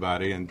from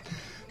everybody, and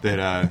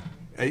that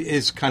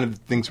is kind of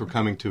things were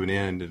coming to an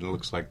end, and it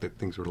looks like that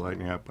things were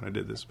lightening up when I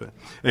did this. But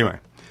anyway,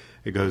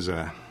 it goes.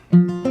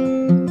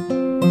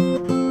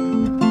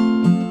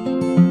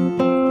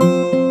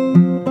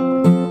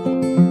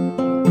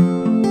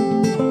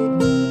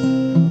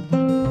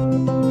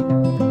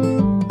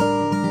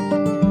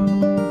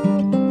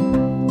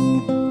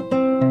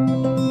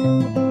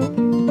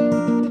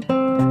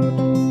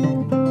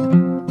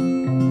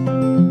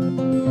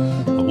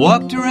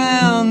 Walked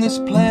around this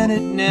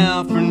planet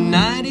now for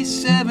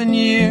 97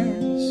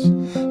 years.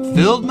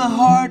 Filled my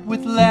heart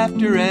with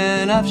laughter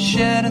and I've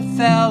shed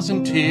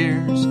 1,000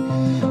 tears.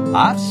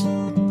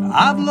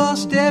 I've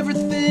lost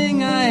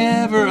everything I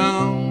ever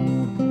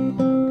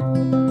owned.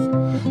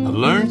 I've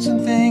learned some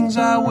things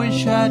I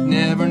wish I'd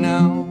never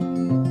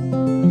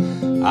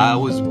known. I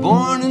was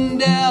born in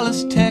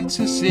Dallas,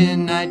 Texas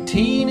in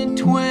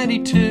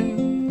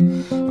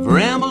 1922. I've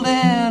rambled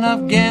and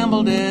I've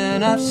gambled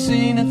and I've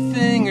seen a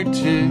thing or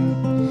two.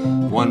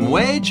 One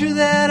wager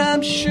that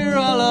I'm sure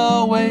I'll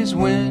always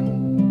win.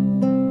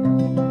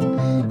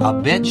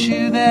 I'll bet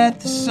you that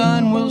the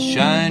sun will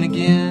shine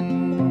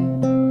again.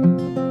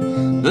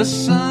 The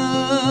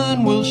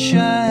sun will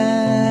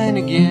shine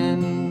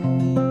again.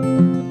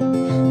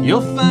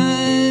 You'll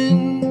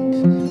find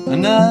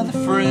another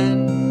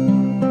friend.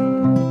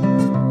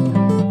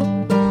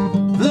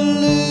 The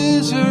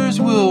losers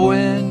will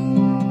win.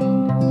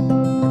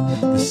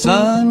 The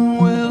sun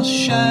will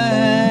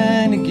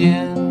shine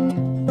again.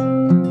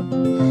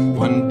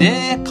 One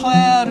day a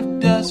cloud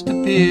of dust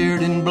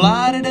appeared and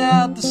blotted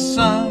out the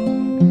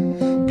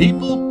sun.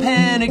 People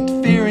panicked,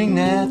 fearing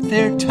that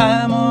their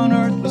time on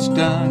earth was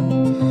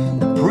done.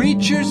 The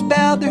preachers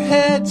bowed their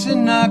heads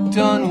and knocked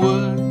on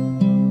wood.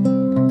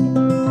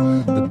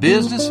 The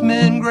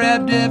businessmen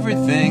grabbed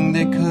everything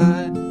they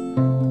could.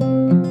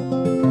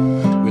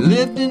 We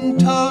lived in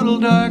total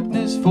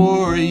darkness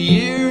for a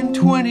year and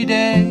 20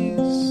 days.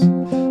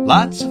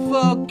 Lots of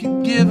folk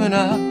had given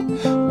up,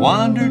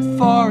 wandered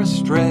far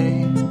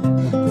astray.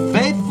 The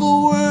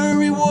faithful were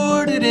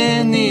rewarded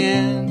in the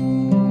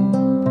end.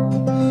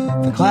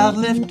 The cloud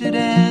lifted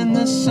and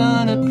the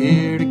sun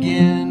appeared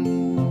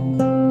again.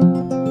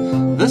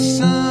 The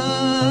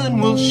sun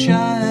will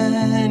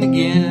shine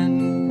again.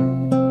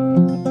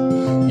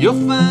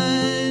 You'll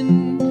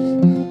find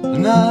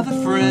another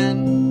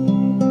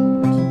friend.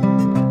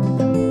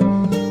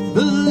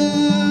 The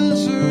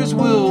losers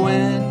will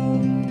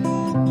win.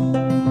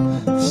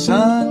 The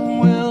sun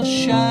will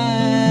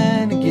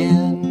shine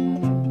again.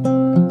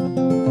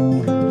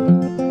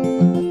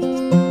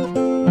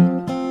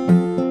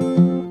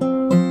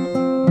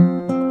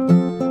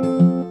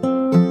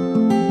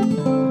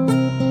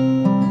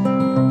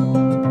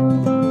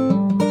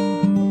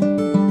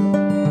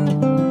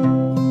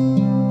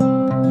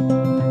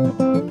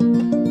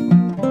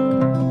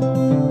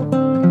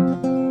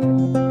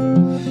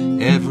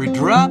 Every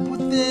drop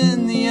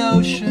within the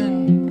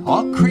ocean,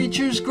 all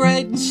creatures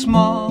great and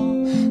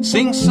small,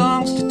 sing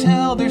songs to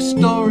tell their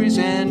stories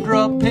and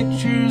draw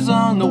pictures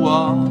on the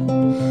wall,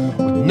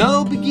 with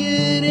no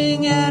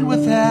beginning and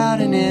without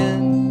an end,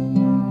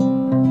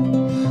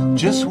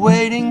 just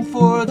waiting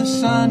for the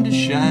sun to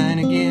shine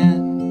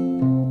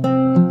again.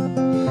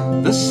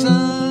 The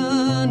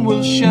sun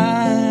will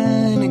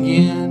shine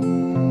again.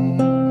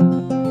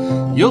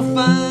 You'll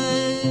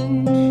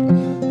find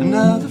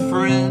another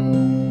friend.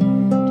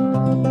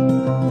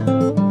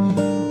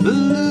 The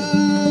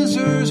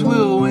losers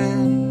will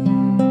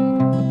win.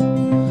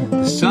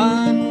 The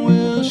sun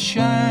will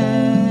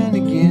shine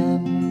again.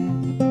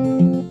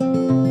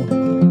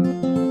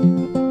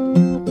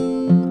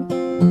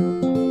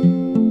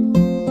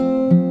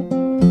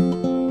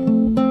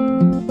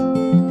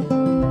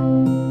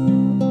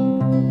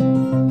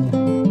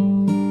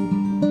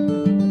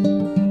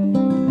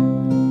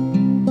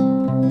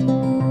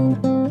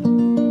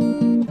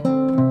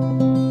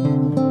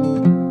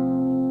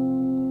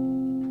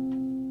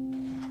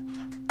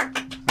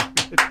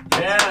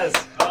 Yes.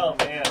 Oh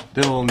man.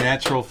 Did a little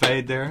natural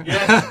fade there.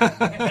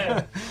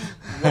 Yeah.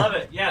 Love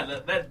it. Yeah.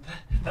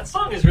 That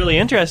song is really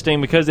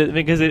interesting because it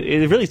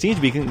really seems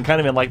to be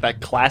kind of in like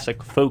that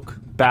classic folk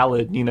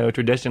ballad,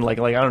 tradition, like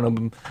I don't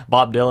know,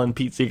 Bob Dylan,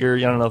 Pete Seeger,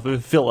 I don't know,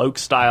 Phil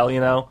Oakes style,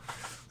 Oh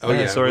that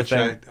yeah, sort of which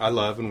thing. I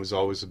love and was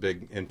always a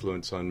big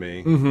influence on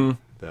me. Mm-hmm.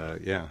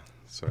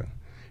 So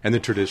and the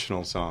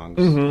traditional songs.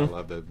 Mm-hmm. I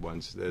love the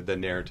ones, the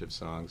narrative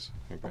songs.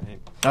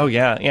 Oh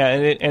yeah, yeah,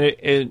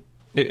 and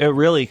it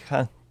really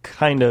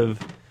kind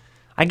of,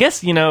 I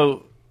guess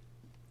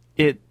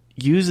it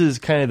uses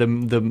kind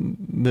of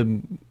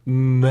the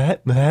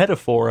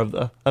metaphor of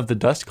the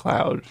dust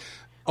cloud.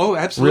 Oh,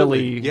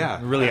 absolutely.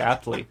 Really, really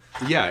aptly.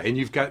 Yeah, and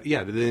you've got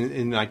in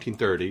the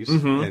 1930s,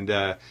 Mm-hmm. and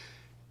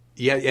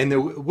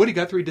and Woody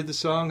Guthrie did the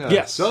song.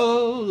 Yes.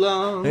 So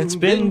long. It's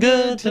been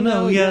good to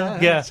know ya.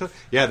 Yeah. So,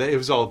 it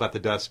was all about the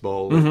Dust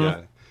Bowl.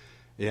 Mm-hmm.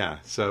 And,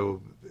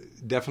 so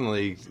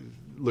definitely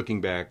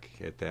looking back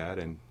at that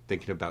and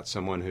thinking about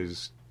someone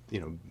who's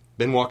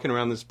been walking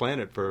around this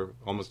planet for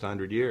almost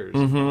 100 years.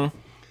 Mm-hmm.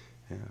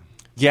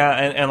 Yeah,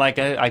 and like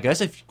I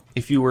guess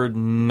if you were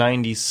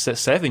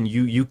 97,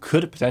 you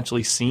could have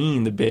potentially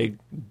seen the big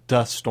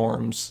dust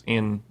storms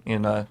in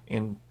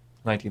 1930s.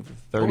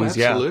 Oh,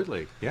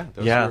 absolutely. Yeah,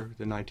 those were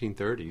the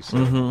 1930s. So,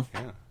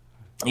 Mm-hmm.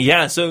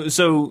 Yeah.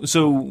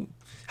 So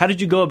how did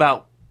you go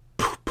about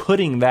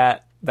putting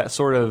that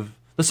sort of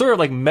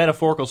like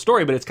metaphorical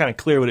story, but it's kind of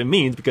clear what it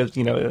means because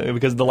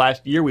of the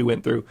last year we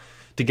went through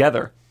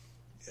together.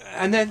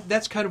 And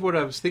that's kind of what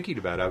I was thinking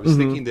about. I was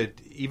thinking that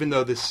even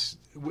though this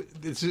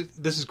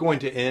is going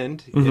to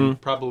end, and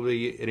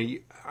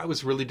probably I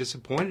was really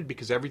disappointed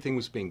because everything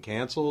was being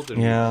canceled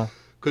and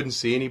couldn't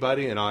see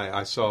anybody. And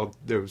I saw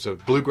there was a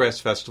bluegrass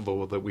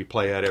festival that we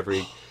play at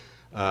every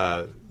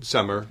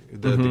summer,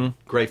 the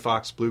Gray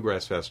Fox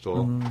Bluegrass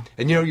Festival.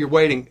 And you're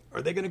waiting,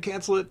 are they going to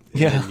cancel it?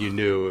 And then you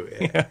knew,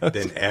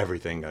 then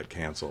everything got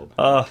canceled.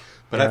 But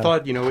I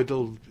thought,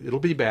 it'll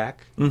be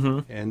back,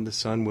 and the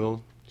sun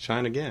will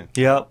shine again.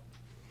 Yep.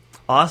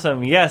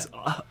 Awesome. Yes.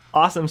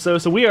 Awesome. So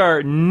we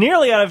are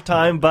nearly out of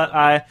time, but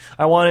I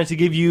wanted to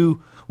give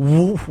you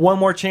one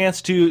more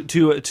chance to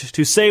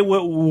say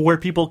where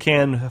people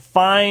can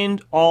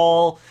find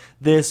all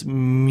this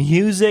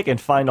music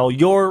and find all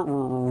your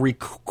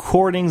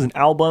recordings and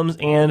albums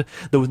and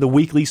the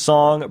weekly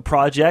song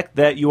project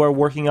that you are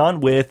working on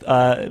with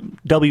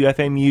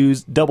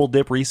WFMU's Double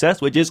Dip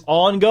Recess, which is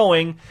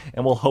ongoing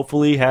and will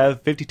hopefully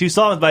have 52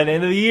 songs by the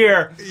end of the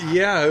year.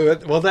 Yeah,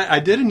 well, I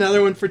did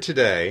another one for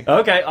today.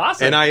 Okay,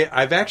 awesome. And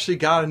I've actually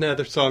got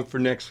another song for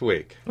next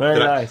week. Very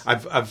nice.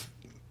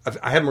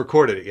 I haven't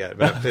recorded it yet,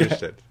 but I've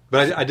finished it.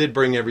 But I did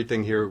bring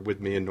everything here with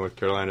me in North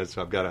Carolina,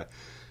 so I've got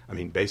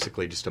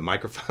basically just a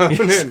microphone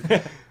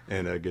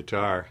and a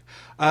guitar.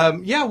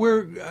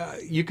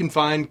 You can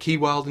find Key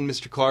Wilde and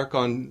Mr. Clark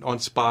on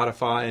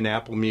Spotify and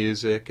Apple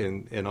Music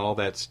and all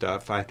that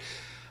stuff.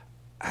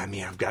 I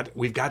mean,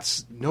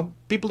 no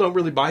people don't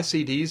really buy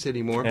CDs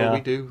anymore, Yeah.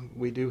 but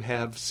we do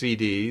have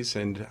CDs,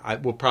 and I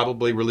will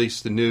probably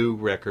release the new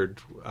record.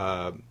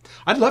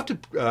 I'd love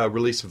to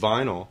release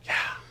vinyl. Yeah.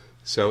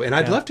 So, and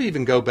I'd love to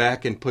even go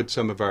back and put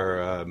some of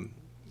our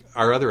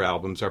other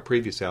albums, our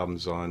previous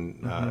albums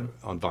on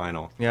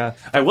vinyl. Yeah,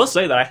 I will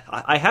say that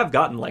I have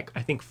gotten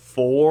I think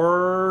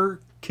 4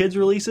 kids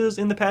releases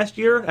in the past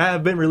year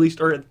have been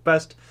released or the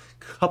past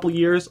couple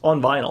years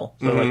on vinyl.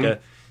 So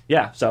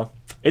so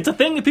it's a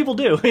thing that people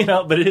do,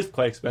 but it is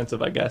quite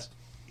expensive, I guess.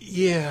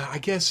 Yeah, I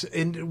guess.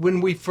 And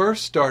when we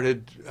first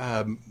started,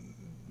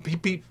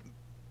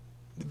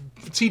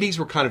 CDs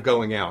were kind of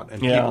going out,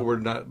 and people were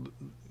not,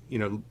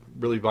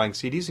 really buying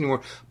CDs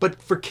anymore.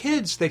 But for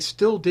kids, they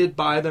still did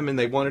buy them, and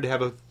they wanted to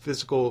have a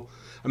physical.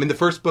 I mean, the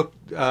first book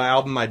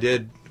album I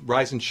did,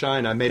 Rise and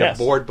Shine, I made a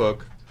board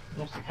book.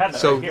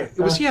 So it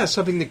was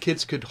something that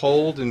kids could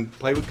hold and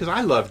play with, because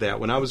I loved that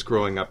when I was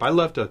growing up. I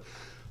loved to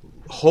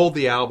hold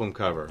the album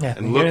cover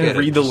and look at it,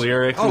 read the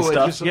lyrics and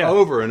stuff, just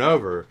over and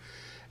over.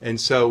 And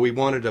so we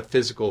wanted a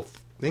physical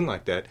thing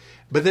like that.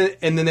 But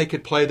then they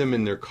could play them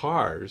in their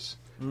cars.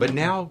 But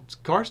now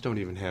cars don't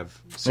even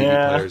have CD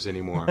players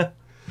anymore.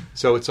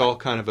 So it's all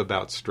kind of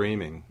about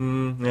streaming.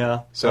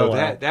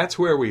 So that's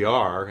where we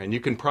are, and you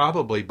can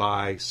probably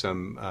buy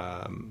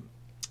some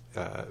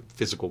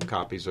physical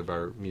copies of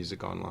our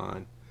music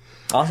online.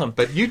 Awesome.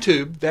 But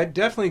YouTube, that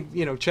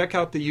definitely, check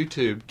out the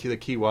YouTube, the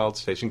Key Wilde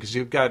station, because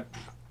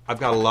I've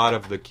got a lot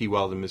of the Key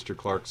Wilde and Mr.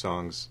 Clark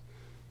songs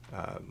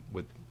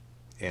with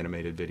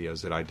animated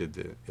videos that I did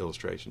the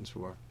illustrations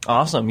for.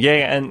 Awesome.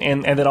 Yeah, and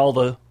then all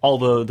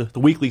the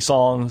weekly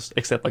songs,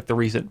 except the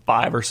recent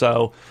 5 or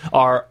so,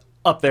 are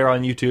up there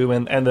on YouTube,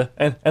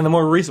 and the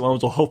more recent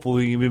ones will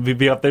hopefully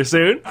be up there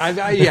soon.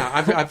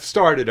 I've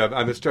started.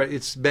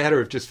 It's a matter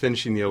of just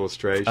finishing the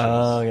illustrations.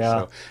 Oh,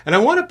 yeah. So, and I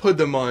want to put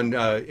them on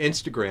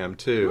Instagram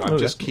too. I'm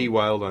just Key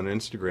Wilde on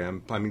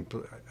Instagram. I mean,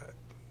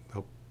 I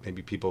hope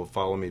maybe people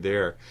follow me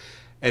there.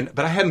 But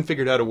I haven't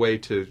figured out a way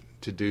to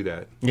do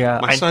that. Yeah,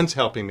 my son's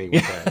helping me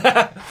with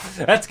that.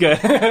 That's good.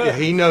 Yeah,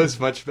 he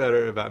knows much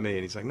better about me,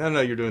 and he's like, "No,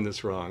 you're doing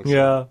this wrong."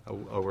 So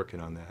I'll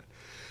working on that.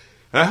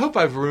 And I hope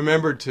I've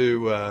remembered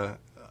to.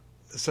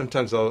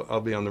 Sometimes I'll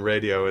be on the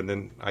radio, and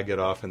then I get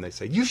off, and they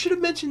say, "You should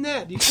have mentioned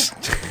that." I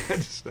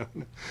just don't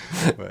know.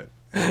 But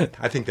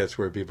I think that's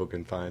where people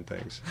can find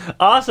things.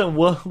 Awesome.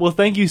 Well,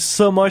 thank you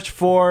so much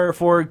for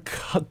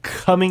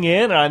coming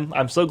in.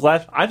 I'm so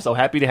glad. I'm so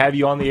happy to have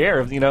you on the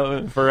air.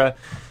 For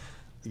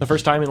the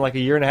first time in a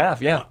year and a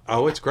half. Yeah.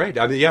 Oh, it's great.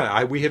 I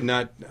mean, we have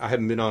not. I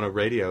haven't been on a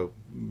radio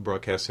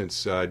broadcast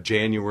since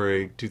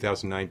January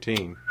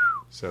 2019.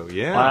 So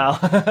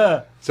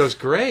wow. So it's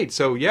great.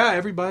 So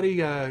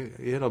everybody,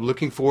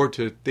 looking forward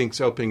to things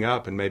opening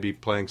up and maybe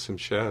playing some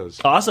shows.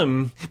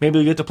 Awesome. Maybe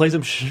we get to play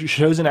some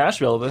shows in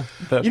Asheville.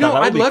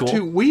 I'd love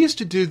to. We used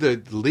to do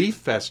the Leaf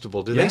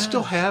Festival. Do they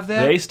still have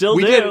that? They still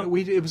do.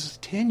 It was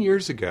 10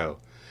 years ago,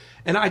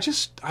 and I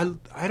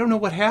don't know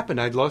what happened.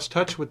 I lost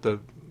touch with the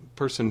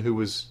person who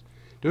was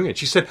doing it.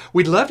 She said,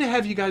 "We'd love to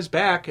have you guys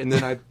back," and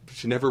then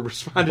she never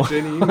responded to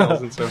any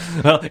emails. And so,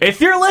 well, if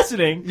you're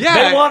listening,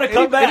 they want to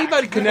come back.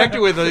 Anybody connected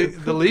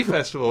with the Leaf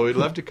Festival, we'd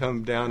love to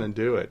come down and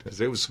do it,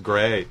 because it was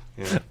great.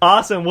 Yeah.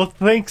 Awesome. Well,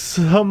 thanks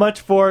so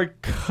much for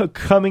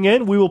coming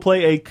in. We will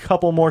play a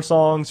couple more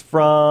songs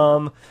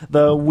from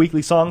the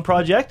Weekly Song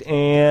Project,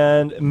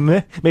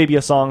 and maybe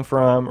a song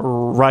from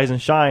Rise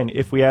and Shine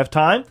if we have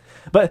time.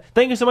 But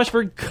thank you so much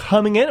for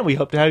coming in, and we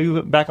hope to have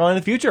you back on in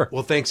the future.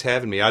 Well, thanks for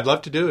having me. I'd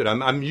love to do it.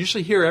 I'm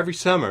usually here every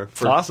summer.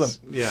 Awesome.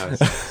 Yeah,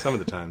 some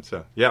of the time.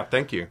 So,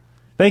 thank you.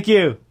 Thank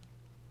you.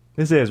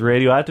 This is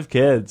Radioactive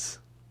Kids.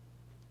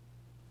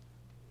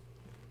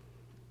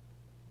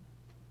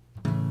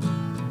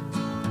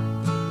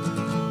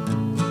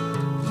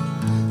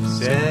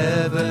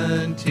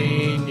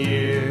 17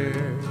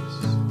 years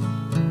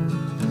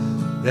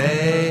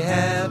they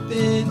have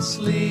been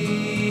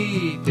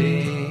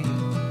sleeping,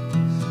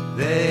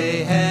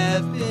 they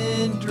have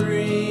been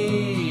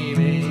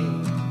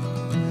dreaming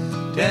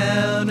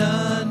down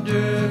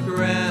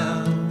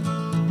underground.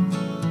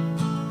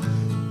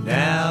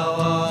 Now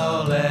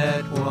all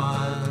at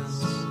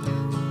once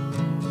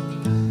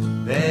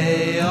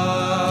they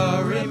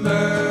are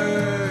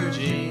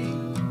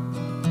emerging,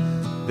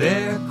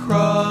 they're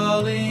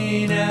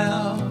crawling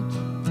out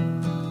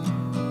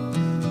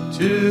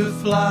to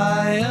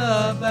fly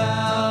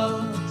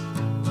about.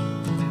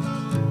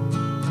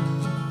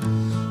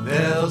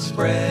 They'll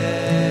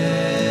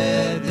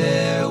spread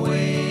their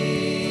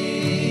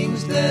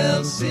wings,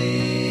 they'll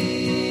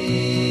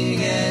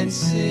sing and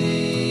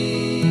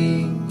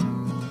sing,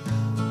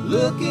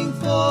 looking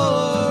for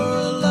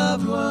a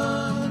loved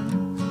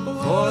one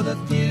for the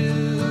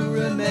few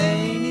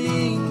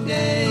remaining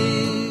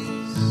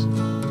days.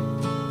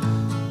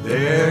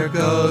 Their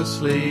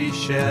ghostly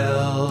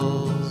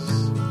shells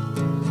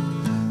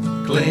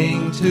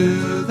cling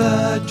to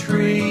the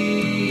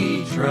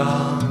tree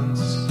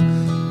trunks,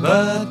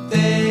 but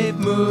they've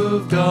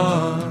moved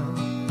on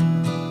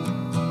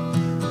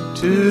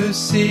to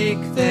seek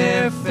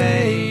their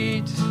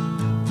fate.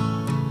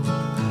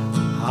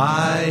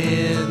 high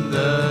in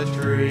the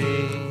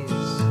trees.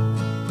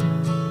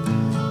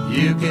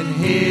 You can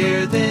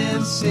hear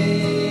them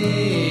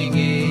singing,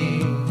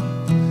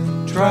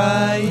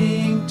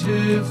 trying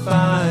to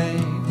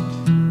find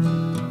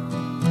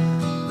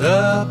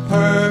the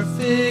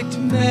perfect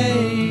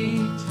mate.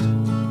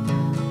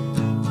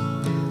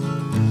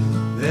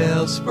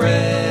 They'll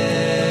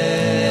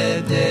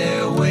spread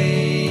their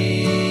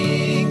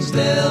wings,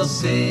 they'll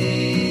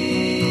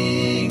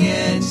sing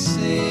and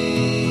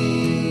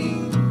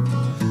sing,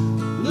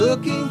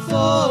 looking for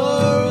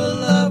a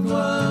loved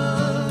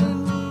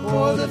one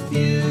for the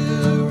few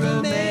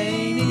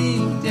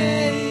remaining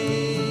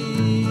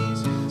days.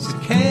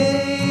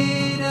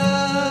 Cicada,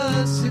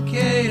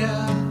 cicada,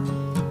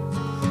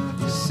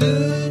 you'll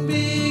soon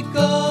be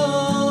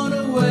gone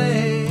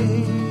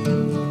away.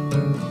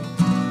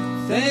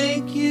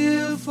 Thank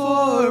you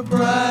for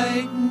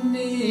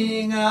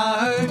brightening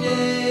our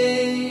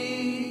day.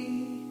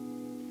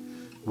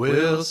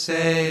 We'll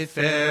say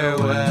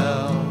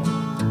farewell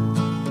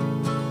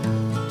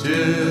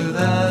to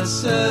the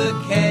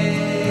cicadas,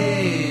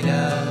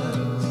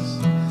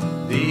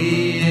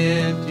 the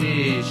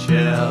empty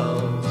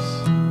shells,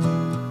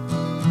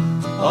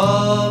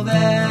 all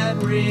that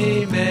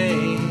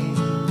remain,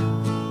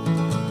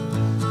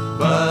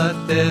 but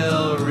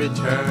they'll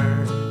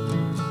return.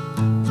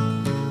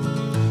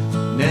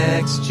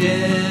 Next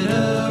generation,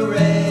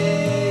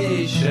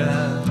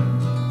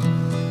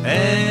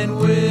 and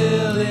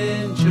we'll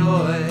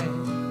enjoy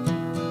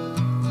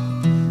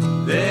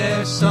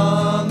their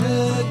song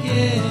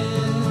again.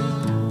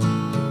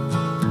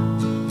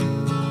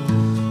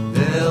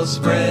 They'll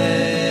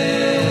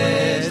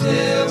spread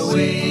their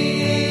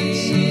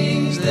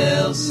wings,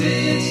 they'll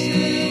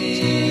sing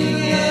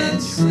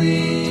and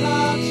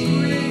treetops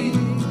ring.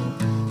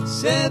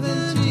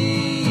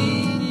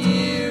 17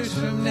 years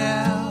from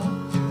now,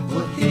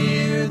 we'll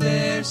hear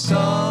their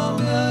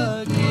song again.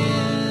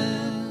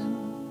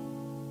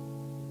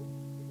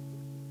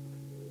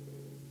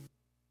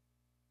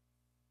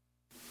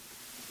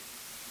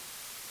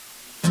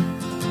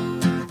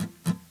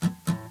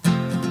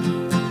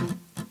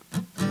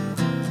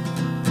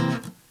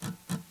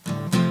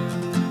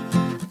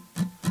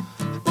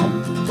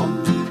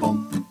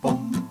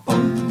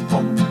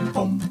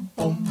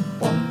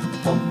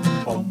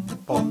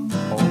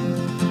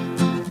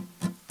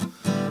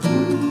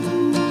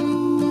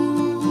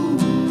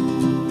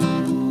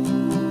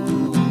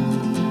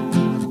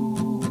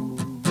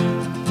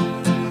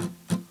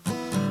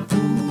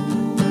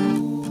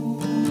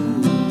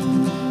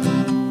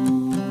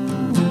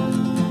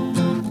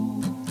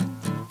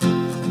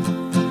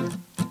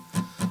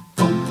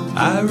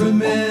 I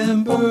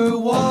remember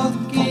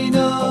walking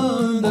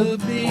on the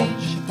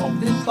beach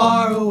in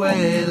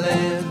faraway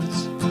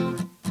lands.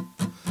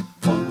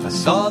 I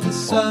saw the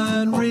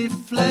sun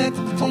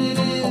reflected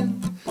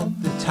in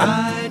the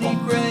tiny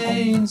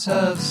grains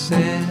of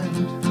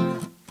sand.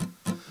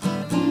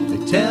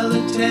 They tell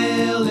a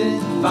tale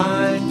in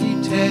fine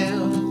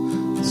detail,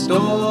 the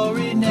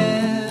story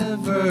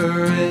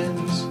never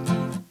ends.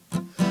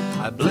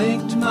 I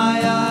blinked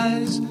my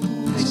eyes,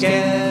 they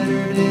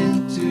scattered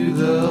into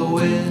the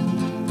wind.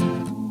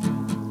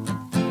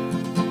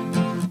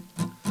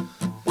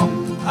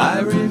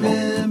 I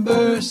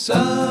remember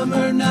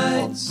summer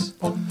nights,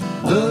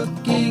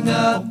 looking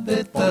up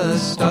at the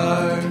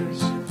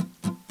stars.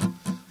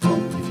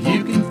 If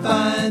you can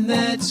find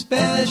that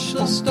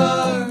special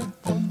star,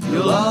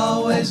 you'll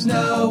always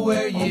know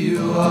where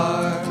you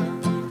are.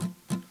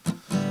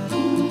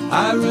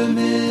 I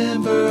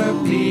remember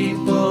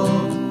people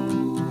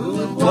who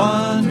have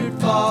wandered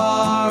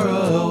far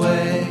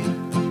away,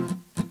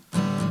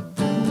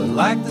 but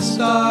like the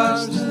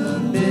stars, the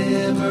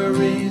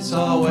memories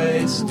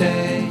always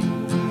stay.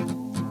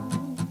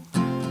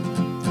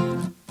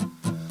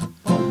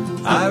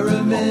 I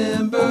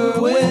remember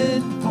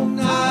when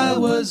I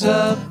was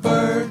a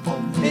bird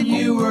and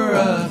you were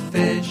a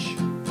fish.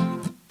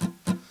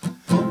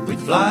 We'd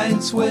fly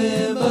and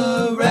swim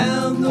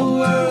around the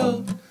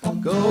world,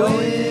 go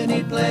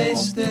any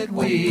place that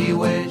we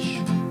wish.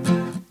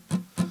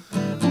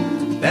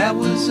 That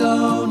was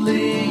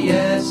only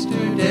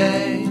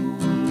yesterday,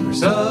 or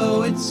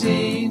so it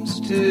seems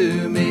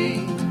to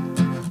me.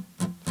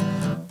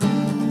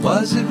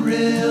 Was it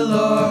real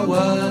or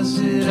was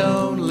it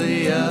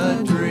only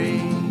a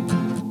dream?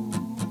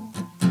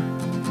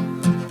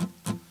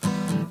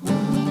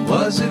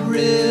 Was it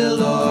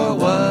real or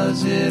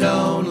was it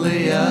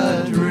only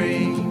a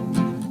dream?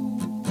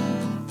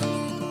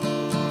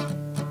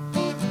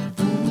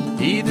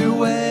 Either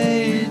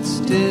way, it's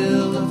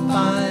still a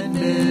fine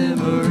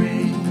memory.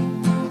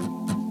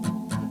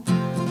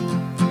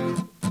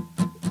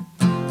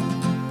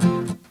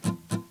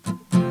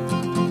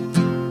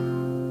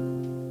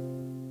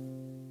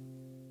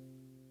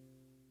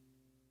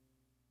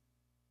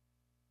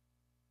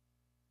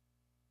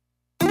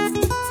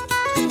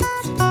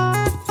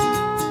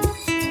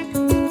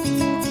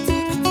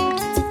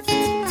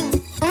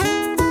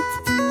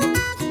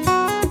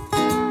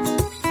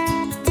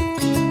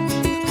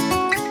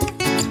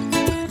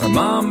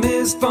 Mom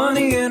is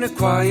funny in a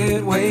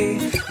quiet way.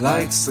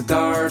 Likes the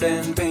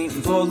garden,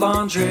 painting full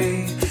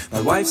laundry.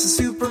 My wife's a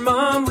super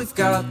mom, we've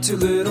got 2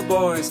 little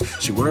boys.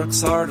 She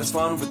works hard, has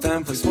fun with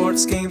them, plays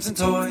sports, games, and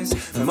toys.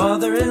 My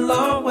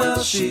mother-in-law,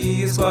 well,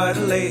 she is quite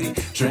a lady.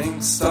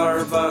 Drinks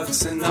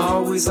Starbucks and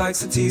always likes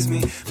to tease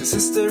me. My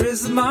sister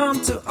is the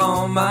mom to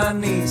all my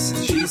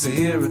nieces. She's a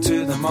hero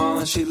to them all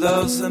and she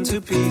loves them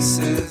to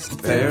pieces.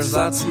 There's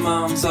lots of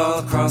moms all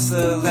across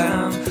the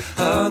land.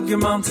 Hug your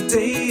mom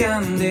today,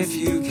 and if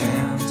you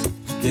can't,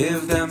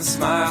 give them a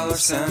smile or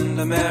send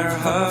them air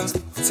hugs.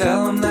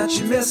 Tell them that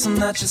you miss them,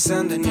 that you're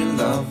sending your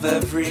love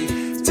every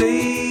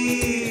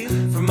day.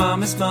 For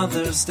Mom it's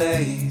Mother's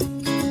Day.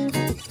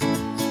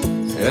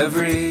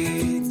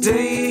 Every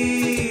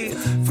day.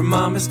 For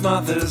Mom it's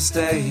Mother's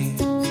Day.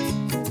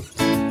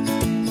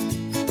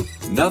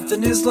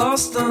 Nothing is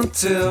lost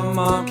until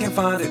Mom can't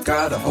find it.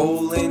 Got a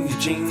hole in your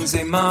jeans,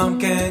 hey Mom,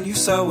 can you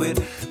sew it?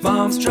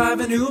 Mom's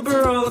driving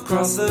Uber all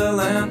across the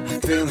land,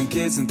 filling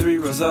kids in 3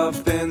 rows up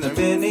in their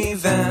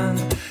minivan.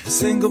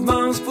 Single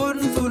moms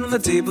putting food on the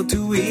table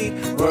to eat,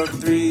 working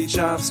 3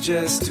 jobs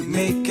just to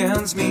make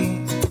ends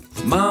meet.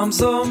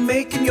 Moms all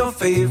making your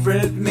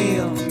favorite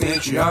meal.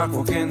 Matriarch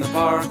walk in the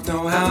park,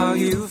 know how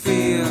you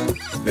feel.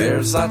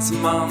 There's lots of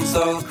moms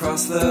all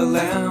across the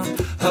land.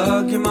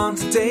 Hug your mom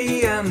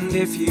today, and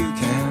if you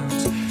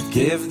can't,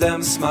 give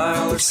them a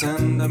smile or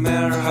send them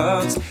air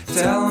hugs.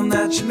 Tell them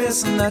that you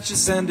miss them, that you're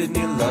sending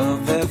your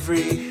love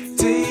every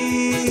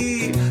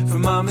day. For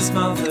Mom it's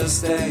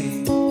Mother's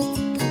Day.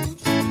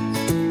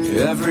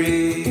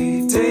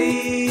 Every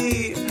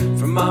day.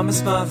 For Mom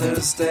it's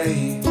Mother's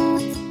Day.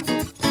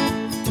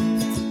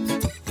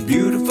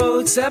 Beautiful,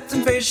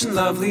 accepting, patient,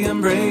 lovely,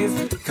 and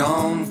brave.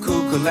 Calm,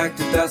 cool,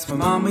 collected, that's what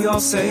Mom we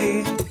all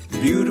say.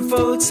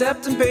 Beautiful,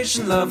 accepting,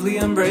 patient, lovely,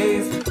 and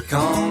brave.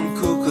 Calm,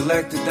 cool,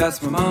 collected, that's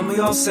what Mom we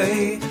all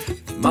say.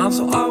 Moms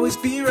will always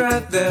be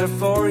right there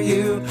for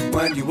you.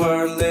 When you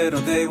were little,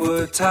 they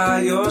would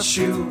tie your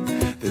shoe.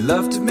 They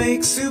love to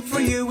make soup for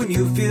you when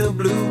you feel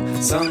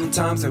blue.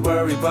 Sometimes they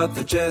worry, but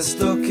they're just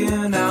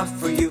looking out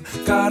for you.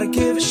 Gotta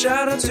give a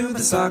shout out to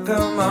the soccer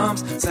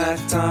moms. Snack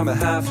time at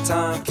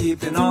halftime,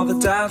 keeping all the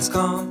doubts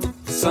calm.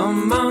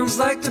 Some moms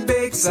like to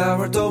bake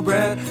sourdough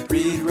bread,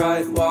 read,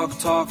 write, walk,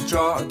 talk,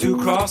 draw, or do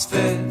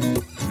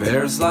CrossFit.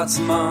 There's lots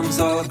of moms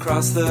all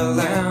across the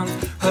land.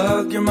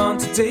 Hug your mom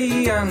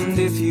today, and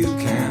if you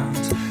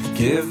can't,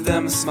 give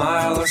them a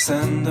smile or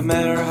send them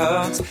air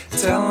hugs.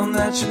 Tell them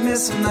that you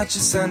miss them, that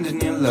you're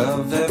sending your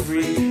love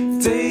every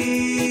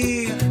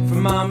day. For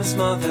Mom it's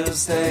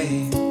Mother's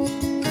Day.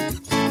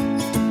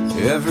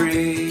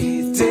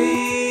 Every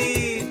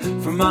day.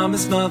 For Mom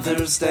it's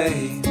Mother's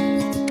Day.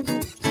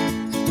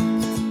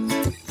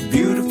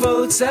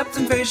 Beautiful,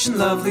 accepting, patient,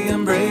 lovely,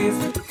 and brave.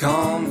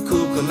 Calm,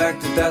 cool,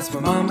 collected, that's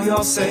what Mom we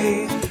all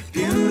say.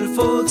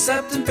 Beautiful,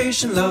 accepting,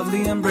 patient,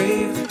 lovely, and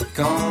brave.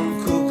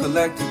 Calm, cool,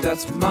 collected,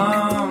 that's what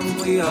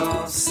Mom we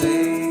all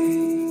say.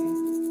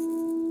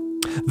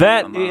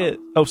 That is...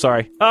 Oh,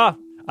 sorry.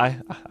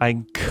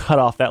 I cut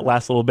off that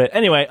last little bit.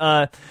 Anyway,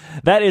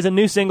 that is a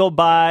new single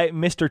by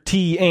Mr.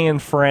 T and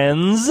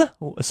Friends.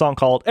 A song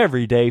called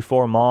Every Day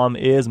for Mom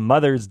is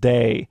Mother's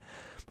Day.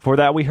 Before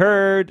that, we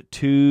heard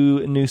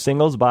 2 new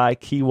singles by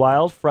Key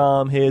Wilde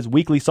from his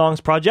Weekly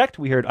Songs project.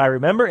 We heard I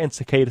Remember and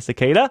Cicada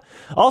Cicada.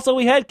 Also,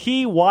 we had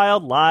Key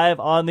Wilde live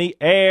on the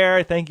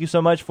air. Thank you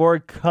so much for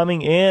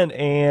coming in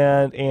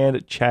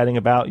and chatting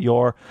about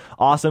your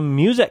awesome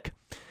music.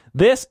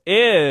 This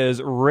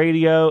is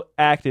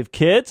Radioactive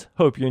Kids.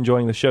 Hope you're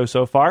enjoying the show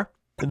so far.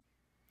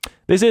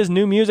 This is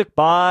new music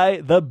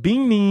by the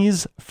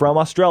Beanies from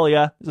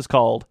Australia. This is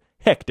called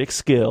Hectic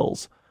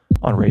Skills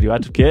on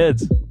Radioactive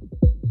Kids.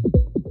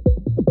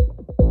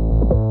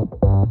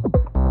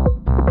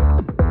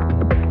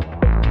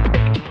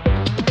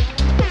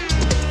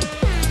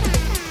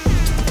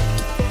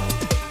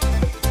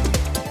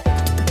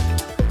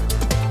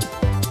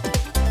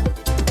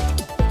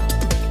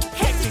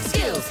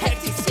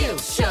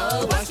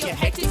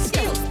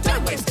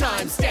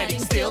 Standing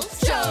still,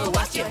 show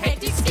us your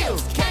hectic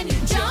skills. Can you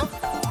jump?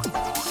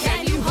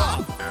 Can you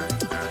hop?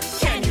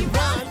 Can you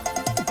run?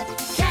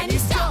 Can you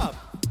stop?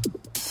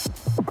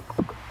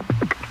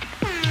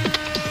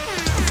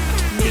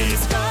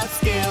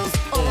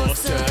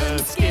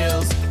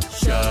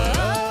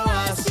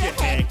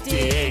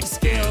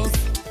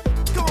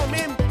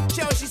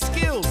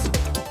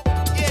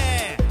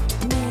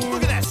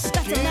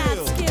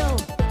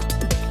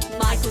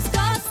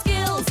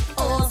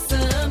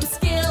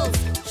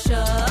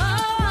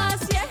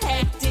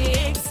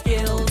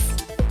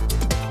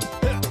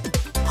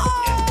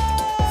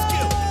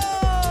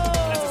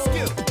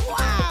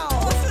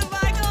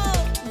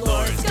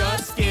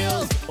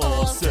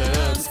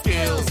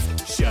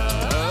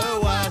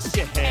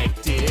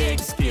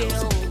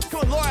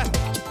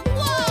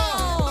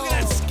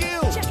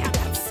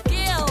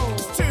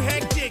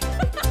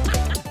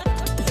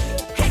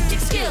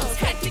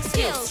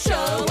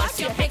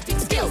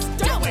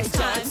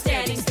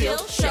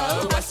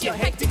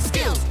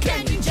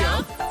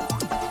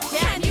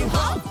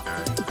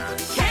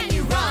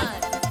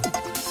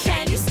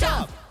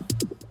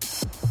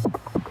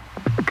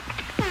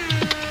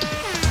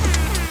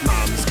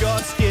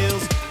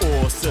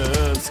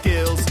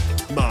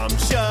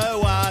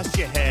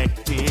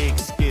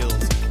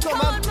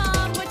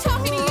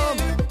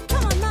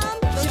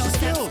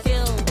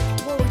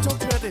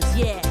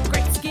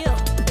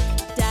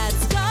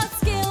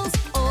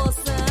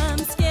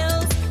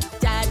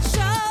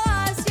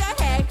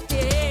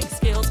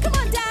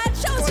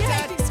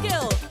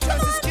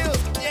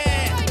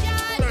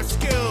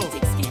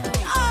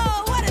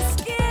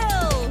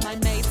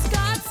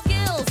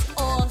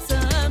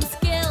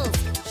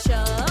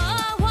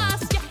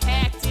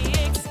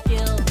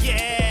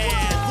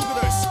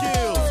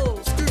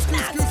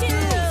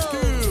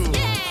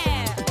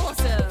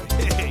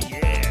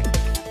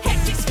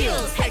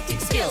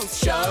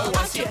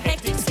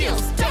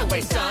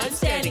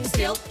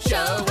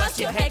 skill. Show us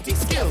your hectic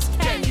skills.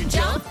 Can you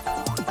jump?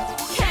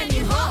 Can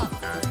you hop?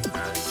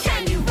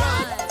 Can you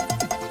run?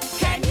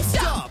 Can you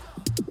stop?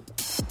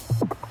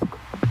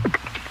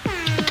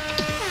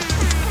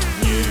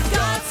 You've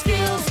got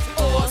skills,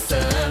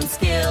 awesome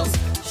skills.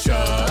 Show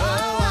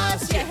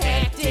us your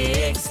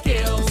hectic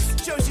skills.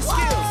 Show us your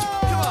skills.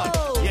 Come on.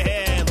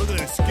 Yeah, look at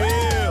those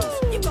skills.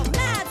 You've got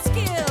mad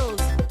skills.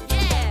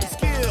 Yeah.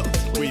 Skills.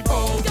 We've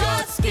all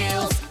got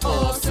skills,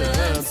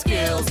 awesome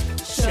skills.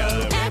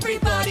 Show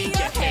everybody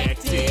your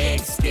hectic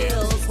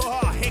skills.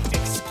 Oh,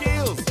 hectic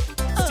skills.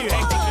 It's too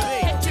hectic for me.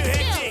 Too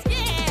hectic.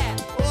 Yeah.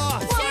 Oh,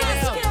 slow Share a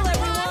down. skill,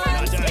 everyone.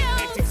 I don't.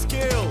 Hectic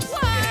skills.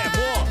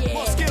 Yeah,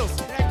 more skills.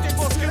 Hectic,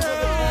 more skills.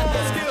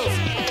 More skills.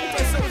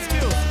 Play some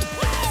skills.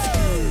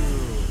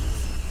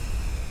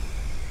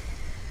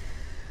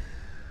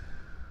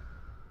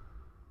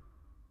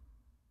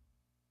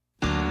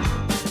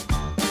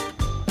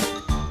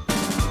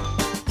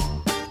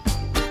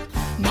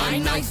 My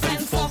knife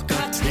and fork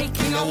are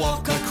taking a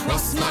walk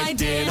across my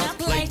dinner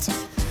plate.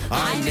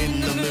 I'm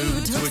in the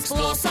mood to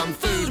explore some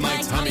food,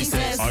 my tummy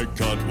says. I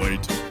can't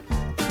wait.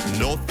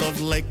 North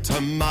of Lake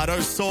Tomato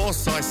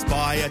Sauce, I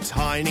spy a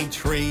tiny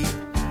tree.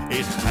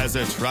 It has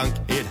a trunk,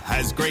 it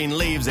has green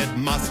leaves, it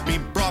must be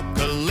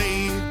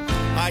broccoli.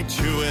 I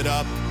chew it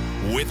up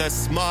with a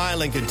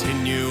smile and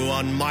continue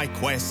on my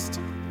quest.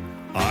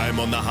 I'm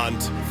on the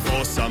hunt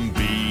for some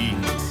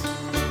beans.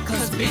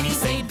 Cause beanies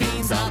say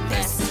beans are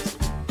best.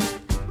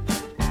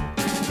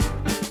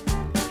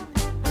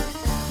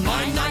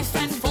 My knife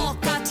and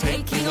fork are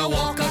taking a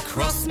walk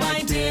across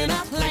my dinner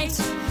plate.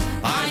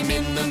 I'm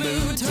in the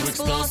mood to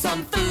explore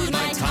some food,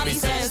 my tummy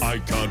says. I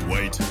can't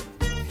wait.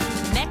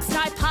 Next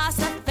I pass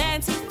a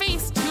fancy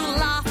feast to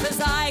laugh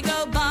as I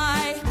go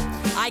by.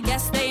 I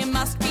guess they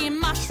must be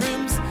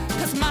mushrooms,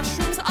 cause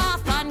mushrooms are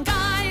fun,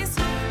 guys.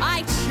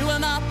 I chew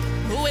them up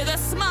with a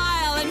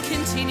smile and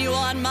continue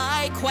on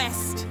my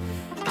quest.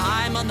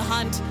 I'm on the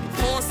hunt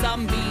for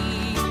some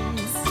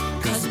beans,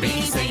 cause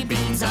beanies say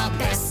beans are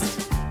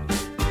best.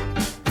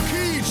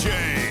 Key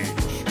change.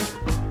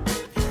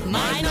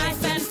 My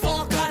knife and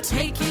fork are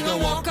taking a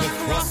walk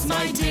across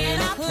my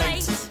dinner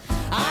plate.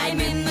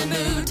 I'm in the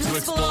mood to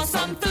explore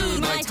some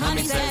food, my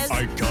tummy says.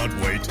 I can't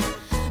wait.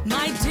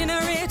 My dinner,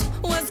 it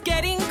was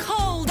getting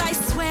cold. I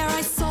swear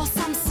I saw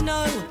some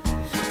snow.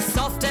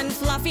 Soft and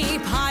fluffy,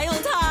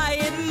 piled high,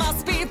 it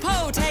must be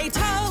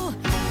potato.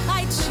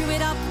 I chew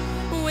it up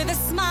with a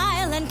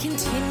smile and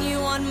continue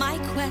on my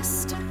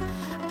quest.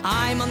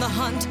 I'm on the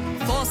hunt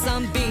for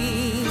some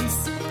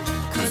beans,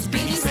 cause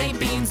beanies say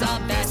beans are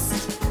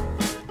best.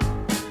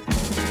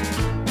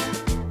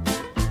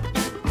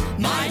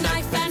 My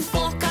knife and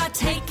fork are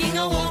taking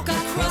a walk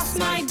across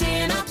my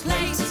dinner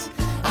plate.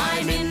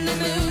 I'm in the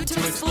mood to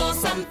explore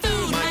some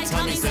food, my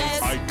tummy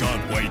says. I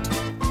can't wait.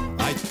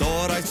 I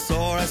thought I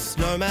saw a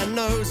snowman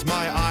nose.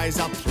 My eyes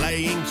are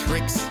playing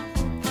tricks.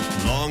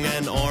 Long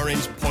and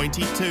orange,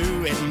 pointy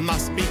too. It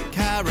must be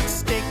carrot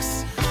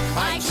sticks.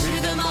 I chew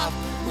them up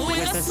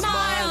with a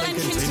smile and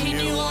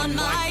continue on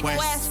my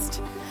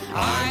quest.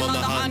 I'm on the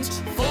hunt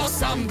for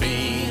some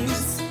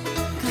beans,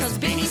 cause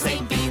beanies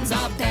say beans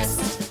are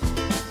best.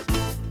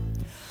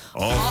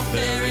 Off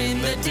there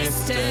in the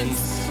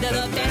distance, they're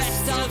the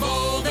best of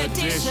all the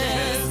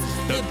dishes,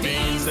 the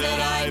beans that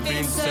I've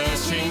been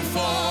searching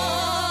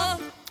for.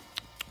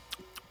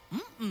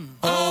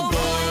 Oh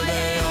boy,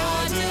 they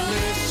are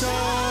delicious.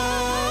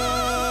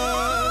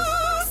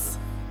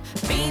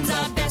 Beans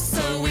are best,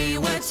 so we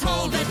were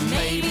told, but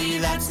maybe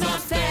that's not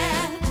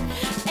fair.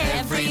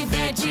 Every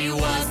veggie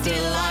was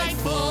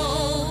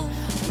delightful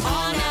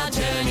on our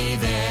journey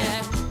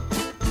there.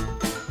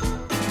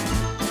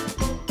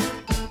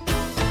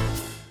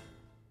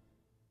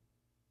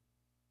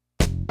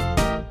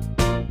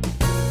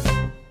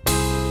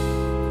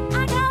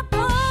 I got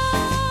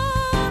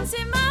bones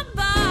in my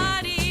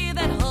body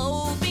that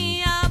hold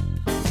me up.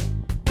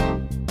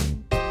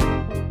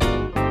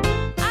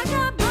 I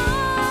got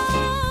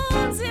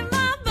bones in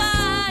my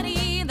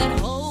body that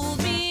hold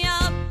me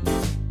up.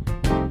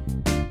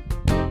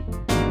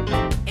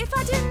 If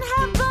I didn't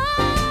have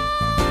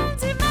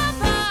bones in my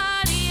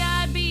body,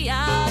 I'd be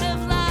out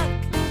of luck.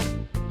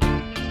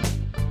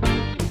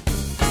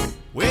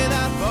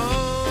 Without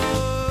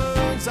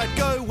bones, I'd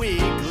go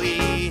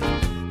wiggly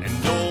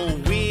and all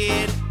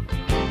weird,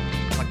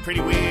 like pretty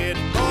weird.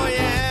 Oh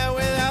yeah,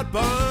 without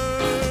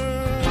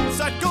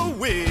bones, I'd go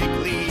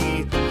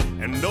wiggly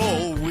and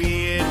all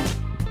weird.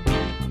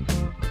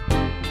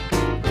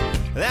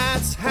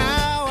 That's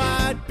how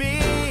I'd be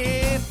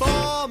if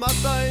all my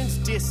bones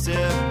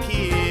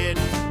disappeared.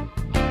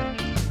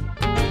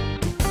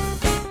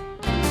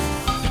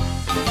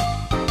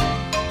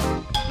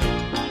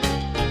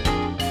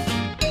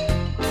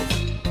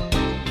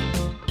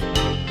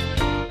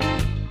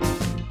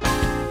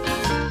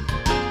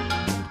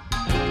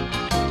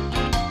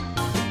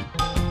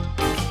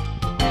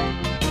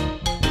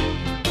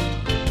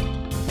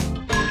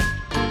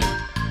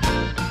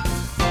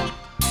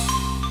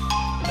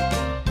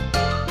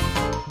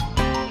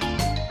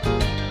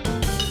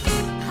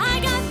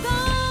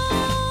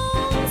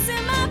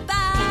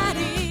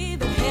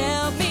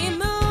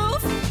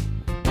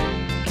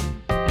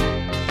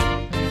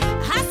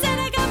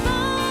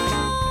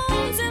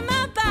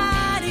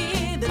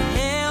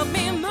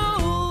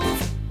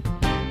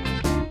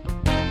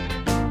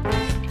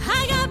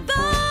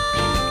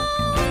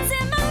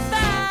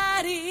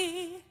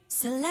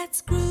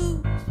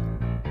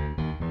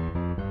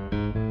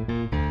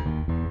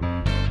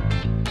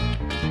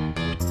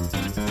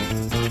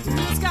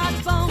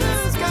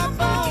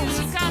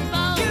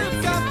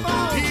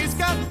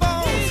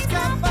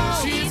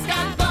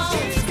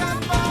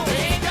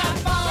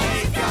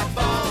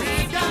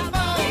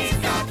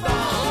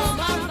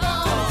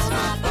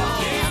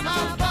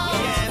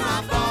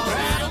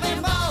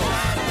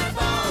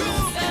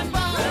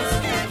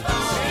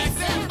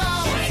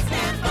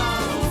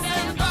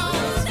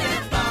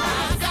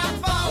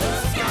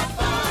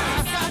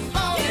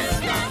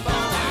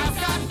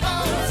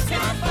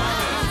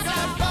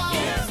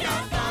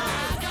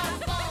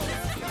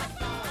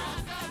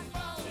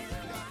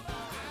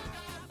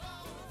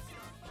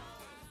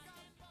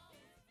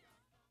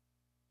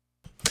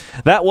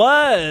 That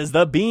was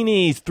the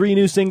Beanies. 3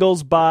 new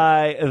singles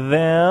by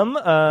them.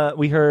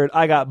 We heard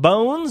I Got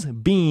Bones,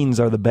 Beans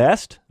Are the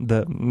Best,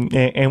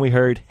 and we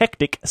heard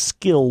Hectic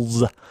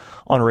Skills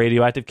on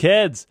Radioactive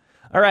Kids.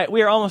 All right,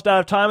 we are almost out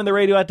of time in the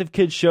Radioactive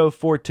Kids show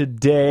for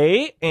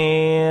today,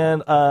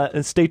 and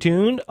stay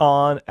tuned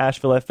on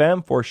Asheville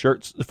FM for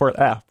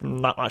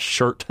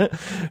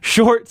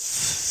Short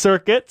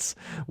Circuits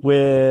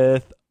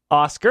with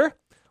Oscar.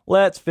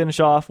 Let's finish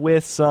off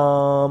with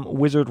some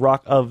Wizard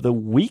Rock of the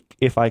Week,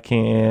 if I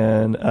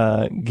can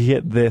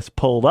get this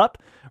pulled up.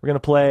 We're going to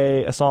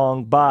play a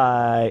song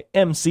by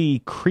MC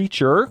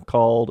Creature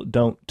called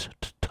Don't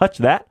Touch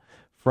That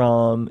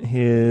from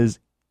his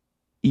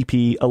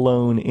EP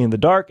Alone in the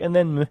Dark, and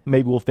then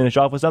maybe we'll finish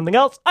off with something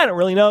else. I don't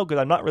really know,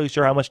 because I'm not really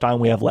sure how much time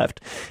we have left.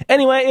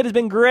 Anyway, it has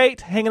been great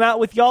hanging out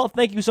with y'all.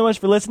 Thank you so much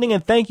for listening,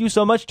 and thank you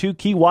so much to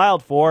Key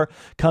Wilde for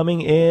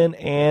coming in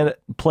and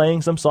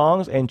playing some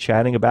songs and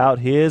chatting about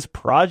his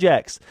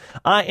projects.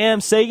 I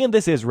am Sagan.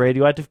 This is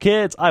Radioactive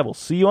Kids. I will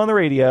see you on the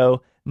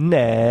radio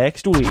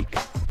next week.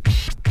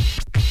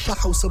 The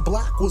House of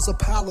Black was a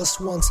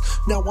palace once.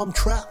 Now I'm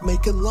trapped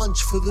making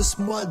lunch for this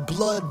mud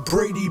blood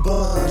Brady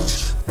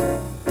bunch.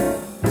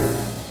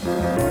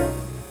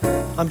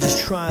 I'm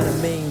just trying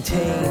to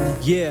maintain,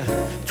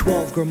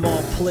 12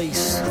 Grimmauld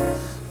Place,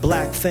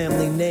 black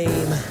family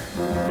name.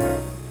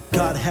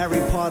 Got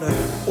Harry Potter,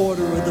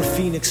 Order of the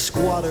Phoenix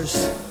Squatters,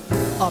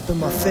 up in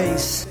my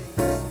face.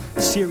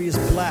 Sirius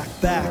Black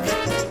back,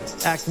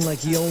 acting like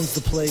he owns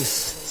the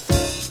place.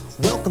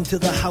 Welcome to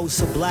the House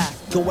of Black.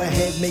 Go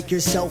ahead, make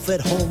yourself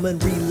at home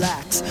and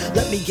relax.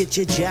 Let me get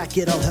your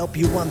jacket, I'll help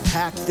you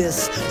unpack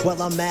this.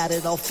 While I'm at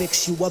it, I'll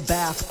fix you a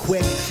bath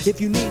quick.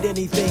 If you need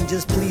anything,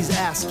 just please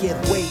ask it.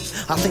 Wait,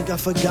 I think I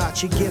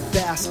forgot your gift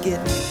basket.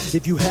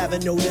 If you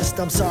haven't noticed,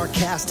 I'm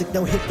sarcastic.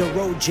 Now hit the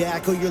road,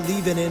 Jack, or you're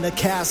leaving in a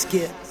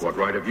casket. What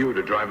right have you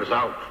to drive us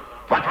out?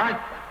 What right?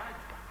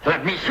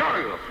 Let me show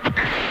you.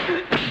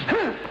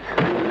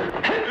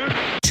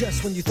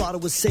 Just when you thought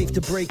it was safe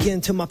to break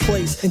into my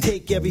place and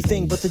take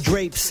everything but the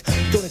drapes.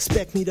 Don't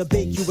expect me to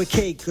bake you a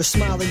cake or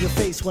smile in your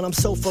face when I'm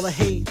so full of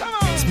hate.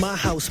 It's my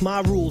house,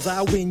 my rules.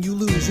 I win, you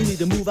lose. You need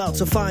to move out,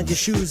 so find your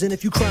shoes. And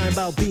if you crying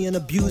about being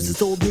abused,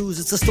 it's old news.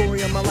 It's the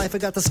story of my life. I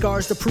got the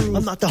scars to prove.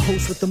 I'm not the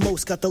host with the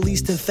most, got the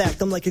least in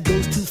fact. I'm like a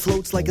ghost who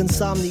floats like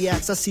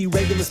insomniacs. I see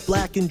Regulus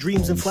Black in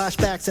dreams and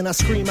flashbacks, and I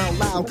scream out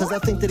loud because I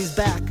think that he's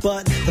back.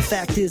 But the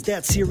fact is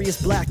that Sirius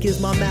Black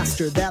is my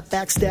master. That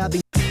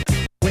backstabbing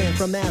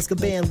from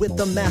Azkaban with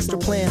the master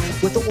plan,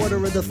 with the Order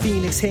of the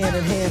Phoenix hand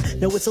in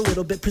hand. Now it's a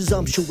little bit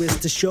presumptuous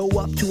to show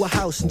up to a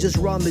house and just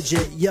rummage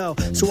it, yo.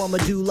 So I'ma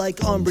do like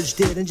Umbridge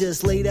did and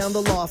just lay down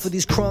the law for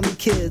these crummy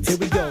kids. Here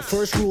we go.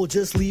 First rule,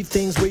 just leave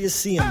things where you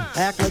see them.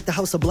 Act like the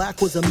House of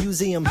Black was a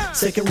museum.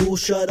 Second rule,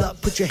 shut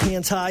up, put your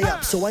hands high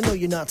up, so I know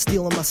you're not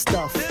stealing my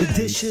stuff. The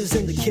dishes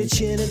in the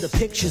kitchen and the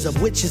pictures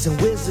of witches and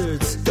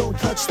wizards. Don't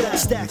touch that.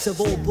 Stacks of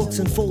old books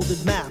and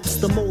folded maps.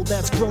 The mold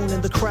that's grown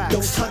in the cracks.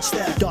 Don't touch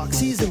that.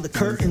 Doxies in the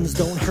curtains.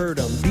 Don't hurt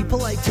them. Be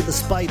polite to the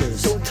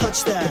spiders. Don't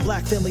touch that. The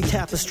black family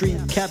tapestry.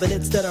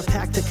 Cabinets that are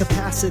packed to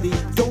capacity.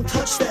 Don't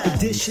touch that.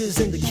 The dishes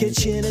in the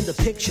kitchen and the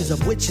pictures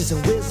of witches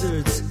and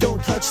wizards.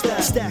 Don't touch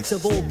that. Stacks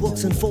of old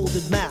books and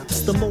folded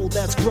maps. The mold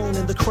that's grown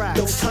in the cracks.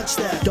 Don't touch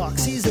that.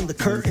 Doxies in the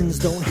curtains.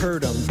 Don't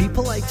hurt them. Be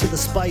polite to the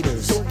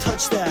spiders. Don't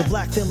touch that. The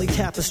black family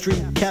tapestry.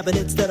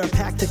 Cabinets that are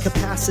packed to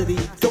capacity.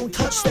 Don't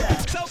touch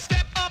that. So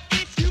step up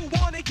if you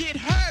want to get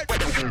hurt.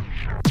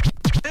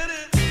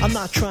 I'm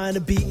not trying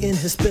to be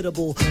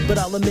inhospitable, but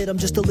I'll admit I'm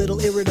just a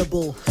little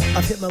irritable.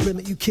 I've hit my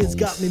limit, you kids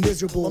got me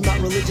miserable. I'm not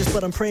religious,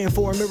 but I'm praying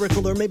for a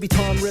miracle. Or maybe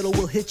Tom Riddle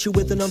will hit you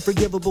with an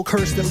unforgivable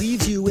curse that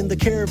leaves you in the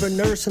care of a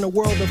nurse in a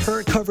world of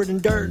hurt, covered in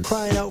dirt,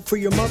 crying out for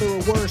your mother or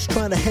worse,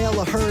 trying to hail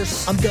a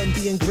hearse. I'm done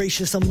being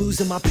gracious, I'm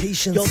losing my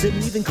patience. Y'all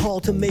didn't even call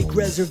to make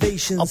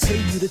reservations. I'll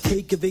pay you to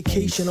take a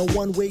vacation, a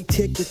one-way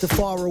ticket to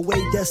faraway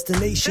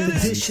destinations.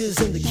 The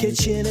dishes in the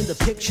kitchen and the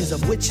pictures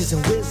of witches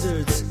and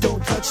wizards.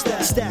 Don't touch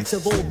that. Stacks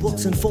of old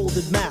books and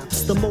folded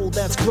maps. The mold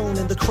that's grown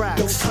in the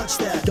cracks. Don't touch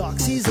that.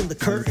 Doxies in the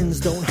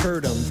curtains. Don't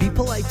hurt them. Be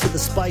polite to the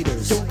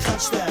spiders. Don't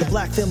touch that. The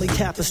black family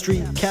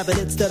tapestry.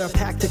 Cabinets that are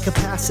packed to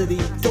capacity.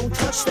 Don't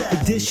touch that.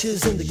 The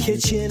dishes in the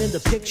kitchen and the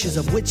pictures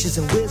of witches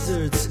and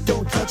wizards.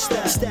 Don't touch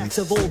that. Stacks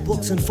of old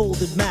books and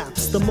folded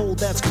maps. The mold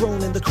that's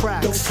grown in the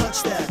cracks. Don't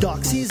touch that.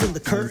 Doxies in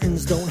the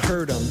curtains. Don't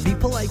hurt them. Be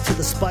polite to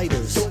the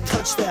spiders. Don't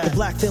touch that. The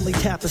black family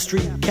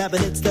tapestry.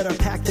 Cabinets that are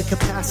packed to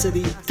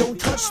capacity. Don't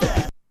touch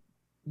that.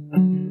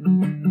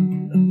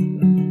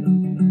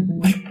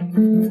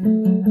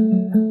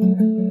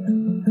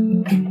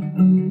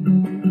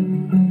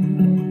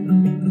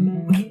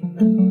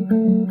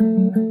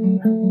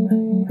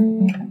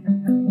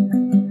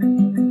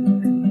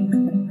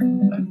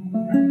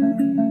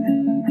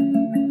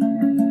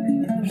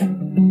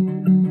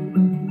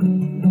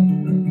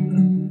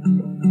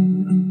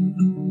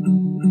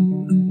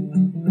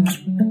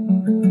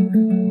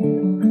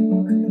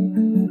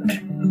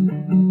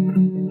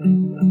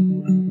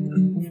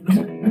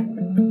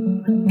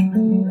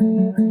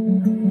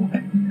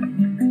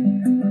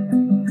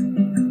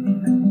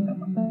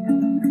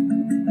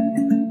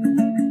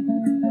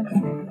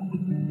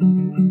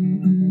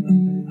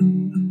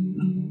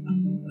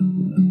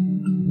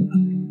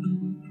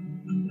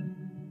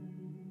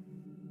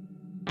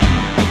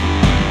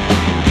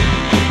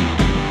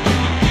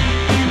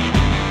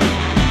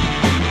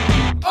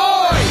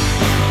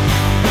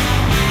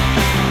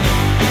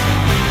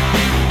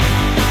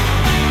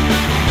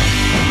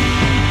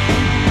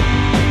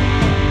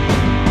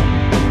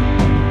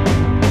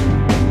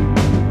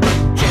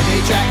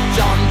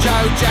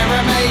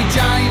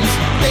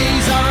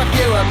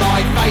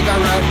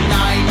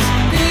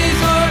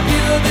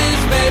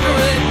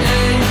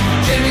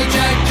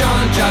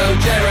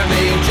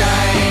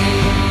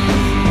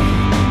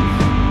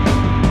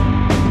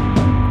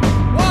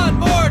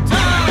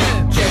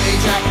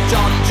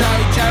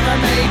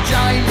 Jeremy,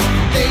 James.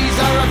 These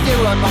are a few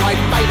of my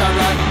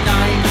favourite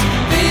names.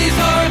 These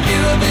are a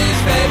few of his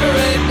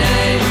favourite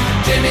names.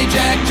 Jimmy,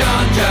 Jack,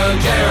 John, Joe,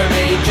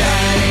 Jeremy,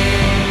 James.